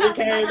 But we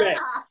came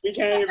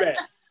back.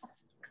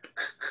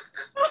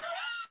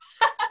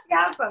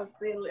 Y'all so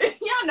silly.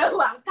 Y'all know who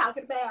I was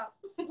talking about.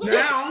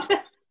 Now.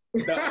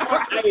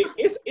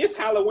 It's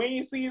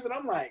Halloween season.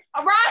 I'm like,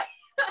 all right.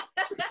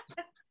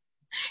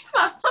 It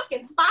smells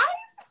pumpkin spice.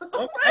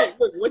 Hey,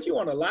 look, what you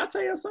want, a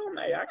latte or something?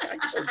 Hey, I can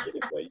go get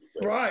it for you.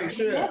 Right,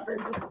 sure. Never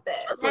do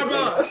that.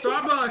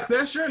 Starbucks,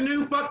 that's your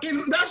new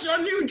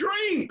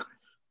drink.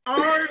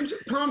 Orange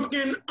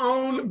Pumpkin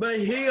on the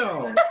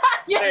Hill.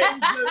 Hey,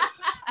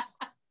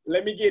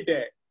 let me get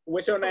that.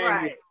 What's your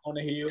name on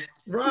the hill?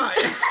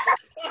 Right.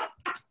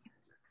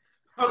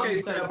 Okay,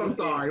 Steph, I'm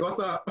sorry. What's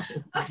up?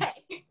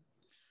 Okay.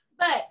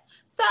 But,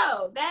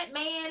 so, that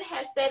man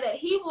has said that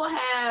he will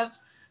have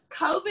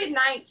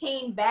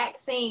COVID-19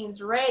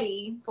 vaccines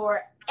ready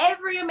for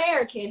every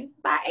American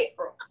by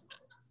April.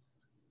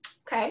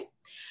 Okay.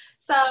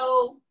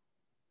 So,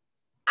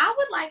 I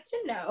would like to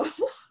know,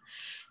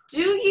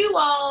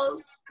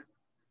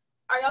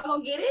 are y'all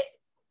going to get it?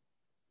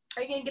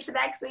 Are you going to get the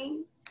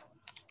vaccine?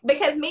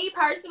 Because me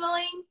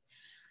personally,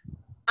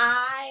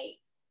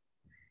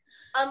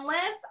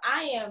 unless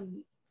I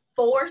am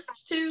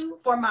forced to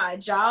for my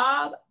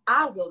job,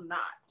 I will not.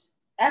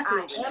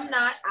 Absolutely. I am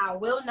not. I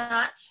will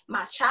not.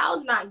 My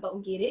child's not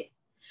gonna get it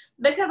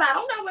because I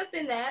don't know what's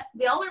in that.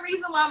 The only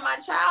reason why my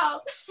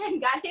child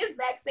got his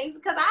vaccines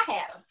is because I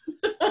had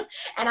them,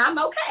 and I'm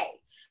okay.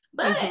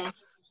 But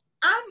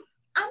I'm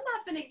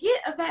not gonna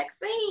get a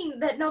vaccine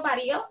that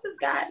nobody else has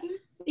gotten.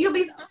 You'll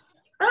be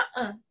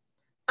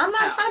I'm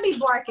not trying to be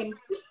barking.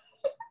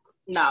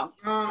 No.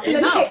 In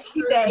the next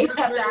few days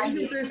after I Isn't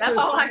get. this That's the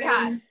all I same-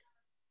 got.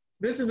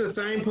 This is the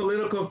same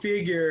political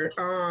figure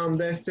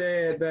that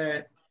said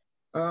that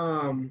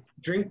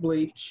drink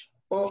bleach.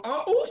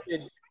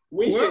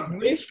 We should can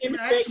disinfect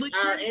actually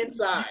our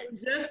inside.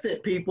 ingest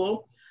it,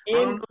 people. I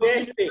don't know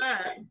if you Ingest it. know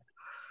that.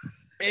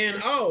 And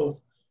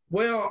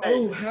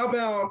how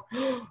about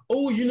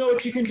you know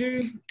what you can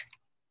do?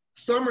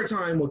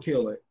 Summertime will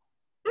kill it.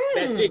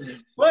 That's it.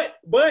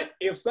 But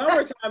if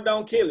summertime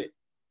don't kill it,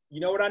 you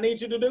know what I need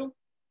you to do?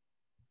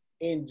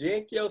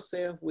 Inject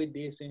yourself with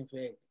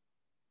disinfectant.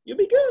 You'll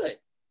be good.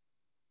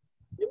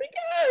 You'll be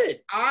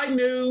good. I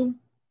knew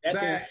That's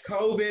that it.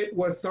 COVID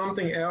was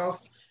something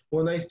else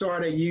when they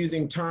started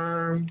using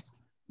terms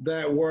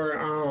that were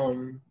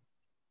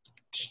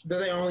that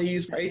they only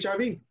use for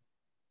HIV.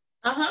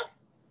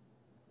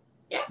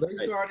 Yeah.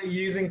 They started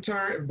using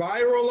term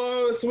viral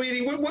load,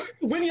 sweetie.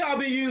 When y'all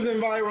be using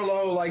viral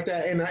load like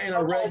that in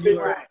a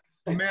regular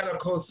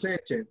medical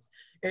sentence?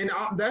 And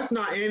that's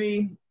not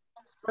any.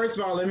 First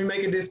of all, let me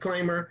make a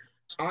disclaimer.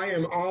 I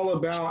am all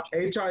about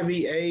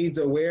HIV/AIDS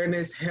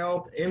awareness,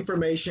 health,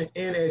 information,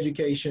 and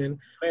education.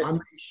 I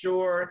make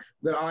sure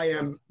that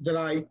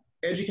I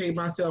educate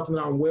myself and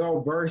that I'm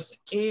well versed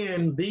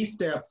in these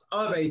steps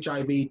of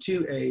HIV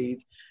to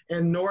AIDS,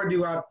 and nor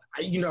do I,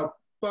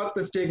 fuck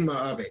the stigma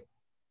of it.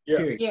 Yeah.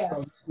 Period. Yeah.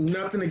 So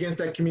nothing against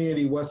that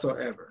community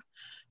whatsoever.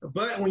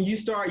 But when you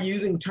start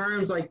using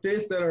terms like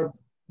this that are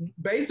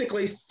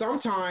basically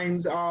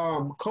sometimes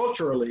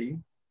culturally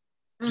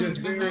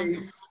just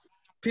very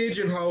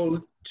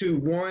pigeonholed to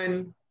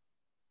one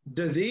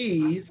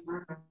disease,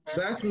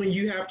 that's when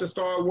you have to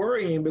start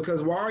worrying,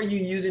 because why are you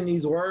using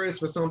these words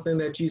for something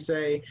that you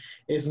say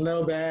is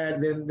no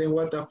bad than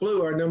what the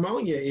flu or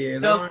pneumonia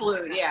is? The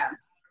flu, yeah.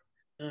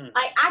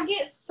 Like, I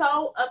get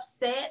so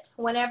upset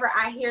whenever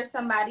I hear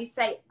somebody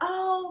say,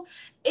 oh,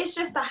 it's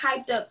just a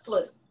hyped up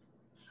flu.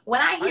 When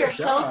I hear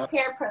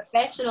healthcare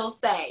professionals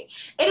say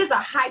it is a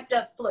hyped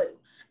up flu,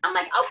 I'm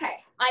like, okay,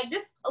 like,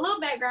 just a little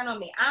background on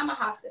me. I'm a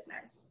hospice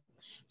nurse.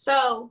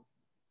 So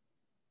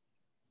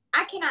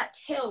I cannot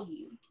tell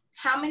you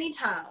how many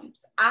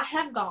times I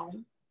have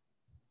gone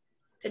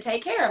to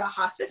take care of a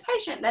hospice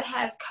patient that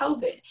has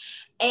COVID.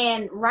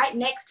 And right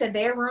next to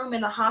their room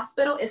in the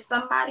hospital is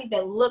somebody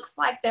that looks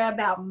like they're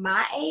about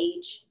my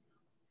age,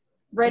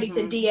 ready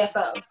to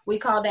DFO. We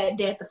call that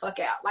death the fuck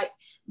out. Like,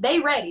 they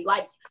ready.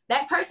 Like,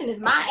 that person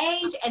is my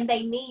age and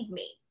they need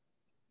me.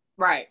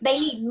 Right. They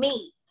need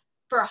me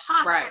for a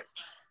hospice. Right.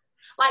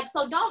 Like,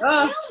 so don't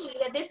tell me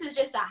that this is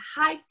just a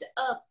hyped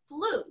up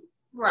flu.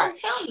 Right.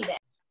 Don't tell me that.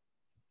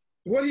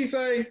 What do you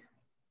say?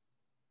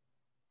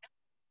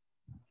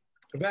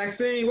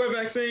 Vaccine? What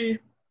vaccine?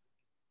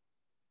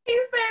 He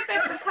said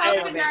that the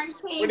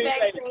COVID-19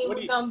 vaccine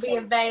was going to be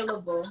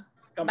available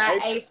by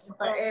April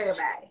for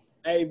everybody.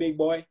 Hey, big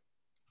boy.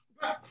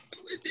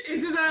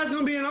 Is his ass going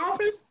to be in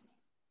office?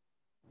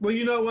 Well,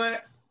 you know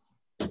what?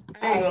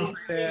 I ain't going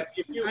to say that.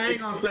 I ain't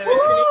going to say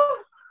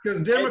that.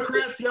 Because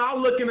Democrats, y'all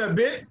looking a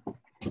bit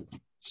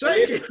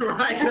shaky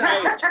right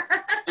now.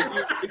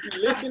 If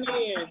you listen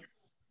in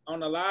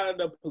on a lot of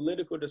the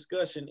political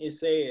discussion, it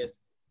says,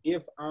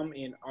 if I'm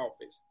in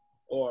office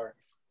or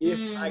if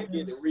I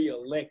get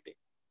reelected.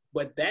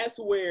 But that's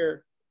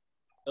where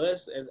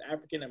us as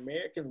African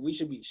Americans, we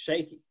should be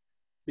shaky,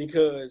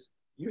 because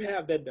you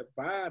have that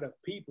divide of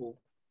people.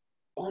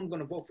 Oh, I'm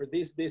going to vote for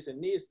this, this,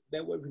 and this.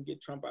 That way we can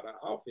get Trump out of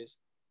office.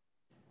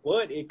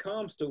 But it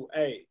comes to,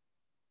 hey,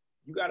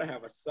 you got to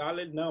have a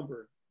solid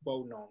number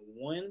voting on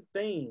one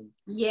thing.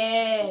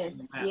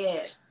 Yes,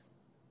 yes.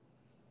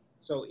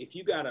 So if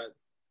you got a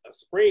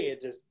spread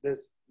just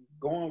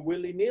going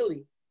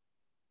willy-nilly,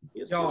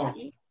 y'all,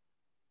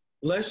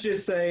 let's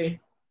just say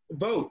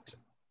vote.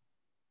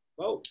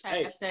 Vote.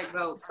 Hashtag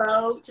vote.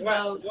 Vote.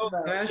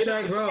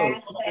 Hashtag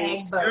vote.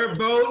 Your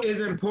vote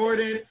is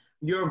important.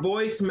 Your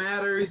voice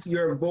matters.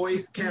 Your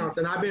voice counts.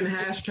 And I've been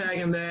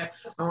hashtagging that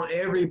on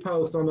every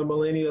post on the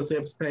Millennials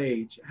Hips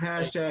page.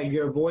 Hashtag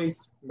your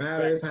voice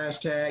matters.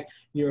 Hashtag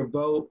your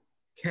vote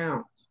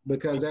counts.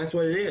 Because that's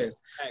what it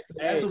is.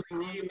 That's what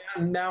we need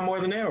now more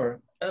than ever.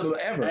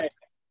 Hey,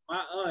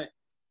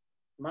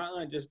 my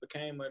aunt just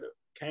became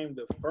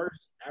the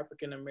first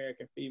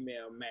African-American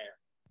female mayor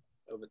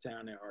of a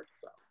town in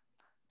Arkansas.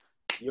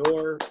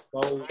 Your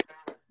vote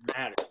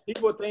matters.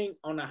 People think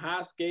on a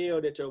high scale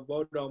that your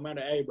vote don't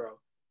matter. Hey, bro,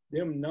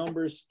 them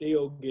numbers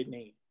still getting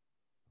in.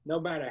 No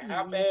matter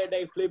how bad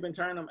they flip and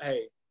turn them,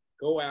 hey,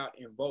 go out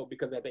and vote.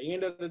 Because at the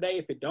end of the day,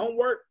 if it don't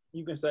work,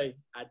 you can say,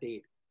 I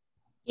did.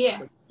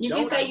 Yeah, you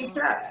can say you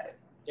tried.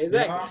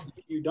 Exactly.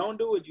 If you don't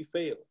do it, you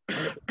fail.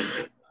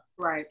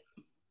 Right.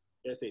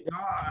 That's it.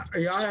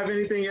 Y'all have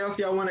anything else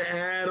y'all want to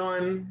add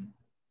on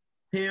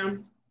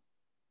him?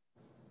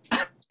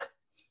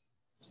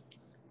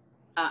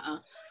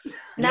 Not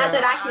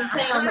that I can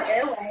say on the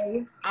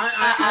airwaves.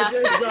 I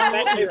just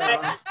don't.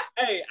 Yeah.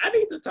 Hey, I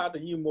need to talk to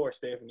you more,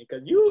 Stephanie,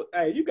 because you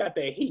got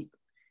that heat.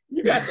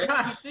 You got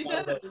that heat.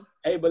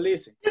 Hey, but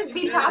listen. Just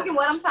be talking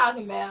what I'm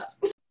talking about.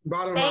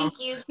 Thank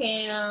you,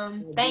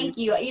 Cam. Thank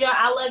you. You know,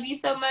 I love you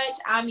so much.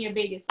 I'm your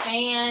biggest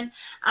fan.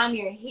 I'm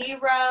your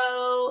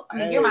hero. I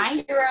mean, you're my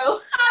hero.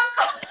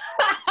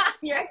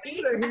 I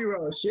need a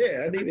hero.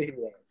 Shit, I need a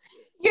hero.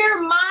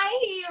 You're my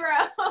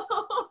hero.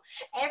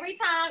 Every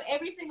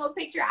single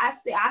picture I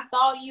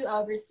saw you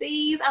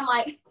overseas. I'm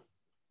like,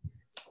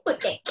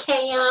 look at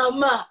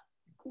Cam.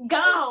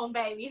 Gone,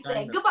 baby.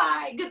 Said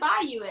goodbye,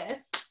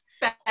 US.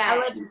 I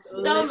love you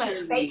so much.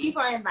 Thank you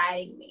for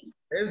inviting me.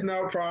 It's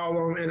no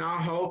problem, and I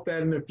hope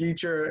that in the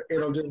future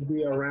it'll just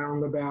be a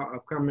roundabout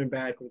of coming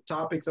back. The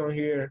topics on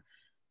here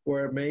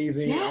were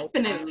amazing.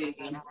 Definitely.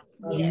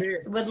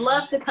 Yes, would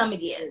love to come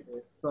again.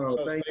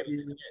 So thank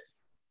you.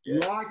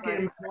 Yes.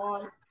 Larkin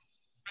Park,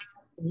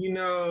 you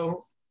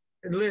know,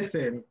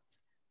 listen,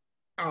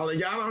 y'all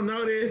don't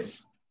know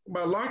this,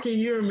 but Larkin,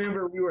 you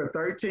remember we were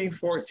 13,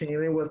 14.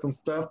 There was some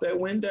stuff that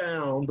went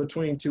down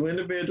between two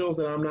individuals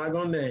that I'm not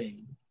going to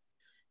name.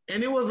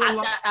 And it was a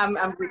lot.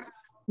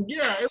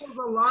 Yeah, it was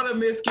a lot of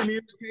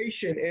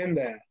miscommunication in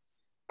that.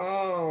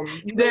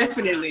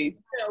 Definitely.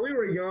 Yeah, we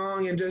were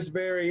young and just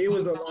it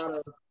was a lot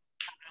of,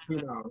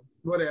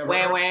 whatever.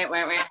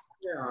 Wait.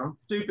 Yeah,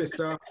 stupid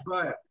stuff.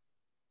 But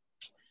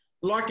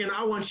Larkin,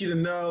 I want you to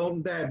know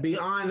that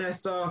beyond that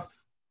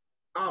stuff,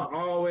 I've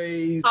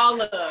always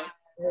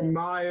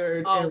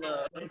admired and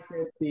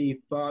respected the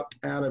fuck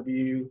out of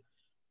you.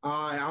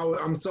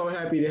 I'm so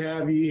happy to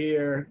have you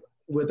here,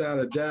 without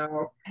a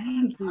doubt.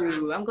 Thank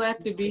you. I'm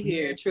glad to be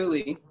here,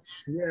 truly.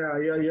 Yeah.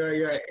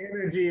 Your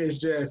energy is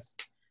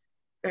just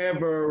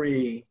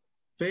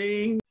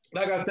everything.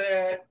 Like I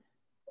said,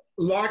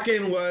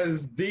 Larkin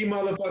was the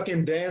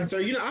motherfucking dancer.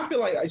 I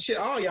feel like shit.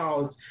 All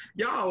y'all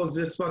was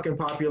just fucking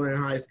popular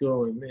in high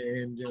school and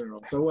in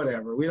general. So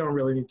whatever. We don't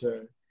really need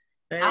to.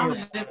 I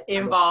was just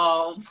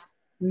involved.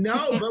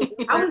 No, but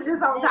I was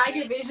just on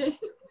Tiger Vision.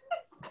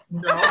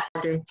 No,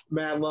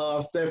 mad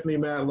love, Stephanie,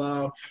 mad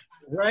love.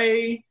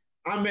 Ray,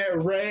 I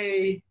met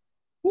Ray.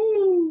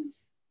 Woo.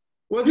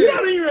 You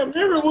don't even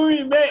remember when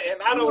we met,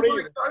 and I don't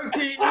even.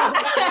 13, it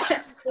was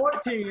like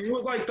 14. It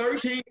was like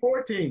 13,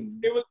 14.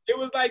 It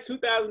was like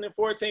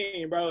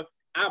 2014, bro.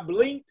 I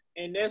blinked,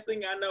 and next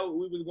thing I know,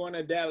 we was going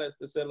to Dallas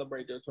to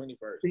celebrate their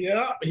 21st.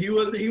 Yeah, he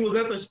was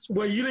at the.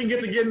 Well, you didn't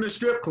get to get in the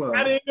strip club.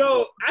 I didn't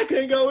go. I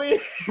couldn't go in.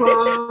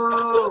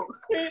 Bro.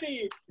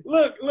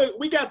 Look,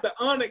 we got the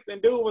Onyx,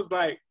 and dude was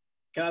like,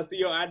 "Can I see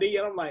your ID?"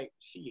 And I'm like,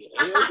 "Shit."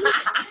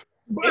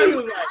 But he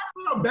was like, I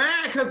felt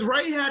bad because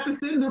Ray had to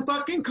sit in the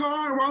fucking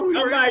car while we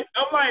were. I'm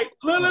like,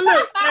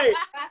 look, hey,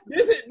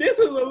 this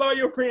is a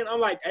loyal friend.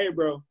 I'm like, hey,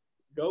 bro,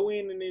 go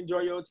in and enjoy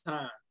your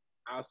time.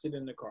 I'll sit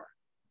in the car.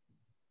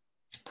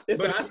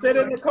 Listen, I sat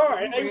in the car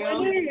and they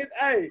went in.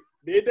 Hey,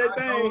 did that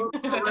thing.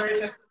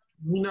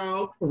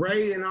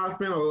 Ray and I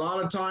spent a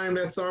lot of time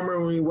that summer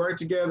when we worked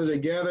together.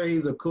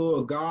 He's a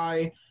cool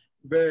guy.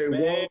 Very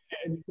well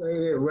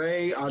educated.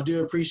 Ray, I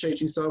do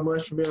appreciate you so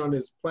much for being on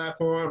this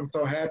platform. I'm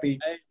so happy.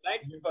 Hey,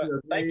 thank you for having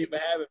me, bro.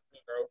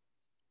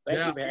 Thank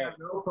you for having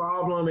me. No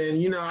problem.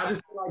 And I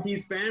just feel like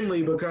he's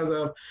family because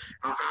of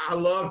I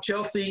love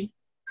Chelsea.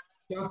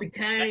 Chelsea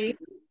Kane.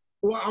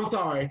 Well, I'm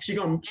sorry. She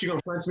gonna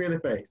punch me in the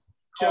face.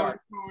 Chelsea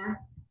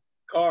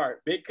Carr,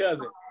 big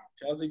cousin.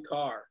 Chelsea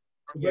Carr.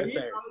 Yes,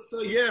 sir.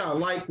 So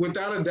like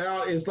without a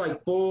doubt, it's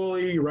like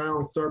fully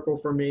round circle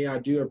for me. I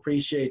do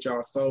appreciate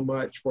y'all so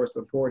much for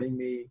supporting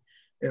me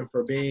and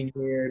for being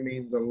here. It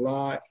means a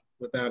lot,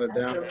 without a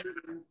doubt.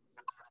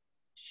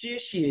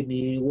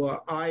 Shishini,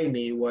 what I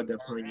need, what the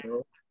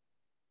punyo.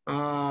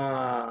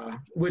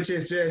 Which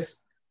is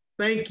just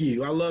thank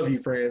you. I love you,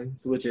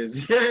 friends, which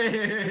is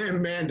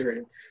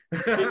Mandarin.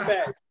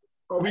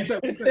 Oh, we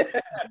said ditto.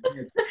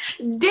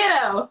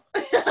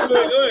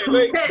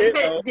 Wait,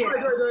 ditto.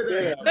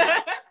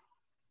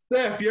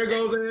 Steph, your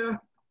goals AF?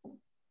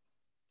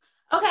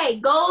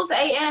 Okay, goals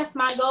AF.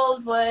 My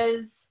goals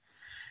was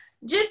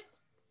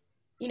just,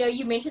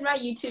 you mentioned my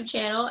YouTube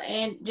channel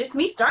and just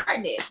me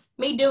starting it,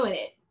 me doing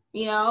it,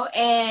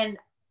 and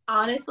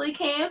honestly,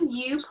 Cam,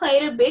 you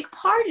played a big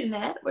part in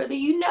that, whether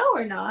you know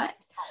or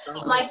not.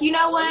 I'm like, you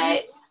know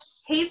what?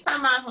 He's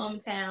from my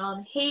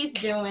hometown. He's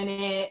doing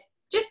it.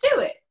 Just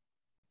do it.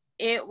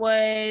 It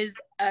was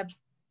a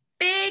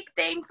big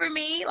thing for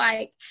me.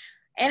 Like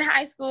in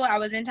high school, I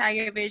was in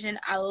Tiger Vision.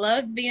 I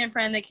loved being in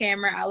front of the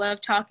camera. I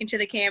loved talking to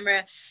the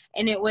camera.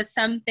 And it was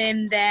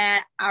something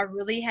that I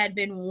really had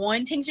been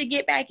wanting to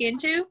get back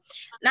into.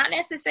 Not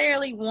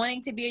necessarily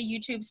wanting to be a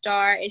YouTube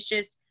star. It's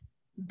just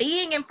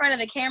being in front of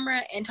the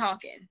camera and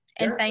talking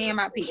and saying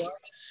my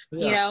piece,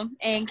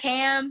 and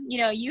Cam,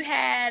 you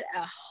had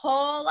a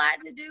whole lot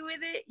to do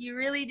with it. You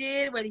really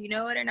did, whether you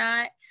know it or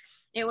not.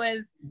 It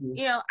was,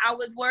 I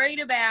was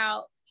worried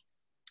about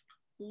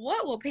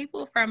what will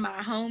people from my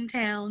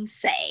hometown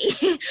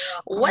say?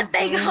 What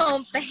they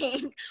gonna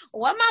think?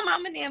 What my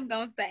mom and them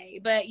gonna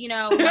say? But, you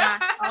know, when I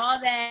saw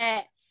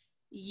that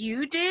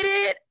you did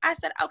it, I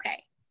said,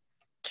 okay,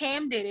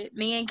 Cam did it.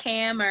 Me and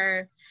Cam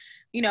are,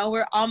 you know,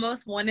 we're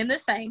almost one and the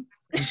same.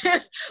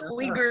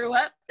 We grew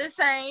up the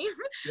same.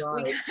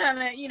 Right. We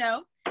kind of, you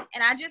know,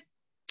 and I just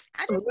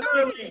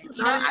started it.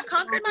 You know, I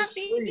conquered my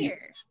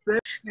fear.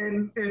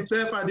 And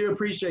Steph, I do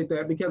appreciate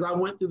that because I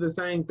went through the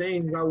same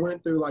things. I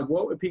went through like,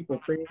 what would people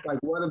think? Like,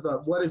 what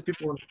is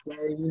people going to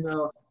say? You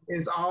know,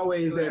 it's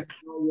always that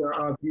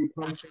your view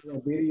comes from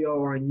a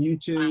video on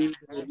YouTube,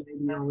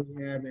 maybe only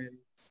having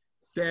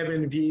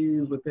 7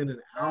 views within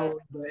an hour.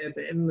 But at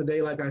the end of the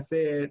day, like I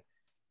said,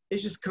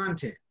 it's just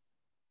content.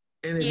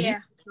 And if you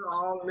put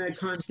all of that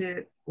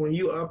content, when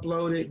you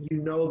upload it,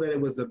 you know that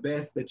it was the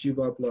best that you've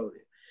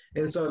uploaded.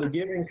 And so to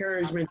give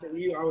encouragement to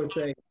you, I would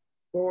say,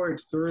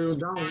 forge through.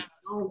 Don't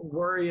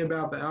worry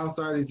about the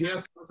outsiders.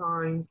 Yes,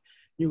 sometimes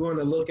you're going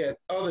to look at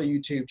other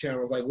YouTube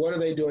channels, like what are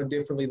they doing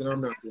differently that I'm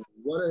not doing?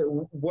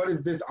 What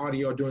is this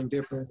audio doing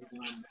differently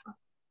than I'm not?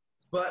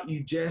 But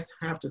you just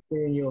have to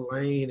stay in your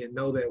lane and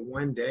know that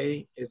one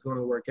day it's going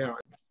to work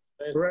out.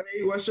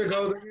 Ray, what's your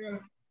goals again?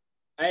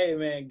 Hey,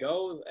 man,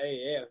 goals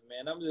AF,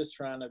 man. I'm just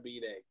trying to be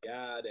that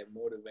guy that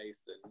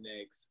motivates the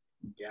next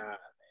guy, man.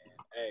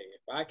 Hey,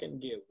 if I can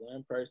get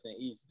one person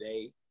each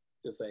day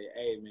to say,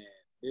 hey, man,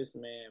 this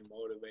man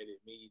motivated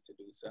me to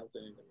do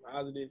something in the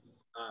positive,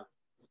 I'm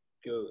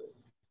good.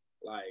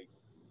 Like,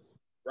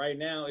 right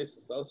now, it's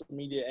a social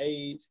media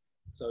age,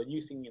 so you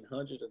seeing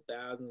hundreds of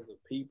thousands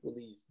of people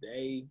each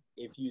day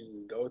if you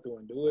just go through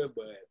and do it.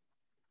 But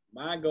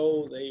my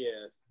goals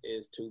AF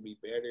is to be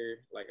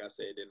better, like I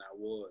said, than I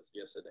was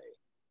yesterday.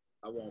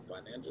 I want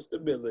financial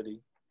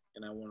stability,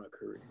 and I want a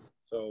career.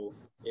 So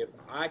if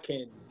I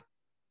can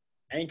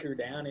anchor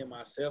down in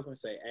myself and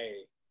say,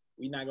 hey,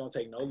 we're not going to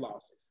take no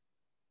losses.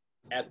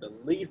 At the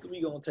least,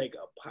 we're going to take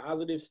a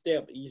positive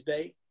step each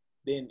day.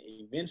 Then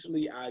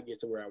eventually I get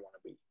to where I want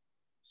to be.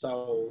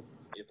 So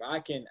if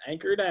I can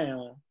anchor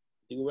down,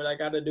 do what I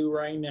got to do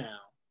right now,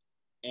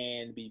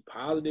 and be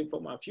positive for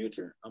my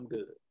future, I'm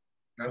good.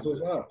 That's what's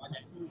up.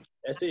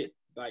 That's it.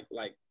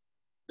 Like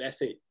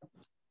that's it.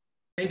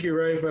 Thank you,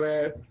 Ray, for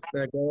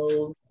that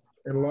goals.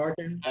 And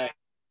Larkin?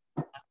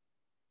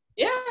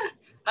 Yeah.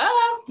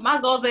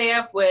 My goals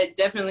AF would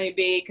definitely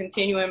be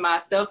continuing my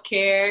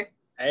self-care,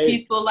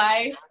 peaceful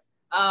life.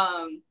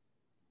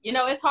 You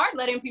know, it's hard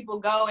letting people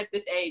go at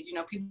this age. You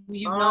know, people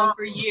you've known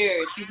for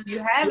years, people you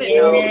haven't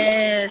known.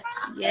 Yes.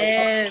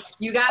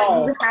 You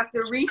have to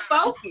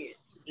refocus.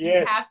 Yes.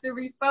 You have to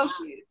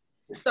refocus.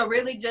 So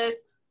really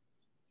just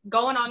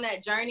going on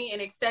that journey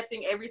and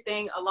accepting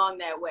everything along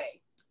that way.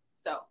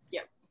 So,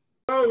 yeah.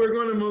 So we're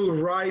going to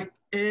move right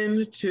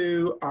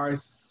into our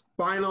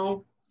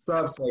final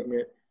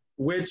subsegment,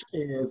 which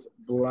is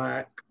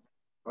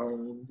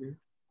Black-owned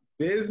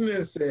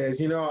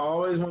businesses. You know, I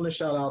always want to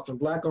shout out some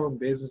Black-owned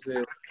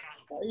businesses,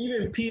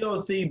 even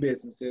POC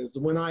businesses.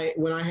 When I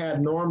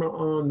had Norma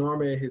on,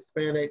 Norma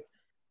Hispanic,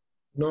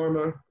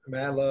 Norma,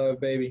 mad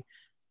love, baby.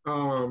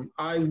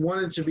 I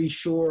wanted to be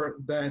sure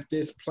that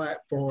this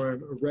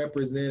platform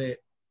represented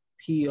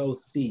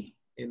POC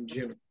in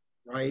general,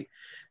 right?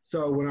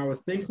 So when I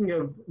was thinking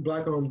of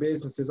Black-owned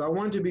businesses, I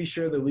wanted to be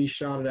sure that we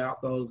shouted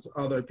out those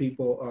other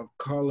people of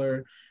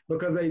color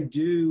because they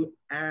do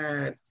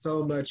add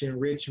so much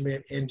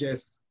enrichment and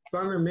just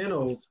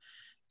fundamentals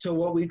to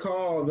what we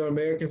call the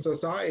American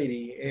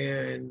society.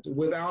 And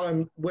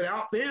without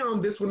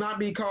them, this would not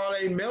be called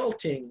a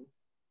melting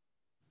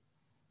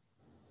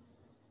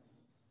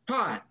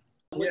pot.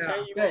 Let's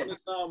tell you about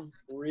something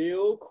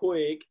real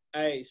quick.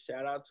 Hey,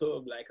 shout out to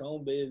a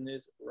Black-owned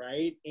business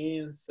right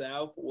in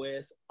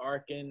Southwest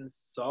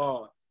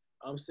Arkansas.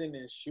 I'm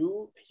sending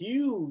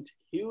huge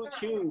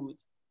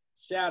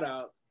shout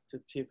out to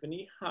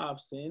Tiffany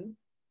Hobson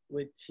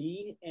with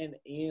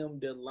T&M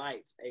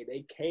Delights. Hey,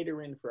 they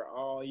catering for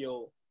all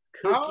your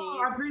cookies,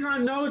 I think I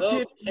know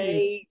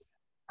cupcakes,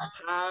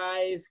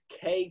 pies,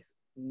 cakes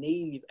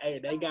needs. Hey,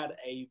 they got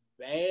a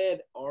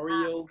bad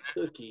Oreo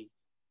cookie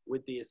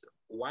with this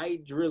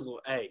white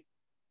drizzle. Hey,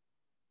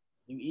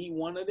 you eat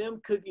one of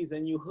them cookies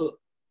and you hook.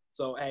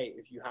 So, hey,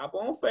 if you hop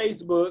on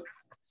Facebook,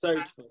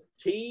 search for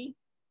T@M''S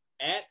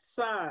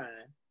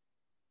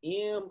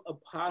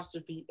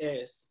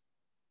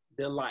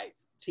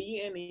Delights.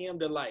 T&M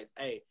Delights.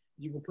 Hey,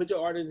 you can put your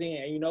orders in.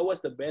 And you know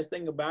what's the best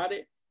thing about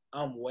it?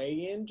 I'm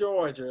way in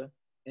Georgia,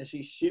 and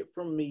she shipped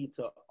from me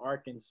to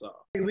Arkansas.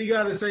 We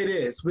got to say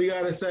this. We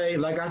got to say,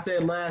 like I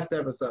said last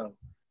episode,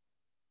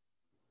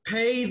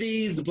 pay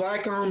these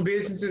Black-owned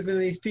businesses and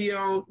these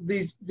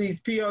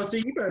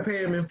POC. You better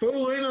pay them in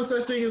full. Ain't no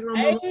such thing as no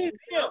money. Ain't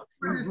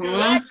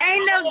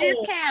no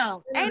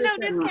discount. Ain't no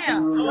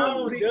discount.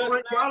 Y'all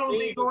don't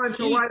be going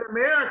to white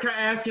America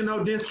asking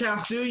no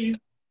discounts, do you?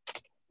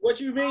 What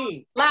you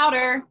mean?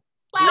 Louder.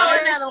 Throw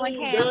another one,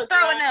 Cam.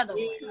 Throw another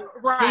one.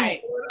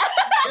 Right.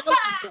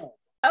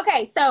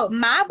 Okay, so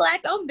my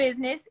Black-owned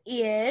business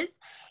is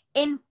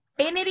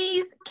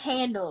Infinity's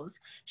Candles.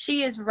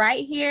 She is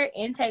right here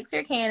in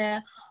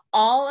Texarkana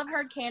all of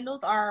her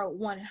candles are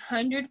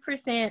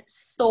 100%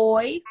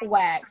 soy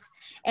wax,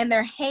 and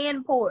they're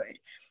hand poured.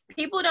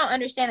 People don't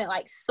understand it.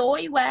 Like,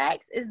 soy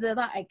wax is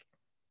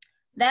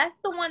that's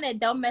the one that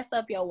don't mess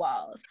up your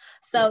walls.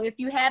 So if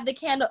you have the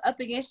candle up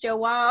against your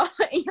wall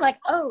and you're like,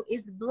 oh,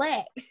 it's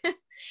black.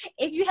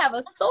 If you have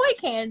a soy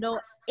candle,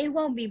 it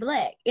won't be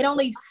black. It don't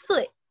leave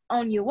soot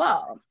on your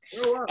wall.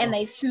 Oh, wow. And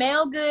they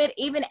smell good.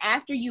 Even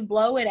after you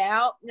blow it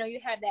out, you know, you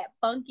have that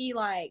funky,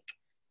 like,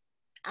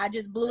 I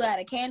just blew out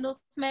a candle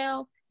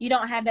smell. You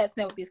don't have that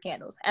smell with these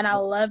candles. And I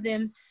love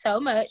them so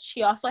much.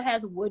 She also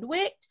has wood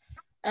wicked.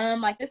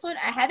 Like this one,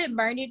 I haven't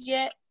burned it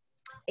yet.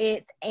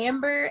 It's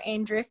amber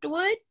and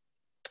driftwood,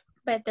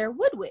 but they're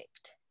wood wicked.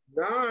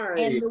 Nice.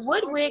 And the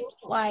wood wicked,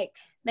 like,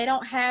 they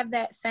don't have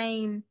that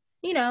same,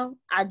 you know,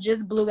 I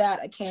just blew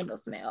out a candle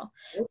smell.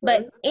 Okay.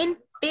 But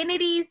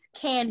Infinity's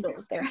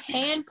candles, they're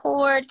hand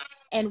poured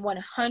and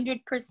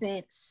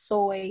 100%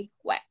 soy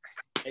wax.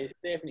 Hey,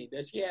 Stephanie,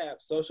 does she have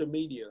social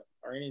media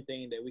or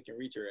anything that we can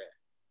reach her at?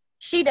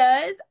 She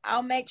does.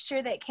 I'll make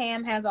sure that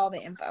Cam has all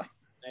the info.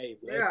 Hey,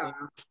 Yeah.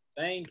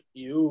 Thank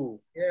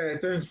you.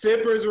 Yes, and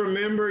sippers,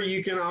 remember,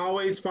 you can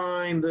always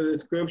find the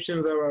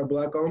descriptions of our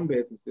Black-owned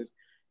businesses.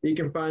 You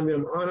can find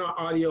them on our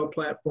audio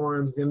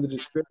platforms in the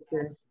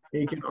description.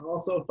 You can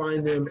also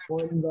find them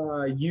on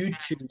the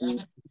YouTube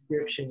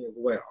description as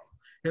well.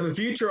 In the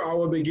future, I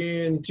will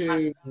begin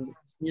to,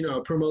 you know,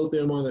 promote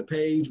them on the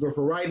page. But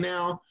for right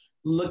now,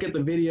 look at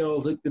the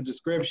videos, look at the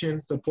description,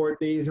 support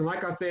these. And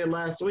like I said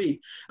last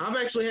week, I've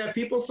actually had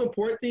people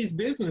support these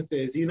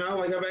businesses. You know,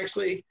 like I've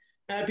actually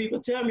had people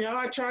tell me, oh,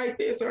 I tried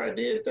this or I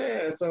did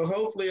that. So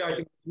hopefully I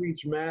can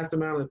reach mass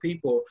amount of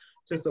people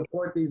to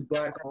support these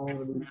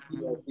Black-owned, these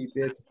PLC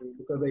businesses,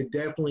 because they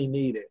definitely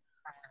need it.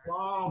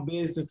 Small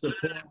business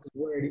support is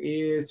where it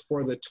is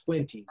for the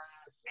 20s.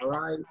 All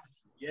right?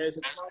 Yes,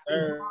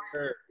 sir.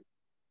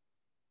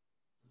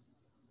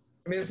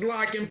 Miss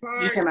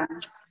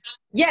Lockenpie.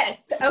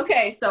 Yes.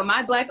 Okay. So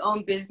my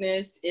Black-owned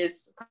business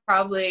is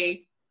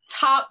probably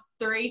top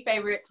 3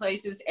 favorite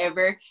places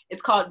ever.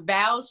 It's called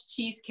Val's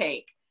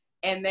Cheesecake.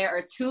 And there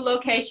are 2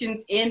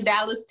 locations in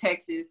Dallas,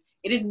 Texas.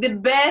 It is the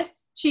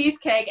best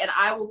cheesecake, and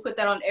I will put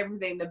that on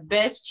everything. The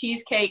best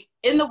cheesecake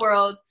in the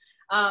world.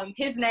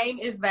 His name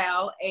is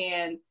Val,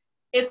 and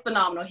it's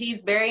phenomenal.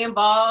 He's very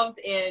involved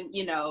in,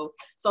 you know,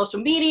 social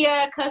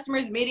media,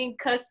 customers, meeting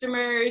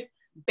customers,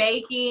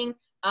 baking,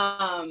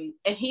 and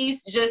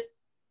he's just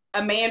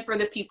a man for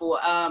the people.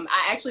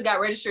 I actually got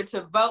registered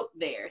to vote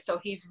there, so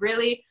he's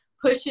really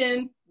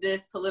pushing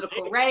this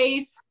political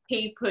race.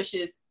 He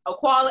pushes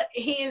equality.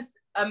 He is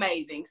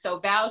amazing. So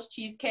Val's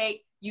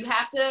Cheesecake, you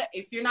have to,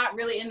 if you're not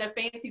really into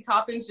fancy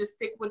toppings, just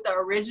stick with the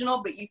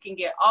original, but you can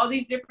get all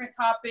these different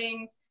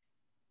toppings.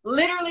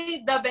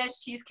 Literally the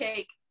best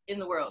cheesecake in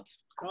the world.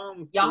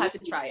 Y'all have to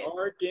try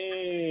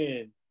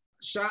it.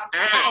 Shout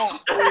out.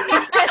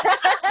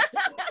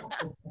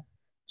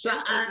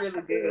 Shout out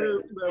really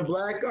to the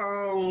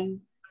Black-owned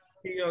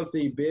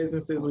PLC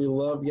businesses. We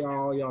love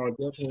y'all. Y'all are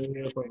definitely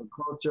here for the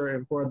culture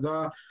and for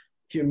the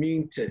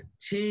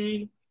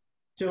community.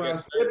 To our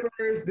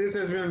sippers, this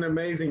has been an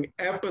amazing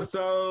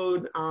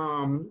episode.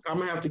 I'm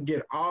gonna have to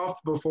get off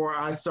before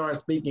I start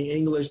speaking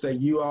English that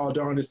you all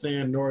don't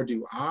understand, nor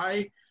do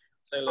I.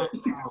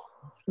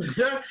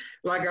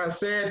 Like I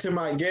said to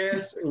my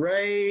guests,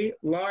 Ray,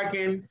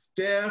 Larkin,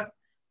 Steph,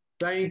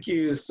 thank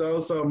you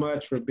so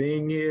much for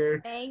being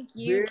here. Thank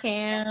you,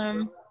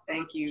 Cam.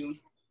 Thank you.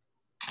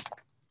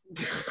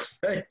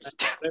 Hey,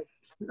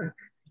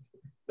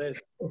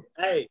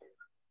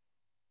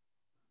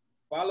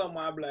 follow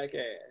my black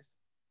ass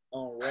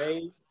on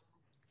Ray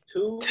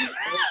 2XS_.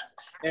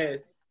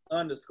 That's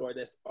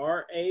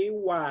RAY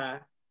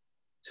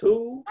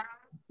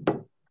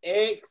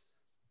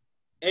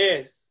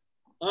 2XS_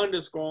 on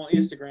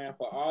Instagram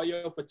for all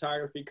your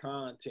photography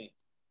content.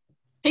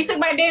 He took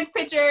my dance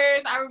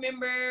pictures. I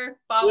remember.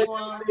 Follow him.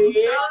 Shout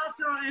out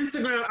y'all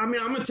Instagram. I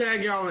mean, I'm gonna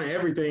tag y'all on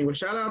everything, but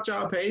shout out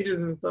y'all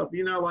pages and stuff.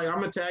 You know, like I'm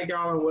gonna tag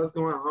y'all on what's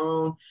going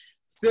on.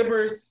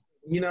 Sippers,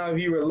 you know, if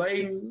you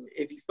relating,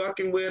 if you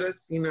fucking with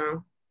us, you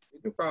know,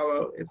 you can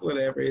follow. It's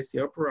whatever. It's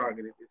your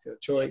prerogative. It's your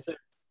choice.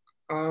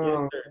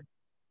 Yes,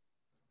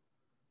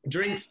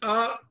 Drinks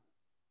up.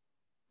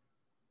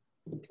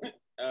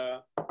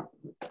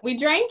 We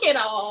drank it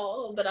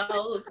all, but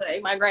I'll say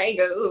my Grey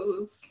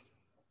Goose.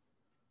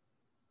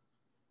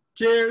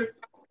 Cheers.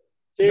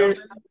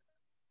 Cheers.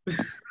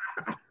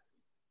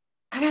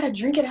 I gotta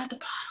drink it out the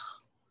bottle.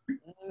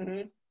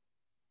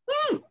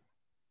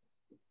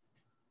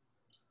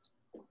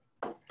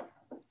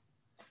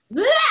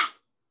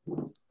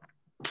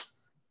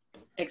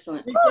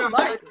 Excellent.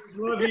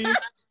 Love you.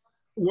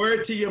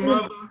 Word to your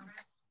mother.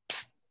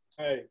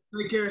 Hey.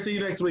 Take care. See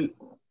you next week.